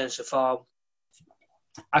Aubameyang returns to form.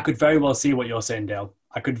 I could very well see what you're saying, Dale.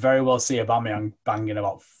 I could very well see Aubameyang banging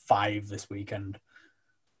about 5 this weekend.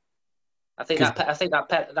 I think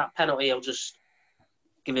that penalty will just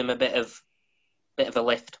give him a bit of a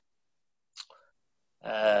lift.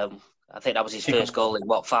 I think that was his first goal in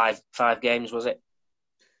five games, was it?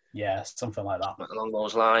 Yeah, something like that. Along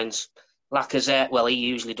those lines. Lacazette, well, he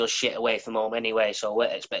usually does shit away from home anyway, so we're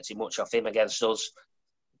expecting much of him against us.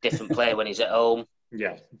 Different player when he's at home.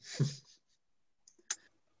 Yeah.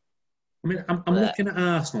 I mean, I'm looking at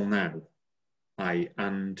Arsenal now, right,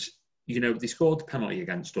 and, you know, they scored the penalty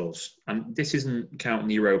against us. And this isn't counting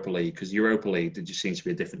the Europa League, because Europa League, there just seems to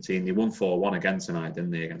be a different team. They won 4-1 again tonight,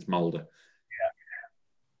 didn't they, against Molde?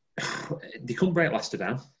 Yeah. They couldn't break Leicester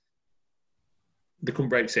down. They couldn't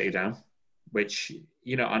break City down, which,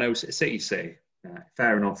 you know, I know City's City.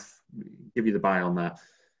 Fair enough. Give you the buy on that.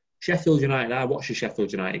 Sheffield United, I watched the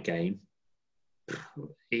Sheffield United game.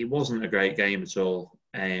 It wasn't a great game at all.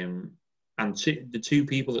 And the two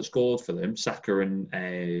people that scored for them, Saka and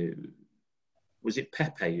was it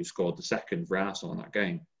Pepe who scored the second for Arsenal in that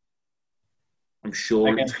game? I'm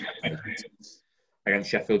sure against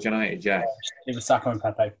Sheffield United. Yeah, it was Saka and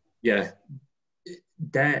Pepe. Yeah,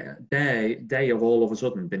 they have all of a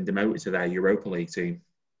sudden been demoted to their Europa League team.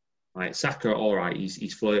 Like Saka, all right,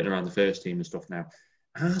 he's flirting around the first team and stuff now.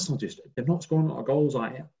 Arsenal they're not scoring a lot of goals.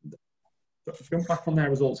 Like, jump back on their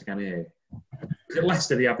results again here. Was it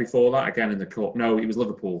Leicester they had before that again in the cup? No, it was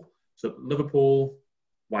Liverpool. So Liverpool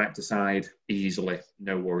wiped aside easily,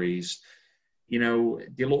 no worries. You know,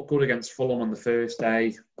 they looked good against Fulham on the first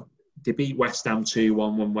day. They beat West Ham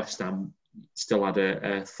 2-1 when West Ham still had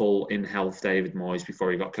a full in-health David Moyes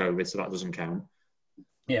before he got COVID, so that doesn't count.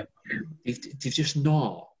 Yeah. They've just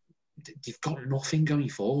not. They've got nothing going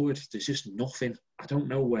forward. There's just nothing. I don't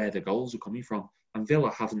know where the goals are coming from. And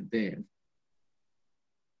Villa haven't been,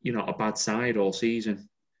 you know, a bad side all season.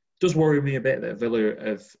 It does worry me a bit that Villa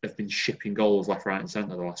have been shipping goals left, right and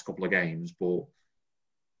centre the last couple of games, but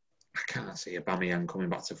I can't see Aubameyang coming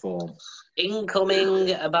back to form.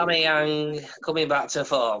 Incoming Aubameyang coming back to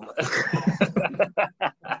form.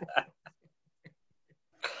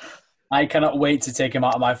 I cannot wait to take him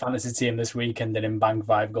out of my fantasy team this weekend and him bang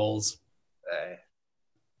 5 goals.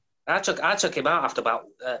 I took him out after about,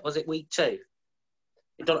 was it week 2?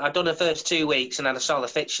 I'd done the first 2 weeks, and then I saw the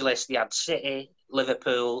fixture list. He had City,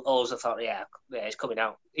 Liverpool, Oz. I thought, yeah, he's coming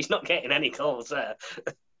out. He's not getting any goals there.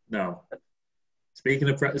 No. Speaking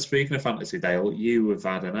of fantasy, Dale, you have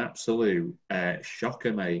had an absolute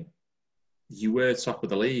shocker, mate. You were top of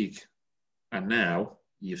the league, and now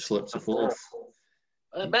you've slipped to 4th.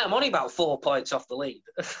 I'm only about 4 points off the lead.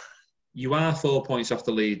 You are 4 points off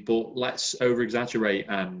the lead, but let's over-exaggerate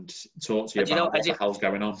and talk to you about what the hell's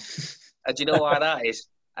going on. And do you know why that is?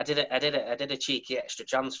 I did a cheeky extra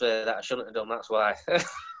transfer that I shouldn't have done. That's why.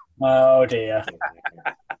 Oh dear.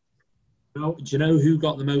 Do you know who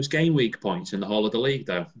got the most game week points in the whole of the league,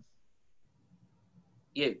 though?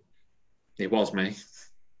 You. It was me.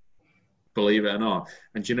 Believe it or not.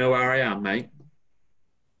 And do you know where I am, mate?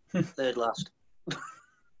 3rd last.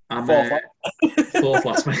 I'm 4th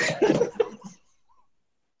last, mate.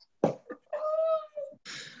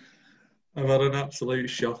 I've had an absolute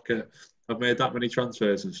shocker. I've made that many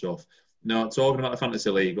transfers and stuff. No, talking about the Fantasy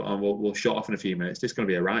League, and we'll shut off in a few minutes. This is going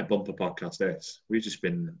to be a right bumper podcast, this. We've just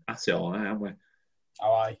been at it all night, haven't we?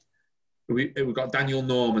 Oh, aye. We've got Daniel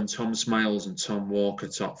Norman, Tom Smiles and Tom Walker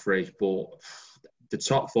top 3, but the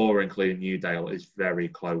top 4, including you, Dale, is very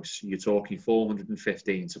close. You're talking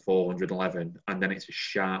 415 to 411, and then it's a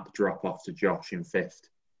sharp drop-off to Josh in 5th.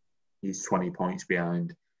 He's 20 points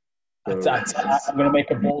behind. I'm going to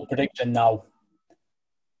make a bold prediction now.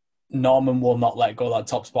 Norman will not let go of that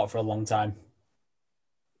top spot for a long time.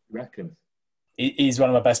 You reckon? He's one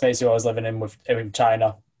of my best mates who I was living in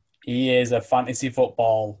China. He is a fantasy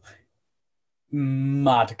football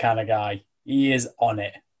mad kind of guy. He is on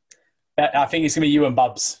it. I think it's going to be you and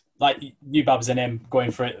Babs. Like you, Babs, and him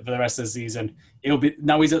going for it for the rest of the season.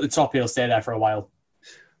 Now he's at the top, he'll stay there for a while.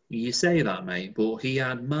 You say that, mate, but he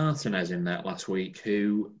had Martinez in there last week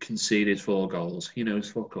who conceded 4 goals. He knows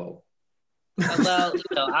fuck all. Well, you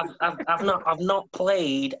know, I've not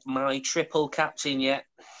played my triple captain yet.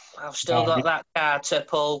 I've still got that card to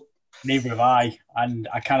pull. Neither have I, and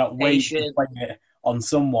I cannot wait to play it on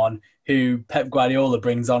someone who Pep Guardiola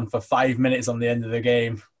brings on for 5 minutes on the end of the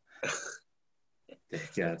game.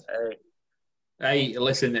 Yeah. Hey,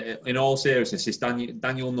 listen, in all seriousness, it's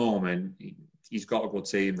Daniel Norman. He's got a good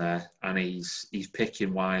team there, and he's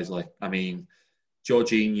picking wisely. I mean,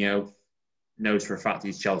 Jorginho knows for a fact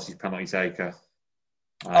he's Chelsea's penalty taker.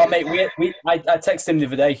 Oh, mate, I texted him the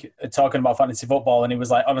other day talking about fantasy football, and he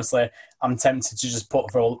was like, honestly, I'm tempted to just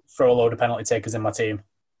throw a load of penalty takers in my team.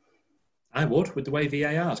 I would, with the way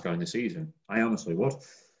VAR is going this season. I honestly would.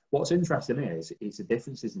 What's interesting is the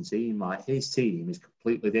differences in team. Like, his team is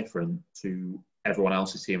completely different to everyone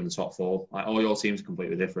else's team in the top four. Like, all your teams are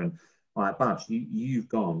completely different. Like, Bash, you've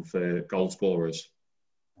gone for goal scorers.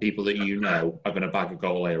 People that you know are going to bag a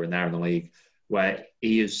goal here and there in the league. Where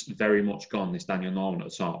he has very much gone, this Daniel Norman at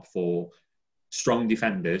the top, for strong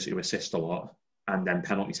defenders who assist a lot, and then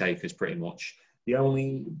penalty takers pretty much. The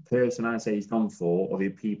only person I say he's gone for, or the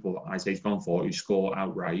people I say he's gone for who score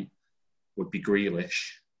outright, would be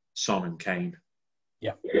Grealish, Son and Kane.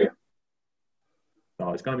 Yeah.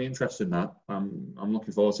 So it's going to be interesting, that. I'm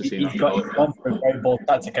looking forward to seeing that. He's gone for a very bold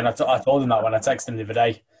tactic, and I told him that when I texted him the other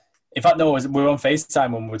day. In fact, no, we were on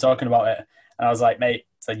FaceTime when we were talking about it, and I was like, mate,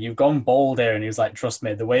 so you've gone bold here. And he was like, trust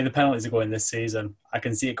me, the way the penalties are going this season, I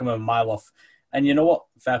can see it coming a mile off. And you know what?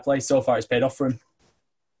 Fair play. So far, it's paid off for him.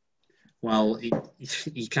 Well, he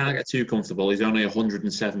can't get too comfortable. He's only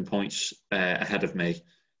 107 points ahead of me.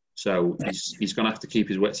 So he's going to have to keep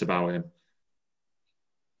his wits about him.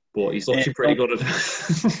 But he's looking pretty good at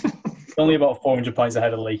it. Only about 400 points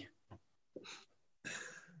ahead of Lee.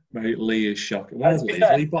 Mate, Lee is shocking. Where's Lee? Is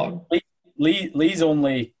Lee bottom? Lee's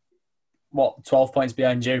only... 12 points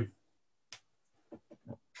behind you?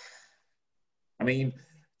 I mean,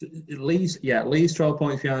 Lee's 12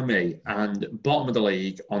 points behind me, and bottom of the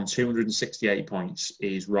league on 268 points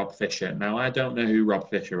is Rob Fisher. Now, I don't know who Rob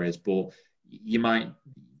Fisher is, but you might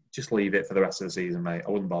just leave it for the rest of the season, mate. I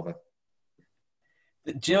wouldn't bother.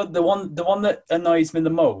 Do you know the one that annoys me the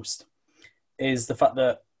most is the fact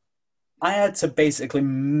that I had to basically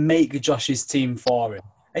make Josh's team for him.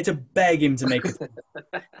 I had to beg him to make a team.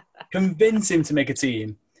 Convince him to make a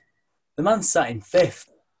team. The man sat in 5th.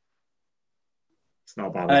 It's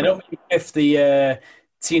not bad. And I don't mean 5th, the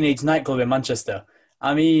teenage nightclub in Manchester.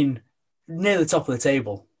 I mean, near the top of the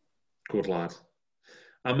table. Good lad.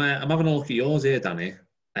 I'm having a look at yours here, Danny.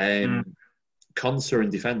 Conser in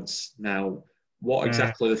defence. Now, what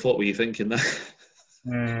exactly the fuck were you thinking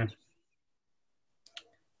there?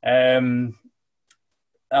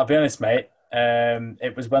 I'll be honest, mate.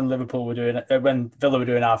 It was when Liverpool were doing when Villa were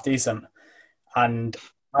doing half decent, and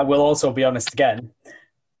I will also be honest again.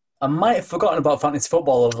 I might have forgotten about fantasy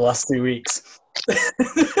football over the last 2 weeks.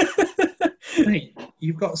 Mate,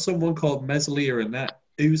 you've got someone called Meslier in that.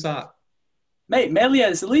 Who's that? Mate, Meslier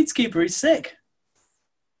is the Leeds keeper. He's sick.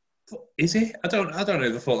 Is he? I don't know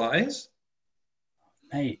who the fuck that is.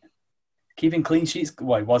 Mate, keeping clean sheets.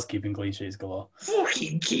 Well, he was keeping clean sheets galore.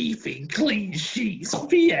 Fucking keeping clean sheets.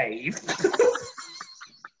 Behave.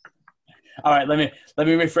 All right, let me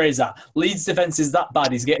rephrase that. Leeds' defence is that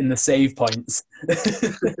bad. He's getting the save points.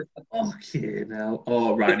 Okay, now.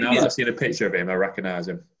 Oh, right. Now that I've seen a picture of him, I recognise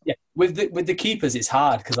him. Yeah, with the keepers, it's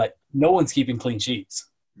hard because no one's keeping clean sheets.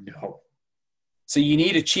 No. So you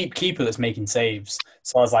need a cheap keeper that's making saves.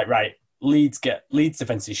 So I was like, right, Leeds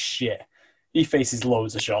defence is shit. He faces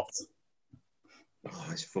loads of shots. Oh,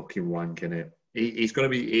 it's fucking wank, isn't it? It is going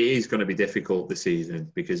to be difficult this season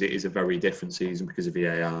because it is a very different season because of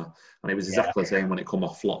VAR. And it was exactly the same when it come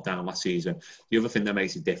off lockdown last season. The other thing that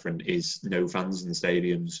makes it different is no fans in the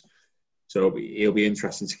stadiums. So it'll be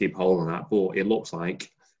interesting to keep hold of that. But it looks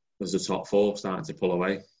like there's the top 4 starting to pull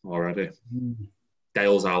away already.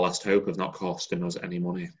 Dale's our last hope of not costing us any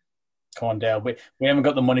money. Come on, Dale. We haven't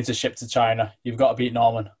got the money to ship to China. You've got to beat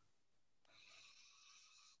Norman.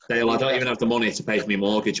 Dale, I don't even have the money to pay for my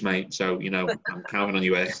mortgage, mate. So, I'm counting on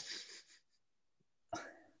you here.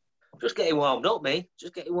 Just getting warmed up, mate.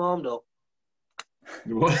 Just getting warmed up.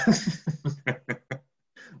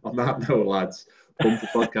 On that note, lads, bumper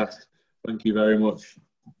podcast. Thank you very much.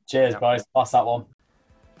 Cheers, boys. Pass that one.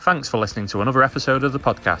 Thanks for listening to another episode of the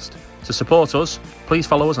podcast. To support us, please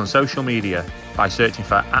follow us on social media by searching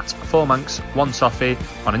for @4manx1toffee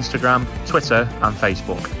on Instagram, Twitter and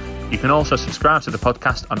Facebook. You can also subscribe to the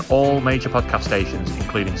podcast on all major podcast stations,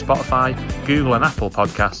 including Spotify, Google and Apple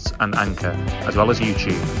Podcasts and Anchor, as well as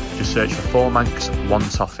YouTube. Just search for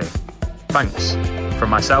 4manx1toffee. Thanks. From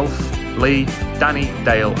myself, Lee, Danny,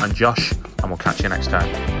 Dale and Josh, and we'll catch you next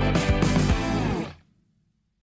time.